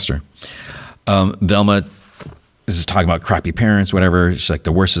do this faster. Velma is talking about crappy parents, whatever. She's like,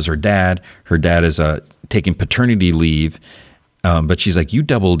 the worst is her dad. Her dad is taking paternity leave. But she's like, you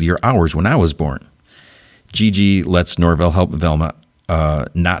doubled your hours when I was born. Gigi lets Norvell help Velma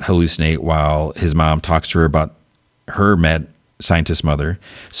not hallucinate while his mom talks to her about her mad scientist mother.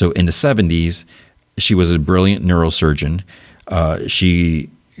 So in the 70s, she was a brilliant neurosurgeon. She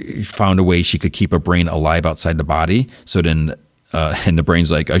found a way she could keep a brain alive outside the body. So then, and the brain's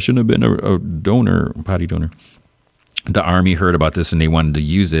like, I shouldn't have been a donor, body donor. The army heard about this and they wanted to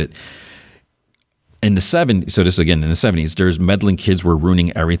use it. In the 70s, so this again, in the 70s, there's meddling kids were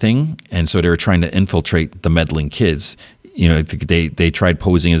ruining everything. And so they were trying to infiltrate the meddling kids. They tried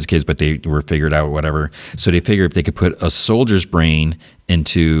posing as kids, but they were figured out, whatever. So they figured if they could put a soldier's brain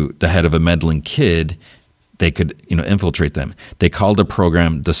into the head of a meddling kid, they could, infiltrate them. They called the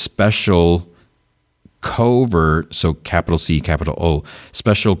program the Special Covert, so capital C, capital O,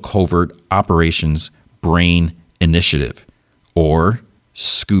 Special Covert Operations Brain Initiative, or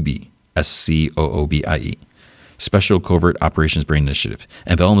SCOOBie, SCOOBIE, Special Covert Operations Brain Initiative.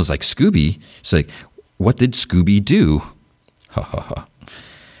 And Velma's like, Scooby? She's like, what did Scooby do? Ha ha ha.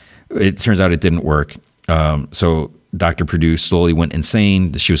 It turns out it didn't work. So Dr. Perdue slowly went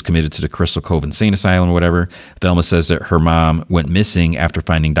insane. She was committed to the Crystal Cove Insane Asylum or whatever. Velma says that her mom went missing after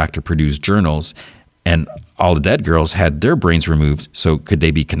finding Dr. Perdue's journals, and all the dead girls had their brains removed. So could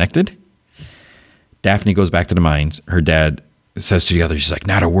they be connected? Daphne goes back to the mines. Her dad says to the others, she's like,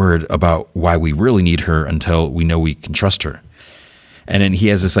 not a word about why we really need her until we know we can trust her. And then he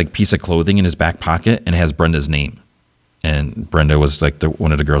has this like piece of clothing in his back pocket and it has Brenda's name. And Brenda was like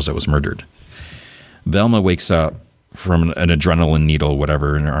one of the girls that was murdered. Velma wakes up from an adrenaline needle,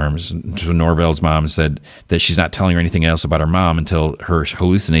 whatever, in her arms. So Norvell's mom said that she's not telling her anything else about her mom until her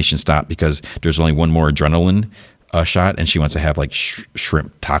hallucinations stop because there's only one more adrenaline shot and she wants to have like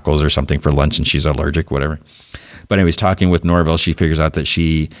shrimp tacos or something for lunch and she's allergic, whatever. But anyways, talking with Norvell, she figures out that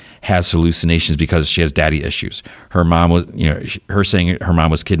she has hallucinations because she has daddy issues. Her mom was, her saying her mom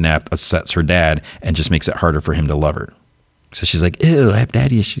was kidnapped upsets her dad and just makes it harder for him to love her. So she's like, ew, I have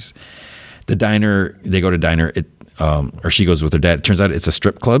daddy issues. The diner, they go to diner, or she goes with her dad. It turns out it's a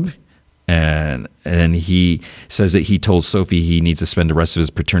strip club. And he says that he told Sophie he needs to spend the rest of his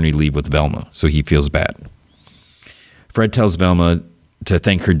paternity leave with Velma. So he feels bad. Fred tells Velma to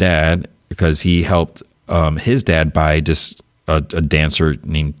thank her dad because he helped his dad buy just a dancer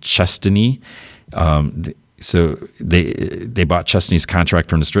named Chestney. So they bought Chestney's contract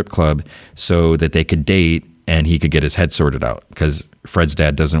from the strip club so that they could date and he could get his head sorted out because Fred's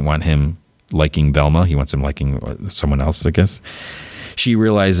dad doesn't want him liking Velma. He wants him liking someone else, I guess. She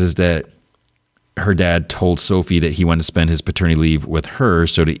realizes that her dad told Sophie that he wanted to spend his paternity leave with her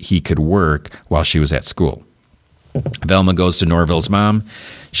so that he could work while she was at school. Velma goes to Norvell's mom.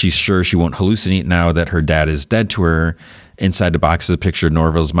 She's sure she won't hallucinate now that her dad is dead to her. Inside the box is a picture of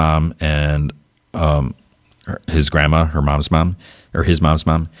Norvell's mom and his grandma, her mom's mom, or his mom's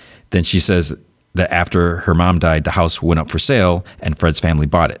mom. Then she says that after her mom died, the house went up for sale and Fred's family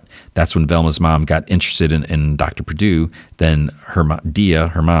bought it. That's when Velma's mom got interested in Dr. Perdue. Then Dia,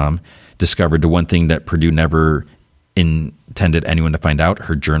 her mom, discovered the one thing that Perdue never intended anyone to find out,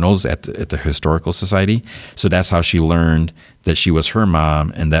 her journals at the Historical Society. So that's how she learned that she was her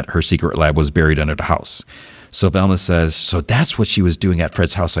mom and that her secret lab was buried under the house. So Velma says, so that's what she was doing at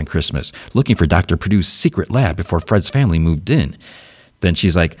Fred's house on Christmas, looking for Dr. Perdue's secret lab before Fred's family moved in. Then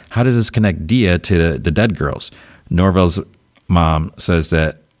she's like, how does this connect Dia to the dead girls? Norvell's mom says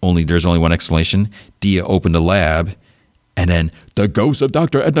that There's only one explanation. Dia opened a lab, and then the ghost of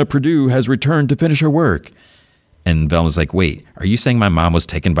Dr. Edna Purdue has returned to finish her work. And Velma's like, wait, are you saying my mom was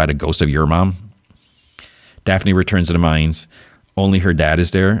taken by the ghost of your mom? Daphne returns to the mines. Only her dad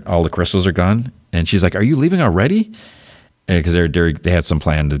is there. All the crystals are gone. And she's like, are you leaving already? Because they had some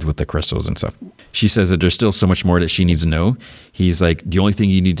plan with the crystals and stuff. She says that there's still so much more that she needs to know. He's like, the only thing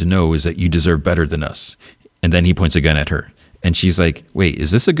you need to know is that you deserve better than us. And then he points a gun at her. And she's like, wait,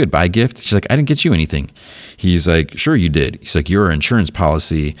 is this a goodbye gift? She's like, I didn't get you anything. He's like, sure you did. He's like, you're our insurance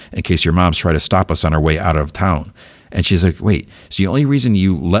policy in case your moms try to stop us on our way out of town. And she's like, wait, so the only reason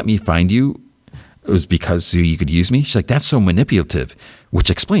you let me find you was because so you could use me? She's like, that's so manipulative, which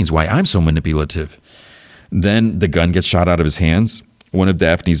explains why I'm so manipulative. Then the gun gets shot out of his hands. One of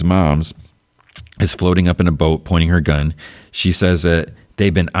Daphne's moms is floating up in a boat, pointing her gun. She says that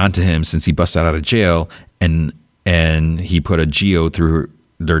they've been onto him since he busted out of jail, and he put a geo through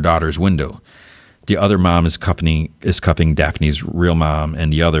their daughter's window. The other mom is cuffing Daphne's real mom,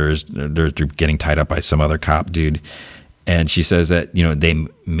 and the others they're getting tied up by some other cop dude. And she says that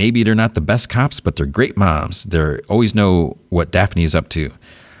they're not the best cops, but they're great moms. They always know what Daphne is up to.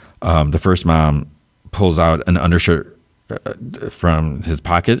 The first mom pulls out an undershirt from his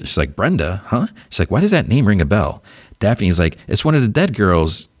pocket. She's like, Brenda, huh? She's like, why does that name ring a bell? Daphne's like, it's one of the dead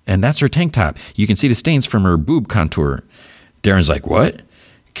girls, and that's her tank top. You can see the stains from her boob contour. Darren's like, what?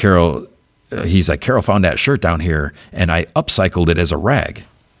 He's like, Carol found that shirt down here, and I upcycled it as a rag.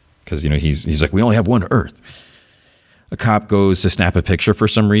 Because, he's like, we only have one Earth. A cop goes to snap a picture for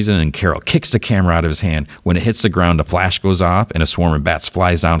some reason, and Carol kicks the camera out of his hand. When it hits the ground, a flash goes off, and a swarm of bats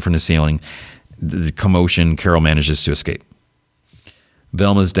flies down from the ceiling. The commotion, Carol manages to escape.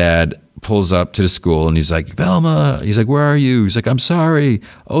 Velma's dad pulls up to the school, and he's like, Velma. He's like, where are you? He's like, I'm sorry.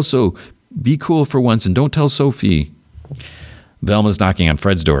 Also, be cool for once, and don't tell Sophie. Velma's knocking on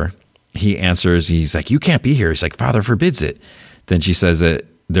Fred's door. He answers. He's like, you can't be here. He's like, Father forbids it. Then she says that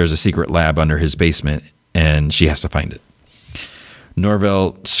there's a secret lab under his basement, and she has to find it.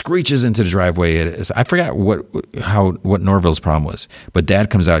 Norville screeches into the driveway. I forgot what Norville's problem was, but Dad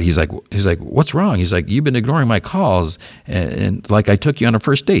comes out. He's like, what's wrong? He's like, you've been ignoring my calls, and like I took you on a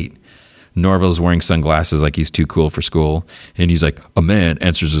first date. Norville's wearing sunglasses like he's too cool for school, and he's like, a man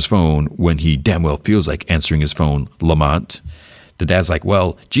answers his phone when he damn well feels like answering his phone, Lamont. The dad's like,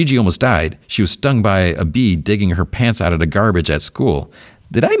 well, Gigi almost died. She was stung by a bee digging her pants out of the garbage at school.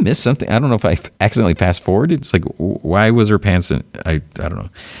 Did I miss something? I don't know if I accidentally fast forwarded. It's like, why was her pants in? I don't know.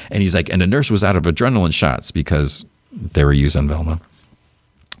 And he's like, and the nurse was out of adrenaline shots because they were used on Velma.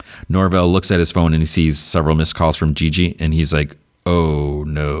 Norville looks at his phone and he sees several missed calls from Gigi, and he's like, oh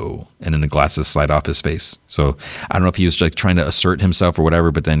no. And then the glasses slide off his face. So I don't know if he was like trying to assert himself or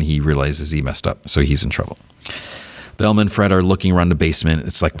whatever, but then he realizes he messed up. So he's in trouble. Velma and Fred are looking around the basement.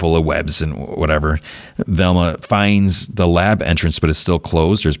 It's like full of webs and whatever. Velma finds the lab entrance, but it's still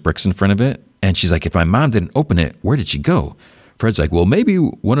closed. There's bricks in front of it. And she's like, if my mom didn't open it, where did she go? Fred's like, well, maybe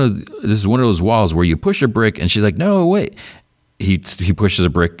this is one of those walls where you push a brick. And she's like, no, wait. He pushes a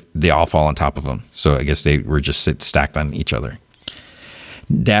brick. They all fall on top of him. So I guess they were just stacked on each other.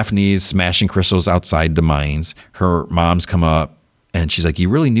 Daphne's smashing crystals outside the mines. Her moms come up and she's like, you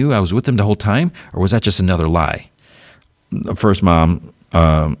really knew I was with them the whole time? Or was that just another lie? The first mom,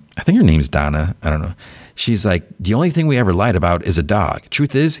 I think her name's Donna. I don't know. She's like, the only thing we ever lied about is a dog.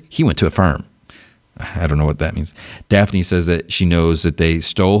 Truth is, he went to a farm. I don't know what that means. Daphne says that she knows that they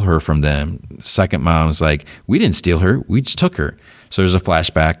stole her from them. Second mom's like, we didn't steal her. We just took her. So there's a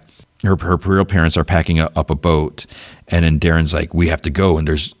flashback. Her real parents are packing up a boat. And then Darren's like, we have to go. And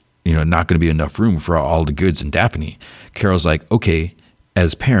there's not going to be enough room for all the goods in Daphne. Carol's like, okay,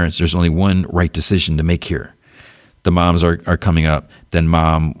 as parents, there's only one right decision to make here. The moms are coming up. Then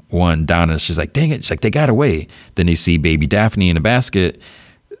mom one, Donna, she's like, dang it. She's like, they got away. Then they see baby Daphne in a basket.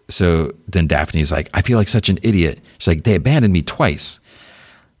 So then Daphne's like, I feel like such an idiot. She's like, they abandoned me twice.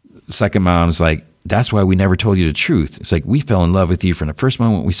 Second mom's like, that's why we never told you the truth. It's like, we fell in love with you from the first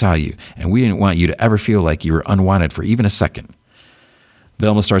moment we saw you. And we didn't want you to ever feel like you were unwanted for even a second.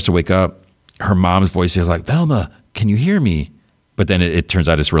 Velma starts to wake up. Her mom's voice is like, Velma, can you hear me? But then it turns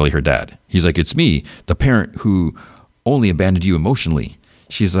out it's really her dad. He's like, it's me, the parent who only abandoned you emotionally.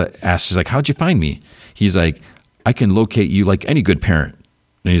 She's like, how'd you find me? He's like, I can locate you like any good parent.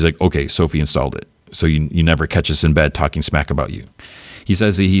 And he's like, okay, Sophie installed it. So you never catch us in bed talking smack about you. He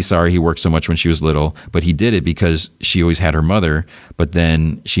says that he's sorry he worked so much when she was little, but he did it because she always had her mother. But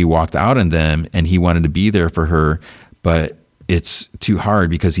then she walked out on them and he wanted to be there for her. But it's too hard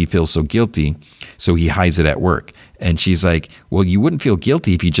because he feels so guilty. So he hides it at work. And she's like, well, you wouldn't feel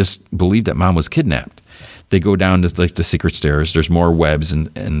guilty if you just believed that mom was kidnapped. They go down to like the secret stairs. There's more webs in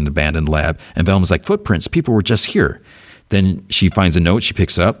an abandoned lab. And Velma's like, footprints. People were just here. Then she finds a note she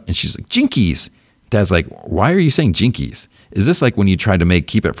picks up and she's like, Jinkies. Dad's like, why are you saying Jinkies? Is this like when you tried to make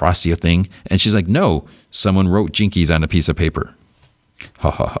Keep It Frosty a thing? And she's like, no, someone wrote Jinkies on a piece of paper.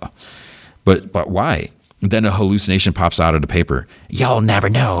 Ha ha ha. But why? Then a hallucination pops out of the paper. You'll never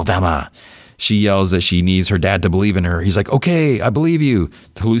know, Velma. She yells that she needs her dad to believe in her. He's like, okay, I believe you.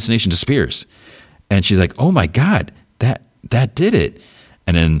 The hallucination disappears. And she's like, oh my God, that did it.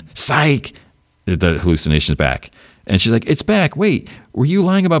 And then, psych, the hallucination's back. And she's like, it's back. Wait, were you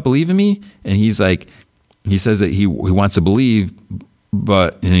lying about believing me? And he's like, he says that he wants to believe,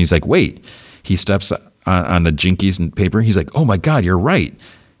 and he's like, wait. He steps on the Jinkies paper. He's like, oh my God, you're right.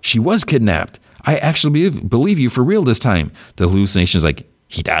 She was kidnapped. I actually believe you for real this time. The hallucination is like,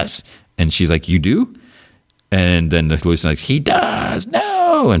 he does. And she's like, you do? And then the hallucination is like, he does.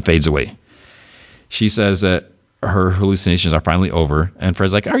 No. And fades away. She says that her hallucinations are finally over. And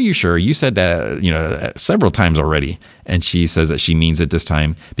Fred's like, are you sure? You said that, several times already. And she says that she means it this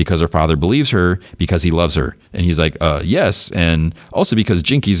time because her father believes her because he loves her. And he's like, yes. And also because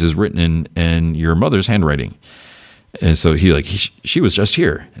Jinkies is written in your mother's handwriting. And so she was just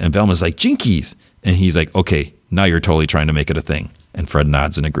here. And Velma's like, Jinkies. And he's like, okay, now you're totally trying to make it a thing. And Fred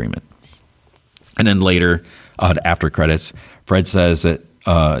nods in agreement. And then later, after credits, Fred says that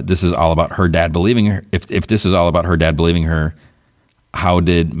this is all about her dad believing her. If this is all about her dad believing her, how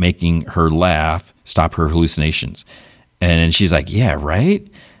did making her laugh stop her hallucinations? And she's like, yeah, right.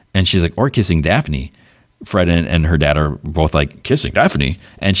 And she's like, or kissing Daphne. Fred and her dad are both like, kissing Daphne.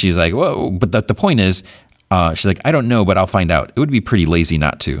 And she's like, whoa. But the point is, she's like, I don't know, but I'll find out. It would be pretty lazy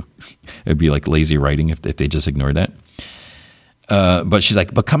not to. It'd be like lazy writing if they just ignored that. But she's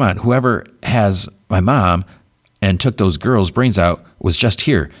like, but come on, whoever has my mom and took those girls' brains out was just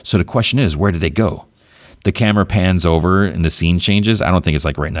here. So the question is, where did they go? The camera pans over and the scene changes. I don't think it's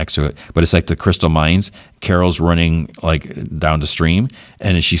like right next to it, but it's like the Crystal Mines. Carol's running like down the stream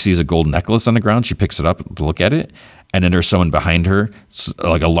and she sees a gold necklace on the ground. She picks it up to look at it. And then there's someone behind her,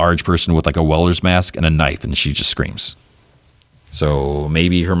 like a large person with like a welder's mask and a knife, and she just screams. So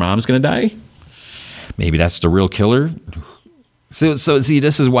maybe her mom's going to die? Maybe that's the real killer? So see,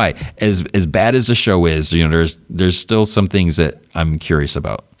 this is why, as bad as the show is, there's still some things that I'm curious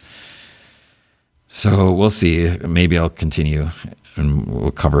about. So we'll see. Maybe I'll continue and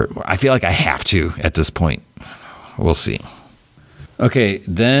we'll cover it. I feel like I have to at this point. We'll see. Okay,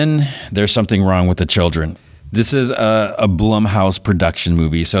 then there's something wrong with the children. This is a Blumhouse production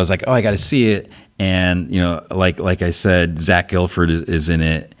movie, so I was like, oh, I got to see it. And like I said, Zach Gilford is in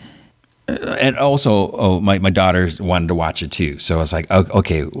it. And also, my daughter wanted to watch it too. So I was like,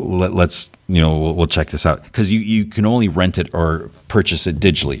 okay, let's, we'll check this out. Because you can only rent it or purchase it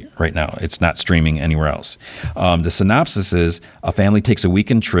digitally right now. It's not streaming anywhere else. The synopsis is, a family takes a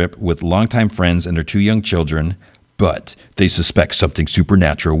weekend trip with longtime friends and their two young children, but they suspect something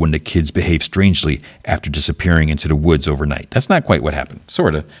supernatural when the kids behave strangely after disappearing into the woods overnight. That's not quite what happened,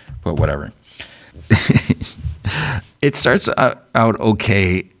 sort of, but whatever. It starts out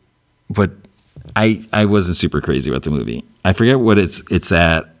okay, but I wasn't super crazy about the movie. I forget what it's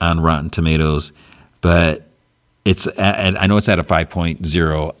at on Rotten Tomatoes, but I know it's at a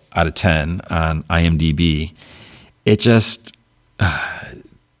 5.0 out of 10 on IMDb. It just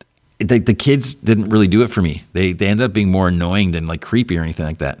the kids didn't really do it for me. They ended up being more annoying than like creepy or anything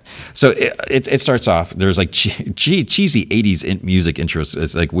like that. So it starts off. There's like cheesy 80s music intros.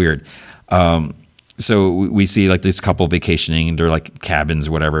 It's like weird. So we see like this couple vacationing and they're like cabins,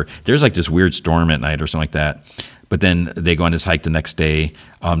 whatever. There's like this weird storm at night or something like that. But then they go on this hike the next day.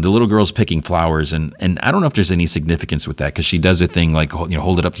 The little girl's picking flowers, and I don't know if there's any significance with that because she does a thing like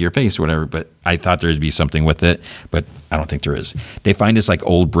hold it up to your face or whatever. But I thought there'd be something with it, but I don't think there is. They find this like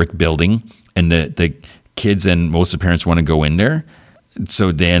old brick building, and the kids and most of the parents want to go in there,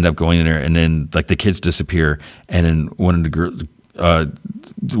 so they end up going in there, and then like the kids disappear, and then one of the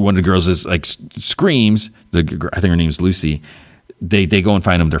girls is like screams. I think her name's Lucy. They go and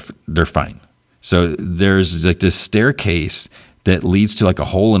find them. They're fine. So there's like this staircase that leads to like a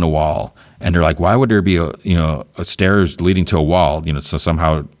hole in a wall, and they're like, why would there be a stairs leading to a wall? So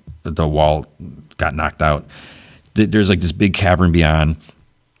somehow the wall got knocked out. There's like this big cavern beyond.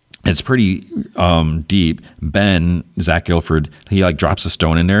 It's pretty deep. Ben, Zach Gilford, he like drops a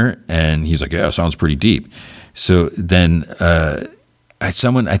stone in there, and he's like, yeah, it sounds pretty deep. So then I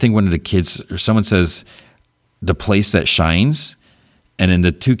think one of the kids or someone says, the place that shines. And then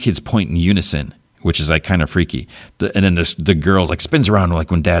the two kids point in unison, which is like kind of freaky. And then the girl like spins around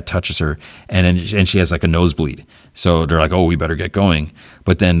like when dad touches her, and she has like a nosebleed. So they're like, oh, we better get going.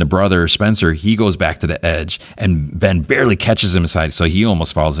 But then the brother Spencer, he goes back to the edge, and Ben barely catches him aside, so he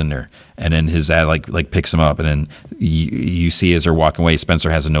almost falls in there. And then his dad like picks him up, and then you see as they're walking away, Spencer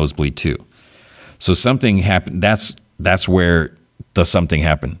has a nosebleed too. So something happened. That's where the something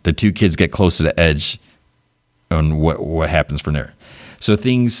happened. The two kids get close to the edge, and what happens from there. So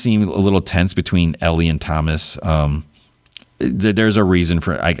things seem a little tense between Ellie and Thomas. There's a reason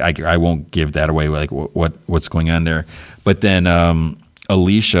for it. I won't give that away, like what's going on there. But then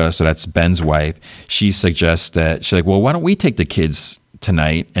Alicia, so that's Ben's wife, she suggests that she's like, well, why don't we take the kids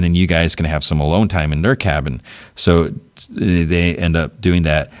tonight, and then you guys can have some alone time in their cabin. So they end up doing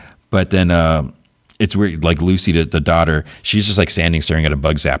that. But then it's weird, like Lucy, the daughter, she's just like standing staring at a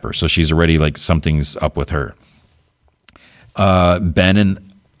bug zapper. So she's already like something's up with her. Ben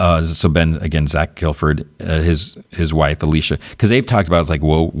again, Zach Gilford, his wife Alicia, because they've talked about, it's like,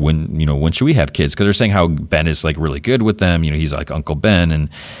 well, when should we have kids? Because they're saying how Ben is like really good with them. He's like Uncle Ben,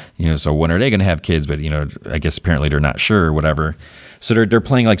 and so when are they going to have kids? But I guess apparently they're not sure or whatever. So they're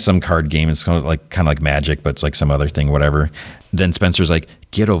playing like some card game. It's kind of like Magic, but it's like some other thing, whatever. Then Spencer's like,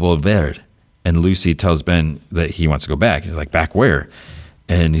 quiero volver, and Lucy tells Ben that he wants to go back. He's like, back where?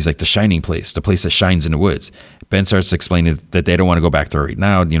 And he's like, the shining place, the place that shines in the woods. Ben starts explaining that they don't want to go back there right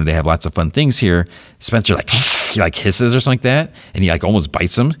now. They have lots of fun things here. Spencer he like hisses or something like that, and he like almost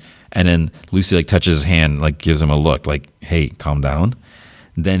bites him. And then Lucy like touches his hand, like gives him a look, like, hey, calm down.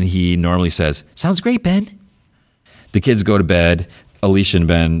 Then he normally says, sounds great, Ben. The kids go to bed. Alicia and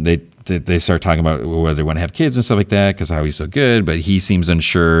Ben, they start talking about whether they want to have kids and stuff like that, because how he's so good, but he seems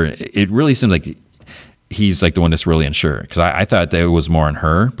unsure. It really seems like he's like the one that's really unsure, because I thought that it was more on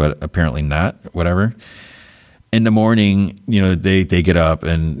her, but apparently not, whatever. In the morning, they get up,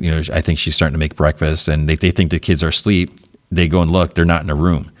 and I think she's starting to make breakfast, and they think the kids are asleep. They go and look, they're not in a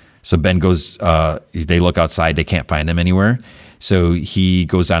room. So Ben goes, they look outside, they can't find them anywhere. So he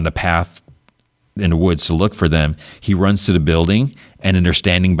goes down the path in the woods to look for them. He runs to the building, and then they're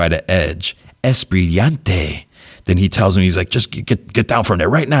standing by the edge. Es brillante. Then he tells them, he's like, just get down from there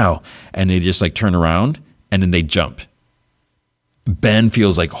right now. And they just like turn around, and then they jump. Ben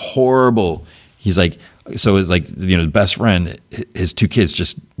feels like horrible. He's like, so it's like, the best friend, his two kids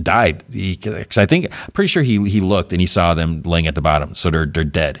just died. Because I'm pretty sure he looked and he saw them laying at the bottom. So they're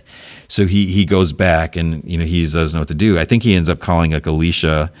dead. So he goes back, and, he doesn't know what to do. I think he ends up calling like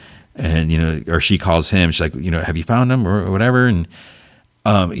Alicia, and, or she calls him. She's like, have you found them or whatever? And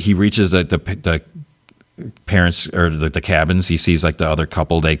he reaches the parents, or the cabins. He sees like the other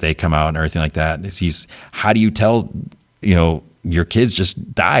couple, they come out and everything like that. How do you tell, your kids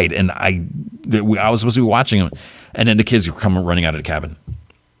just died, and I was supposed to be watching them, and then the kids come running out of the cabin.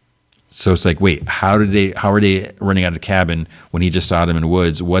 So it's like, wait, how are they running out of the cabin when he just saw them in the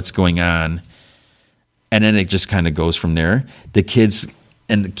woods? What's going on? And then it just kind of goes from there. The kids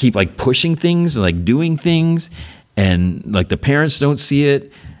and keep like pushing things, like doing things, and like the parents don't see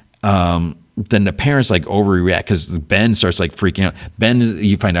it. Then the parents like overreact, because Ben starts like freaking out. Ben,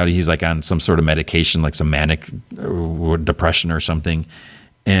 you find out he's like on some sort of medication, like some manic or depression or something,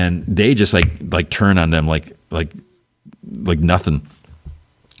 and they just like turn on them like nothing.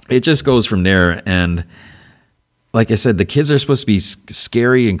 It just goes from there. And like I said, the kids are supposed to be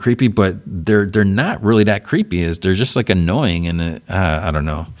scary and creepy, but they're not really that creepy. They're just like annoying, and I don't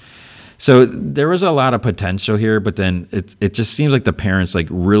know. So there was a lot of potential here, but then it just seems like the parents like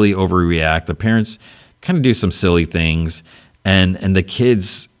really overreact. The parents kind of do some silly things, and the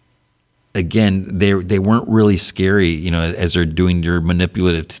kids, again, they weren't really scary, as they're doing their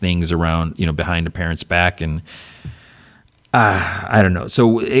manipulative things around, behind the parents' back, and I don't know.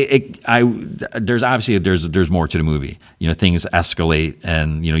 So there's obviously there's more to the movie. Things escalate,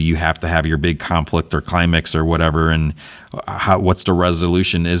 and you have to have your big conflict or climax or whatever. And what's the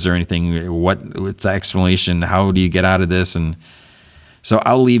resolution? Is there anything? What's the explanation? How do you get out of this? And so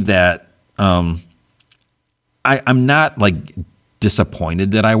I'll leave that. I'm not like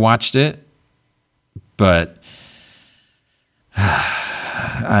disappointed that I watched it, but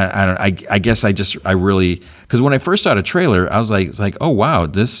I guess I really, because when I first saw the trailer, I was like, oh wow,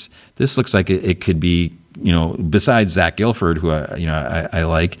 this looks like it could be, besides Zach Gilford, who I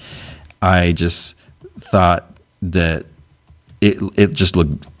like, I just thought that it just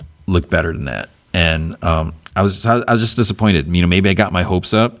looked better than that, and I was just disappointed. Maybe I got my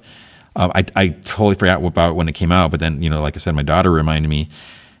hopes up. I totally forgot about when it came out, but then like I said, my daughter reminded me,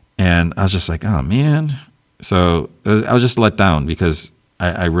 and I was just like, oh man. So I was just let down, because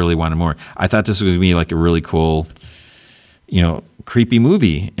I really wanted more. I thought this was going to be like a really cool, creepy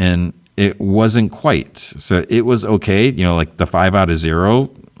movie, and it wasn't quite. So it was okay. Like the 5 out of 0,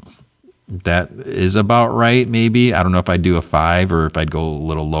 that is about right. Maybe. I don't know if I'd do a 5 or if I'd go a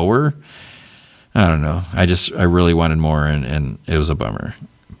little lower. I don't know. I really wanted more, and it was a bummer.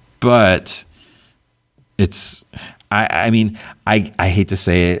 But I mean, I hate to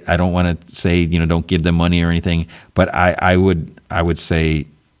say it. I don't want to say, don't give them money or anything, but I would say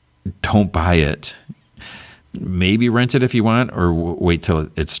don't buy it. Maybe rent it if you want, or wait till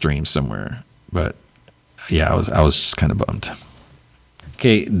it streams somewhere. But yeah, I was just kind of bummed.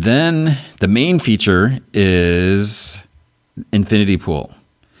 Okay, then the main feature is Infinity Pool.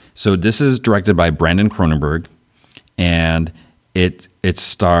 So this is directed by Brandon Cronenberg, and it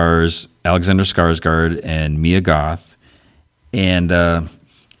stars Alexander Skarsgård and Mia Goth, and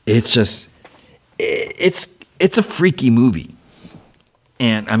it's a freaky movie.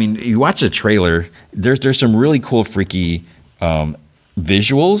 And I mean, you watch the trailer. There's some really cool freaky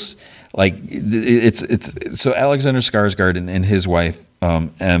visuals. Like it's so Alexander Skarsgård and his wife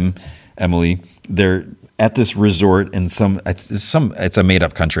Emily, they're at this resort in it's a made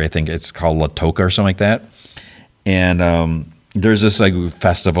up country. I think it's called Latoka or something like that. And there's this like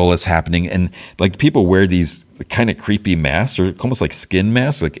festival that's happening, and like people wear these kind of creepy masks, or almost like skin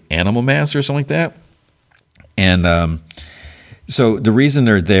masks, like animal masks or something like that. And so the reason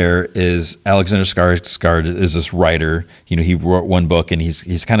they're there is Alexander Skarsgård is this writer. He wrote one book, and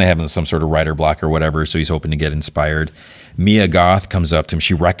he's kind of having some sort of writer block or whatever. So he's hoping to get inspired. Mia Goth comes up to him.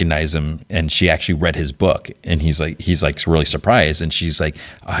 She recognized him, and she actually read his book. And he's like really surprised. And she's like,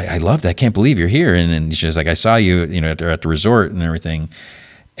 I love that. I can't believe you're here. And she's like, I saw you, at the resort and everything.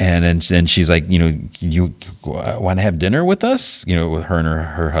 And then she's like, you want to have dinner with us? With her and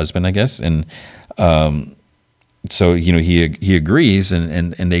her husband, I guess. And so he agrees,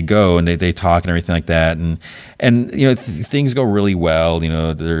 and they go and they talk and everything like that, and things go really well.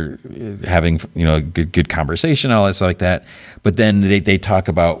 They're having good conversation, all that stuff like that. But then they talk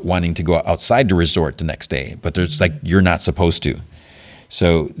about wanting to go outside the resort the next day, but there's like, you're not supposed to.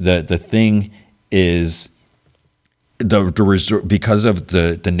 So the thing is, the resort, because of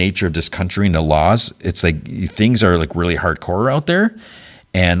the nature of this country and the laws, it's like things are like really hardcore out there.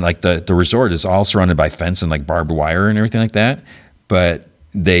 And like the resort is all surrounded by fence and like barbed wire and everything like that. But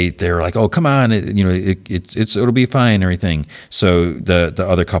they're like, oh, come on, it'll be fine and everything. So the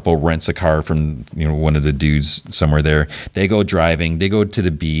other couple rents a car from one of the dudes somewhere there. They go driving. They go to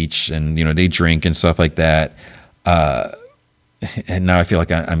the beach, and they drink and stuff like that. And now I feel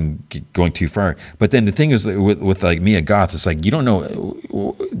like I'm going too far. But then the thing is, with like Mia Goth, it's like, you don't know.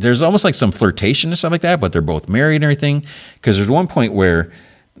 There's almost like some flirtation and stuff like that, but they're both married and everything. Because there's one point where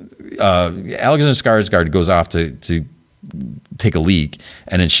Alexander Skarsgård goes off to take a leak,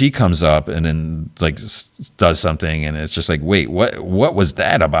 and then she comes up and then like does something, and it's just like, wait, what was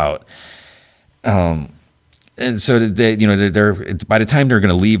that about? And so they're by the time they're going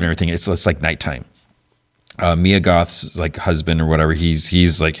to leave and everything, it's like nighttime. Mia Goth's like husband or whatever,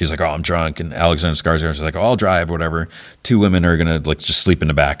 he's like, oh, I'm drunk, and Alexander Skarsgård's like, oh, I'll drive, whatever. Two women are gonna like just sleep in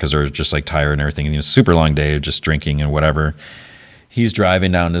the back because they're just like tired and everything, and super long day of just drinking and whatever. He's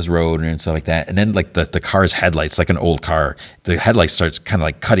driving down this road and stuff like that, and then like the car's headlights, like an old car, the headlight starts kind of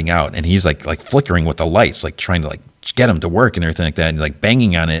like cutting out, and he's like flickering with the lights, like trying to like get him to work and everything like that, and like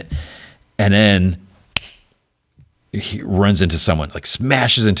banging on it, and then he runs into someone, like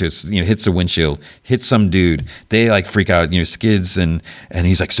smashes into it, hits the windshield, hits some dude. They like freak out, skids, and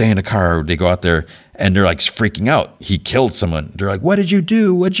he's like, stay in the car. They go out there, and they're like freaking out. He killed someone. They're like, what did you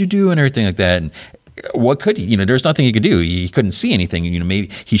do? What'd you do? And everything like that. And what could he, there's nothing he could do. He couldn't see anything.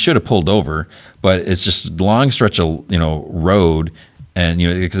 Maybe he should have pulled over, but it's just a long stretch of, road. And,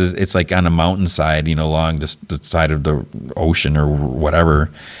 because it's like on a mountainside, along the side of the ocean or whatever.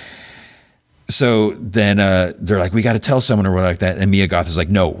 So then they're like, we got to tell someone or whatever like that. And Mia Goth is like,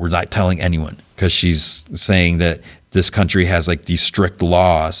 no, we're not telling anyone, because she's saying that this country has like these strict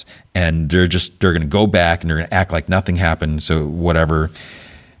laws, and they're going to go back and they're going to act like nothing happened. So whatever.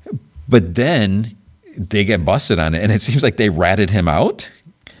 But then they get busted on it, and it seems like they ratted him out,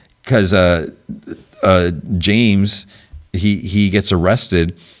 because James, he gets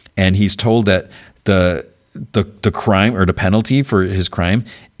arrested, and he's told that the crime, or the penalty for his crime,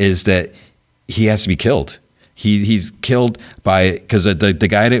 is that he has to be killed. He's killed because the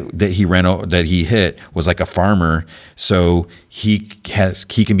guy that he hit was like a farmer, so he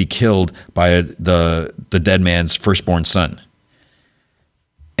can be killed by the dead man's firstborn son.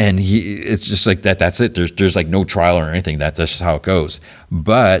 And it's just like that. That's it. There's like no trial or anything. That's just how it goes.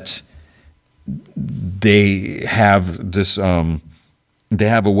 But they have this. They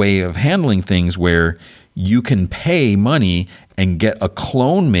have a way of handling things where you can pay money and get a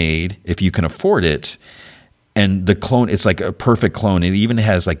clone made if you can afford it. And the clone, it's like a perfect clone. It even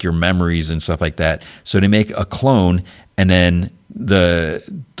has like your memories and stuff like that. So they make a clone, and then the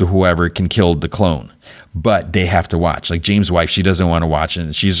whoever can kill the clone, but they have to watch. Like James' wife, she doesn't want to watch it,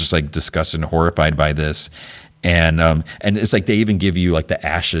 and she's just like disgusted and horrified by this. And it's like they even give you like the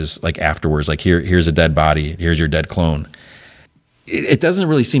ashes like afterwards. Like here's a dead body. Here's your dead clone. It doesn't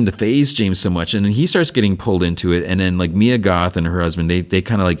really seem to faze James so much, and then he starts getting pulled into it. And then like Mia Goth and her husband, they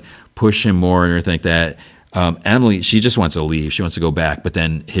kind of like push him more and everything like that. Emily, she just wants to leave. She wants to go back, but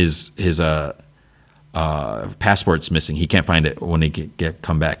then his passport's missing. He can't find it when they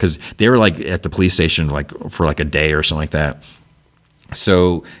come back, because they were like at the police station like for like a day or something like that.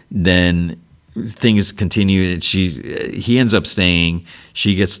 So then things continue. He ends up staying.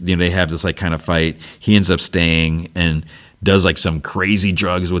 She gets, they have this like kind of fight. He ends up staying and does like some crazy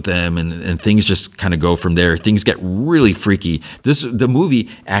drugs with them, and things just kind of go from there. Things get really freaky. The movie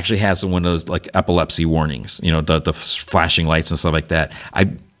actually has one of those like epilepsy warnings, the flashing lights and stuff like that. I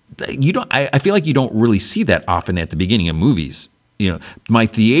feel like you don't really see that often at the beginning of movies. My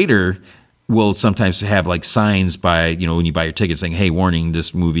theater will sometimes have like signs by, when you buy your ticket saying, hey, warning,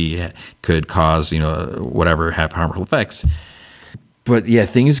 this movie could cause, have harmful effects. But yeah,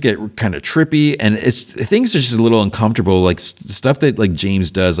 things get kind of trippy, and things are just a little uncomfortable. Like stuff that like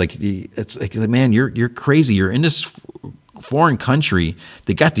James does, like it's like, man, you're crazy. You're in this foreign country.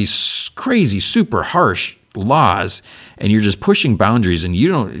 They got these crazy, super harsh laws, and you're just pushing boundaries, and you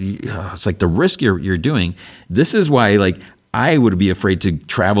don't. It's like the risk you're doing. This is why, like, I would be afraid to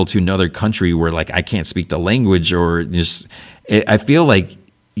travel to another country where like I can't speak the language, or just. I feel like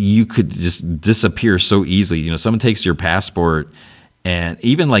you could just disappear so easily. Someone takes your passport. And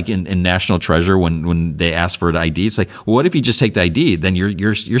even like in National Treasure, when they ask for an ID, it's like, well, what if you just take the ID? Then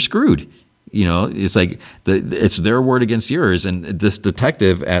you're screwed. It's like it's their word against yours. And this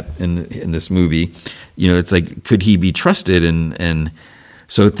detective in this movie, it's like, could he be trusted? And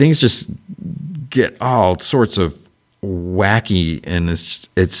so things just get all sorts of wacky, and it's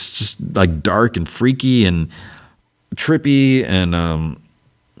just like dark and freaky and trippy, and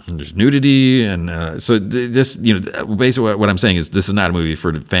there's nudity, and so this, basically what I'm saying is this is not a movie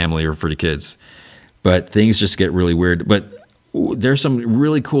for the family or for the kids, but things just get really weird. But there's some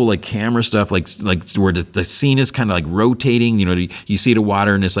really cool like camera stuff, like where the scene is kind of like rotating. You see the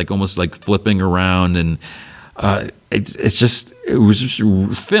water and it's like almost like flipping around, and it was just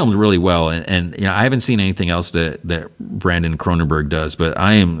filmed really well. And I haven't seen anything else that Brandon Cronenberg does, but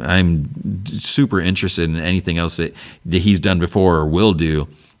I'm super interested in anything else that he's done before or will do.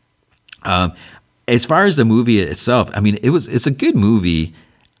 As far as the movie itself, I mean, it's a good movie.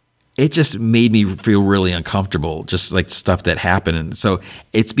 It just made me feel really uncomfortable, just like stuff that happened. And so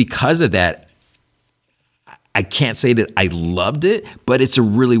it's because of that, I can't say that I loved it, but it's a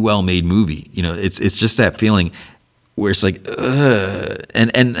really well-made movie. It's just that feeling where it's like,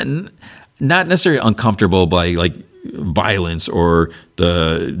 and not necessarily uncomfortable by like violence or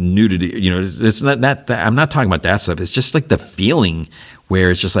the nudity. It's not that. I'm not talking about that stuff. It's just like the feeling where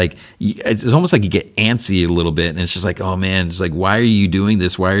it's just like, it's almost like you get antsy a little bit, and it's just like, oh man, it's like, why are you doing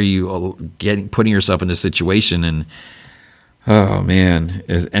this? Why are you putting yourself in this situation? And oh man,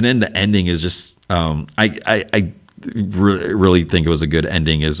 and then the ending is just, I really think it was a good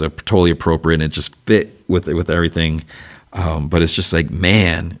ending. Is totally appropriate, and it just fit with everything. But it's just like,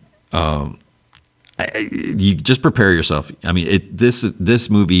 man, you just prepare yourself. I mean, this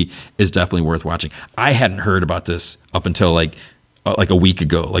movie is definitely worth watching. I hadn't heard about this up until like a week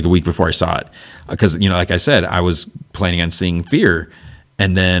ago, like a week before I saw it, because like I said, I was planning on seeing Fear,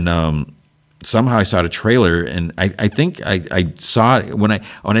 and then somehow I saw the trailer, and I think I saw it when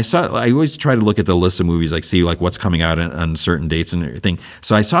I saw it. I always try to look at the list of movies, like see like what's coming out on certain dates and everything.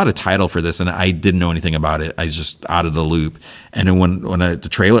 So I saw the title for this, and I didn't know anything about it. I was just out of the loop. And then when a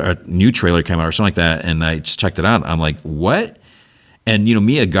new trailer came out or something like that, and I just checked it out, I'm like, what? And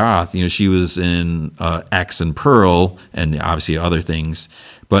Mia Goth, she was in X and Pearl, and obviously other things.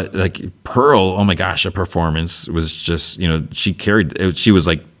 But like Pearl, oh my gosh, the performance was just, she carried. She was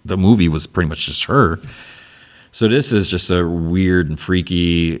like, the movie was pretty much just her. So this is just a weird and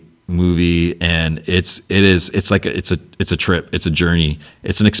freaky movie, and it's a trip, it's a journey,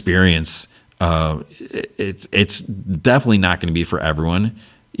 it's an experience. It's definitely not going to be for everyone.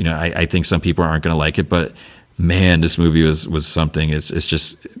 I think some people aren't going to like it, but man, this movie was something. It's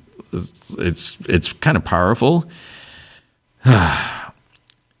kind of powerful.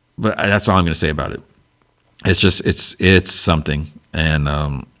 But that's all I'm going to say about it. It's something.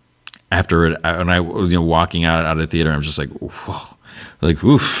 And after it, when I was walking out of the theater, I'm just like, whoa, like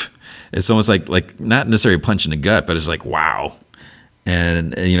oof. It's almost like not necessarily a punch in the gut, but it's like, wow.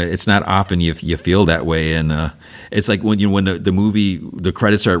 And it's not often you feel that way, and it's like when the movie, the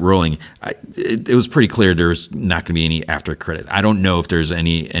credits start rolling, it was pretty clear there's not going to be any after credit. I don't know if there's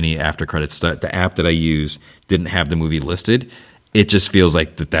any after credits. The app that I use didn't have the movie listed. It just feels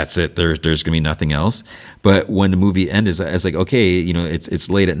like that's it. There's going to be nothing else. But when the movie ends, it's like, okay, it's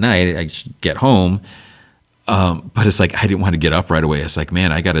late at night. I should get home. But it's like I didn't want to get up right away. It's like,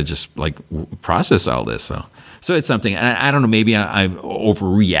 man, I got to just like process all this. So it's something. And I don't know. Maybe I'm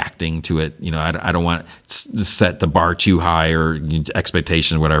overreacting to it. I don't want to set the bar too high or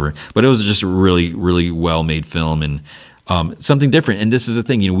expectations, whatever. But it was just a really, really well made film and something different. And this is the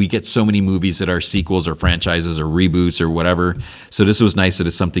thing. We get so many movies that are sequels or franchises or reboots or whatever. So this was nice that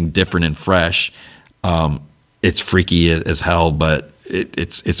it's something different and fresh. It's freaky as hell, but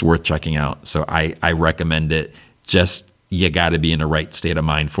it's worth checking out. So I recommend it. Just you got to be in the right state of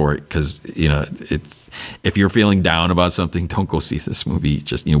mind for it, because it's, if you're feeling down about something, don't go see this movie.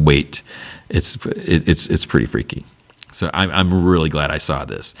 Just wait. It's pretty freaky. So I'm really glad I saw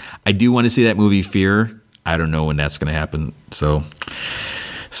this. I do want to see that movie Fear. I don't know when that's going to happen. So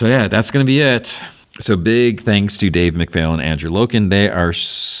yeah, that's going to be it. So big thanks to Dave McPhail and Andrew Loken. They are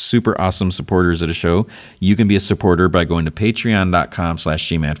super awesome supporters of the show. You can be a supporter by going to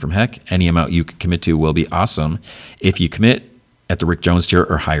patreon.com/gmanfromheck. Any amount you can commit to will be awesome. If you commit at the Rick Jones tier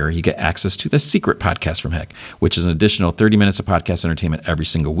or higher, you get access to the Secret Podcast from Heck, which is an additional 30 minutes of podcast entertainment every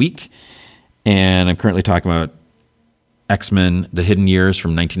single week. And I'm currently talking about X-Men, The Hidden Years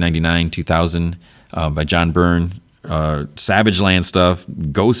from 1999, 2000 by John Byrne, Savage Land stuff,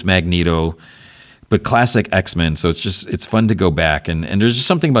 Ghost Magneto, but classic X-Men. So it's fun to go back, and there's just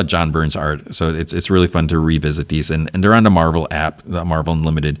something about John Byrne's art. So it's really fun to revisit these, and they're on the Marvel app, the Marvel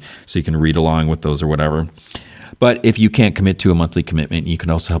Unlimited, so you can read along with those or whatever. But if you can't commit to a monthly commitment, you can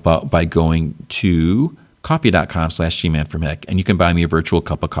also help out by going to coffee.com/gmanfromheck, and you can buy me a virtual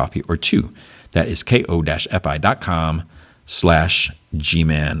cup of coffee or two. That is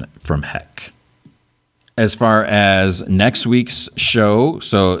ko-fi.com/gmanfromheck. As far as next week's show,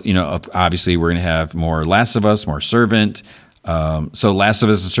 so, obviously we're going to have more Last of Us, more Servant. So Last of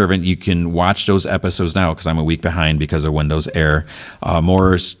Us and Servant, you can watch those episodes now because I'm a week behind because of when those air.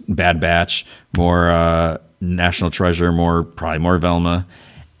 More Bad Batch, more National Treasure, probably more Velma.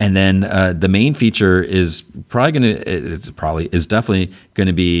 And then the main feature is definitely going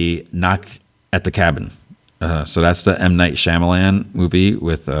to be Knock at the Cabin. So that's the M. Night Shyamalan movie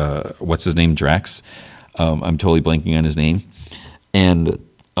with, what's his name, Drax. I'm totally blanking on his name. And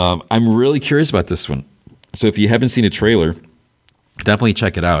I'm really curious about this one. So if you haven't seen a trailer, definitely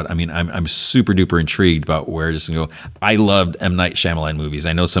check it out. I mean, I'm super duper intrigued about where this can go. I loved M. Night Shyamalan movies.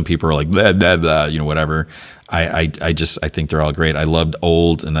 I know some people are like, blah, blah, blah, whatever. I think they're all great. I loved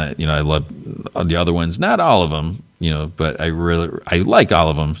Old, and I loved the other ones. Not all of them, but I like all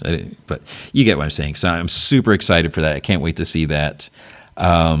of them. But you get what I'm saying. So I'm super excited for that. I can't wait to see that.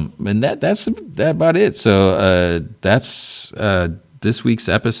 And that's about it. So that's this week's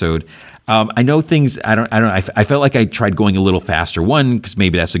episode. I know things. I don't know. I felt like I tried going a little faster. One, because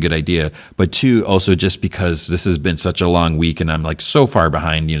maybe that's a good idea. But two, also just because this has been such a long week and I'm like so far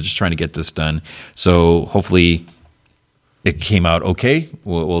behind. Just trying to get this done. So hopefully it came out okay.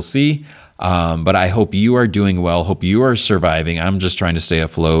 We'll see. But I hope you are doing well. Hope you are surviving. I'm just trying to stay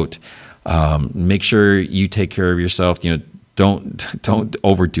afloat. Make sure you take care of yourself. Don't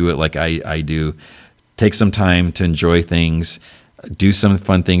overdo it like I do. Take some time to enjoy things. Do some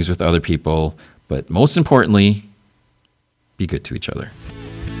fun things with other people. But most importantly, be good to each other.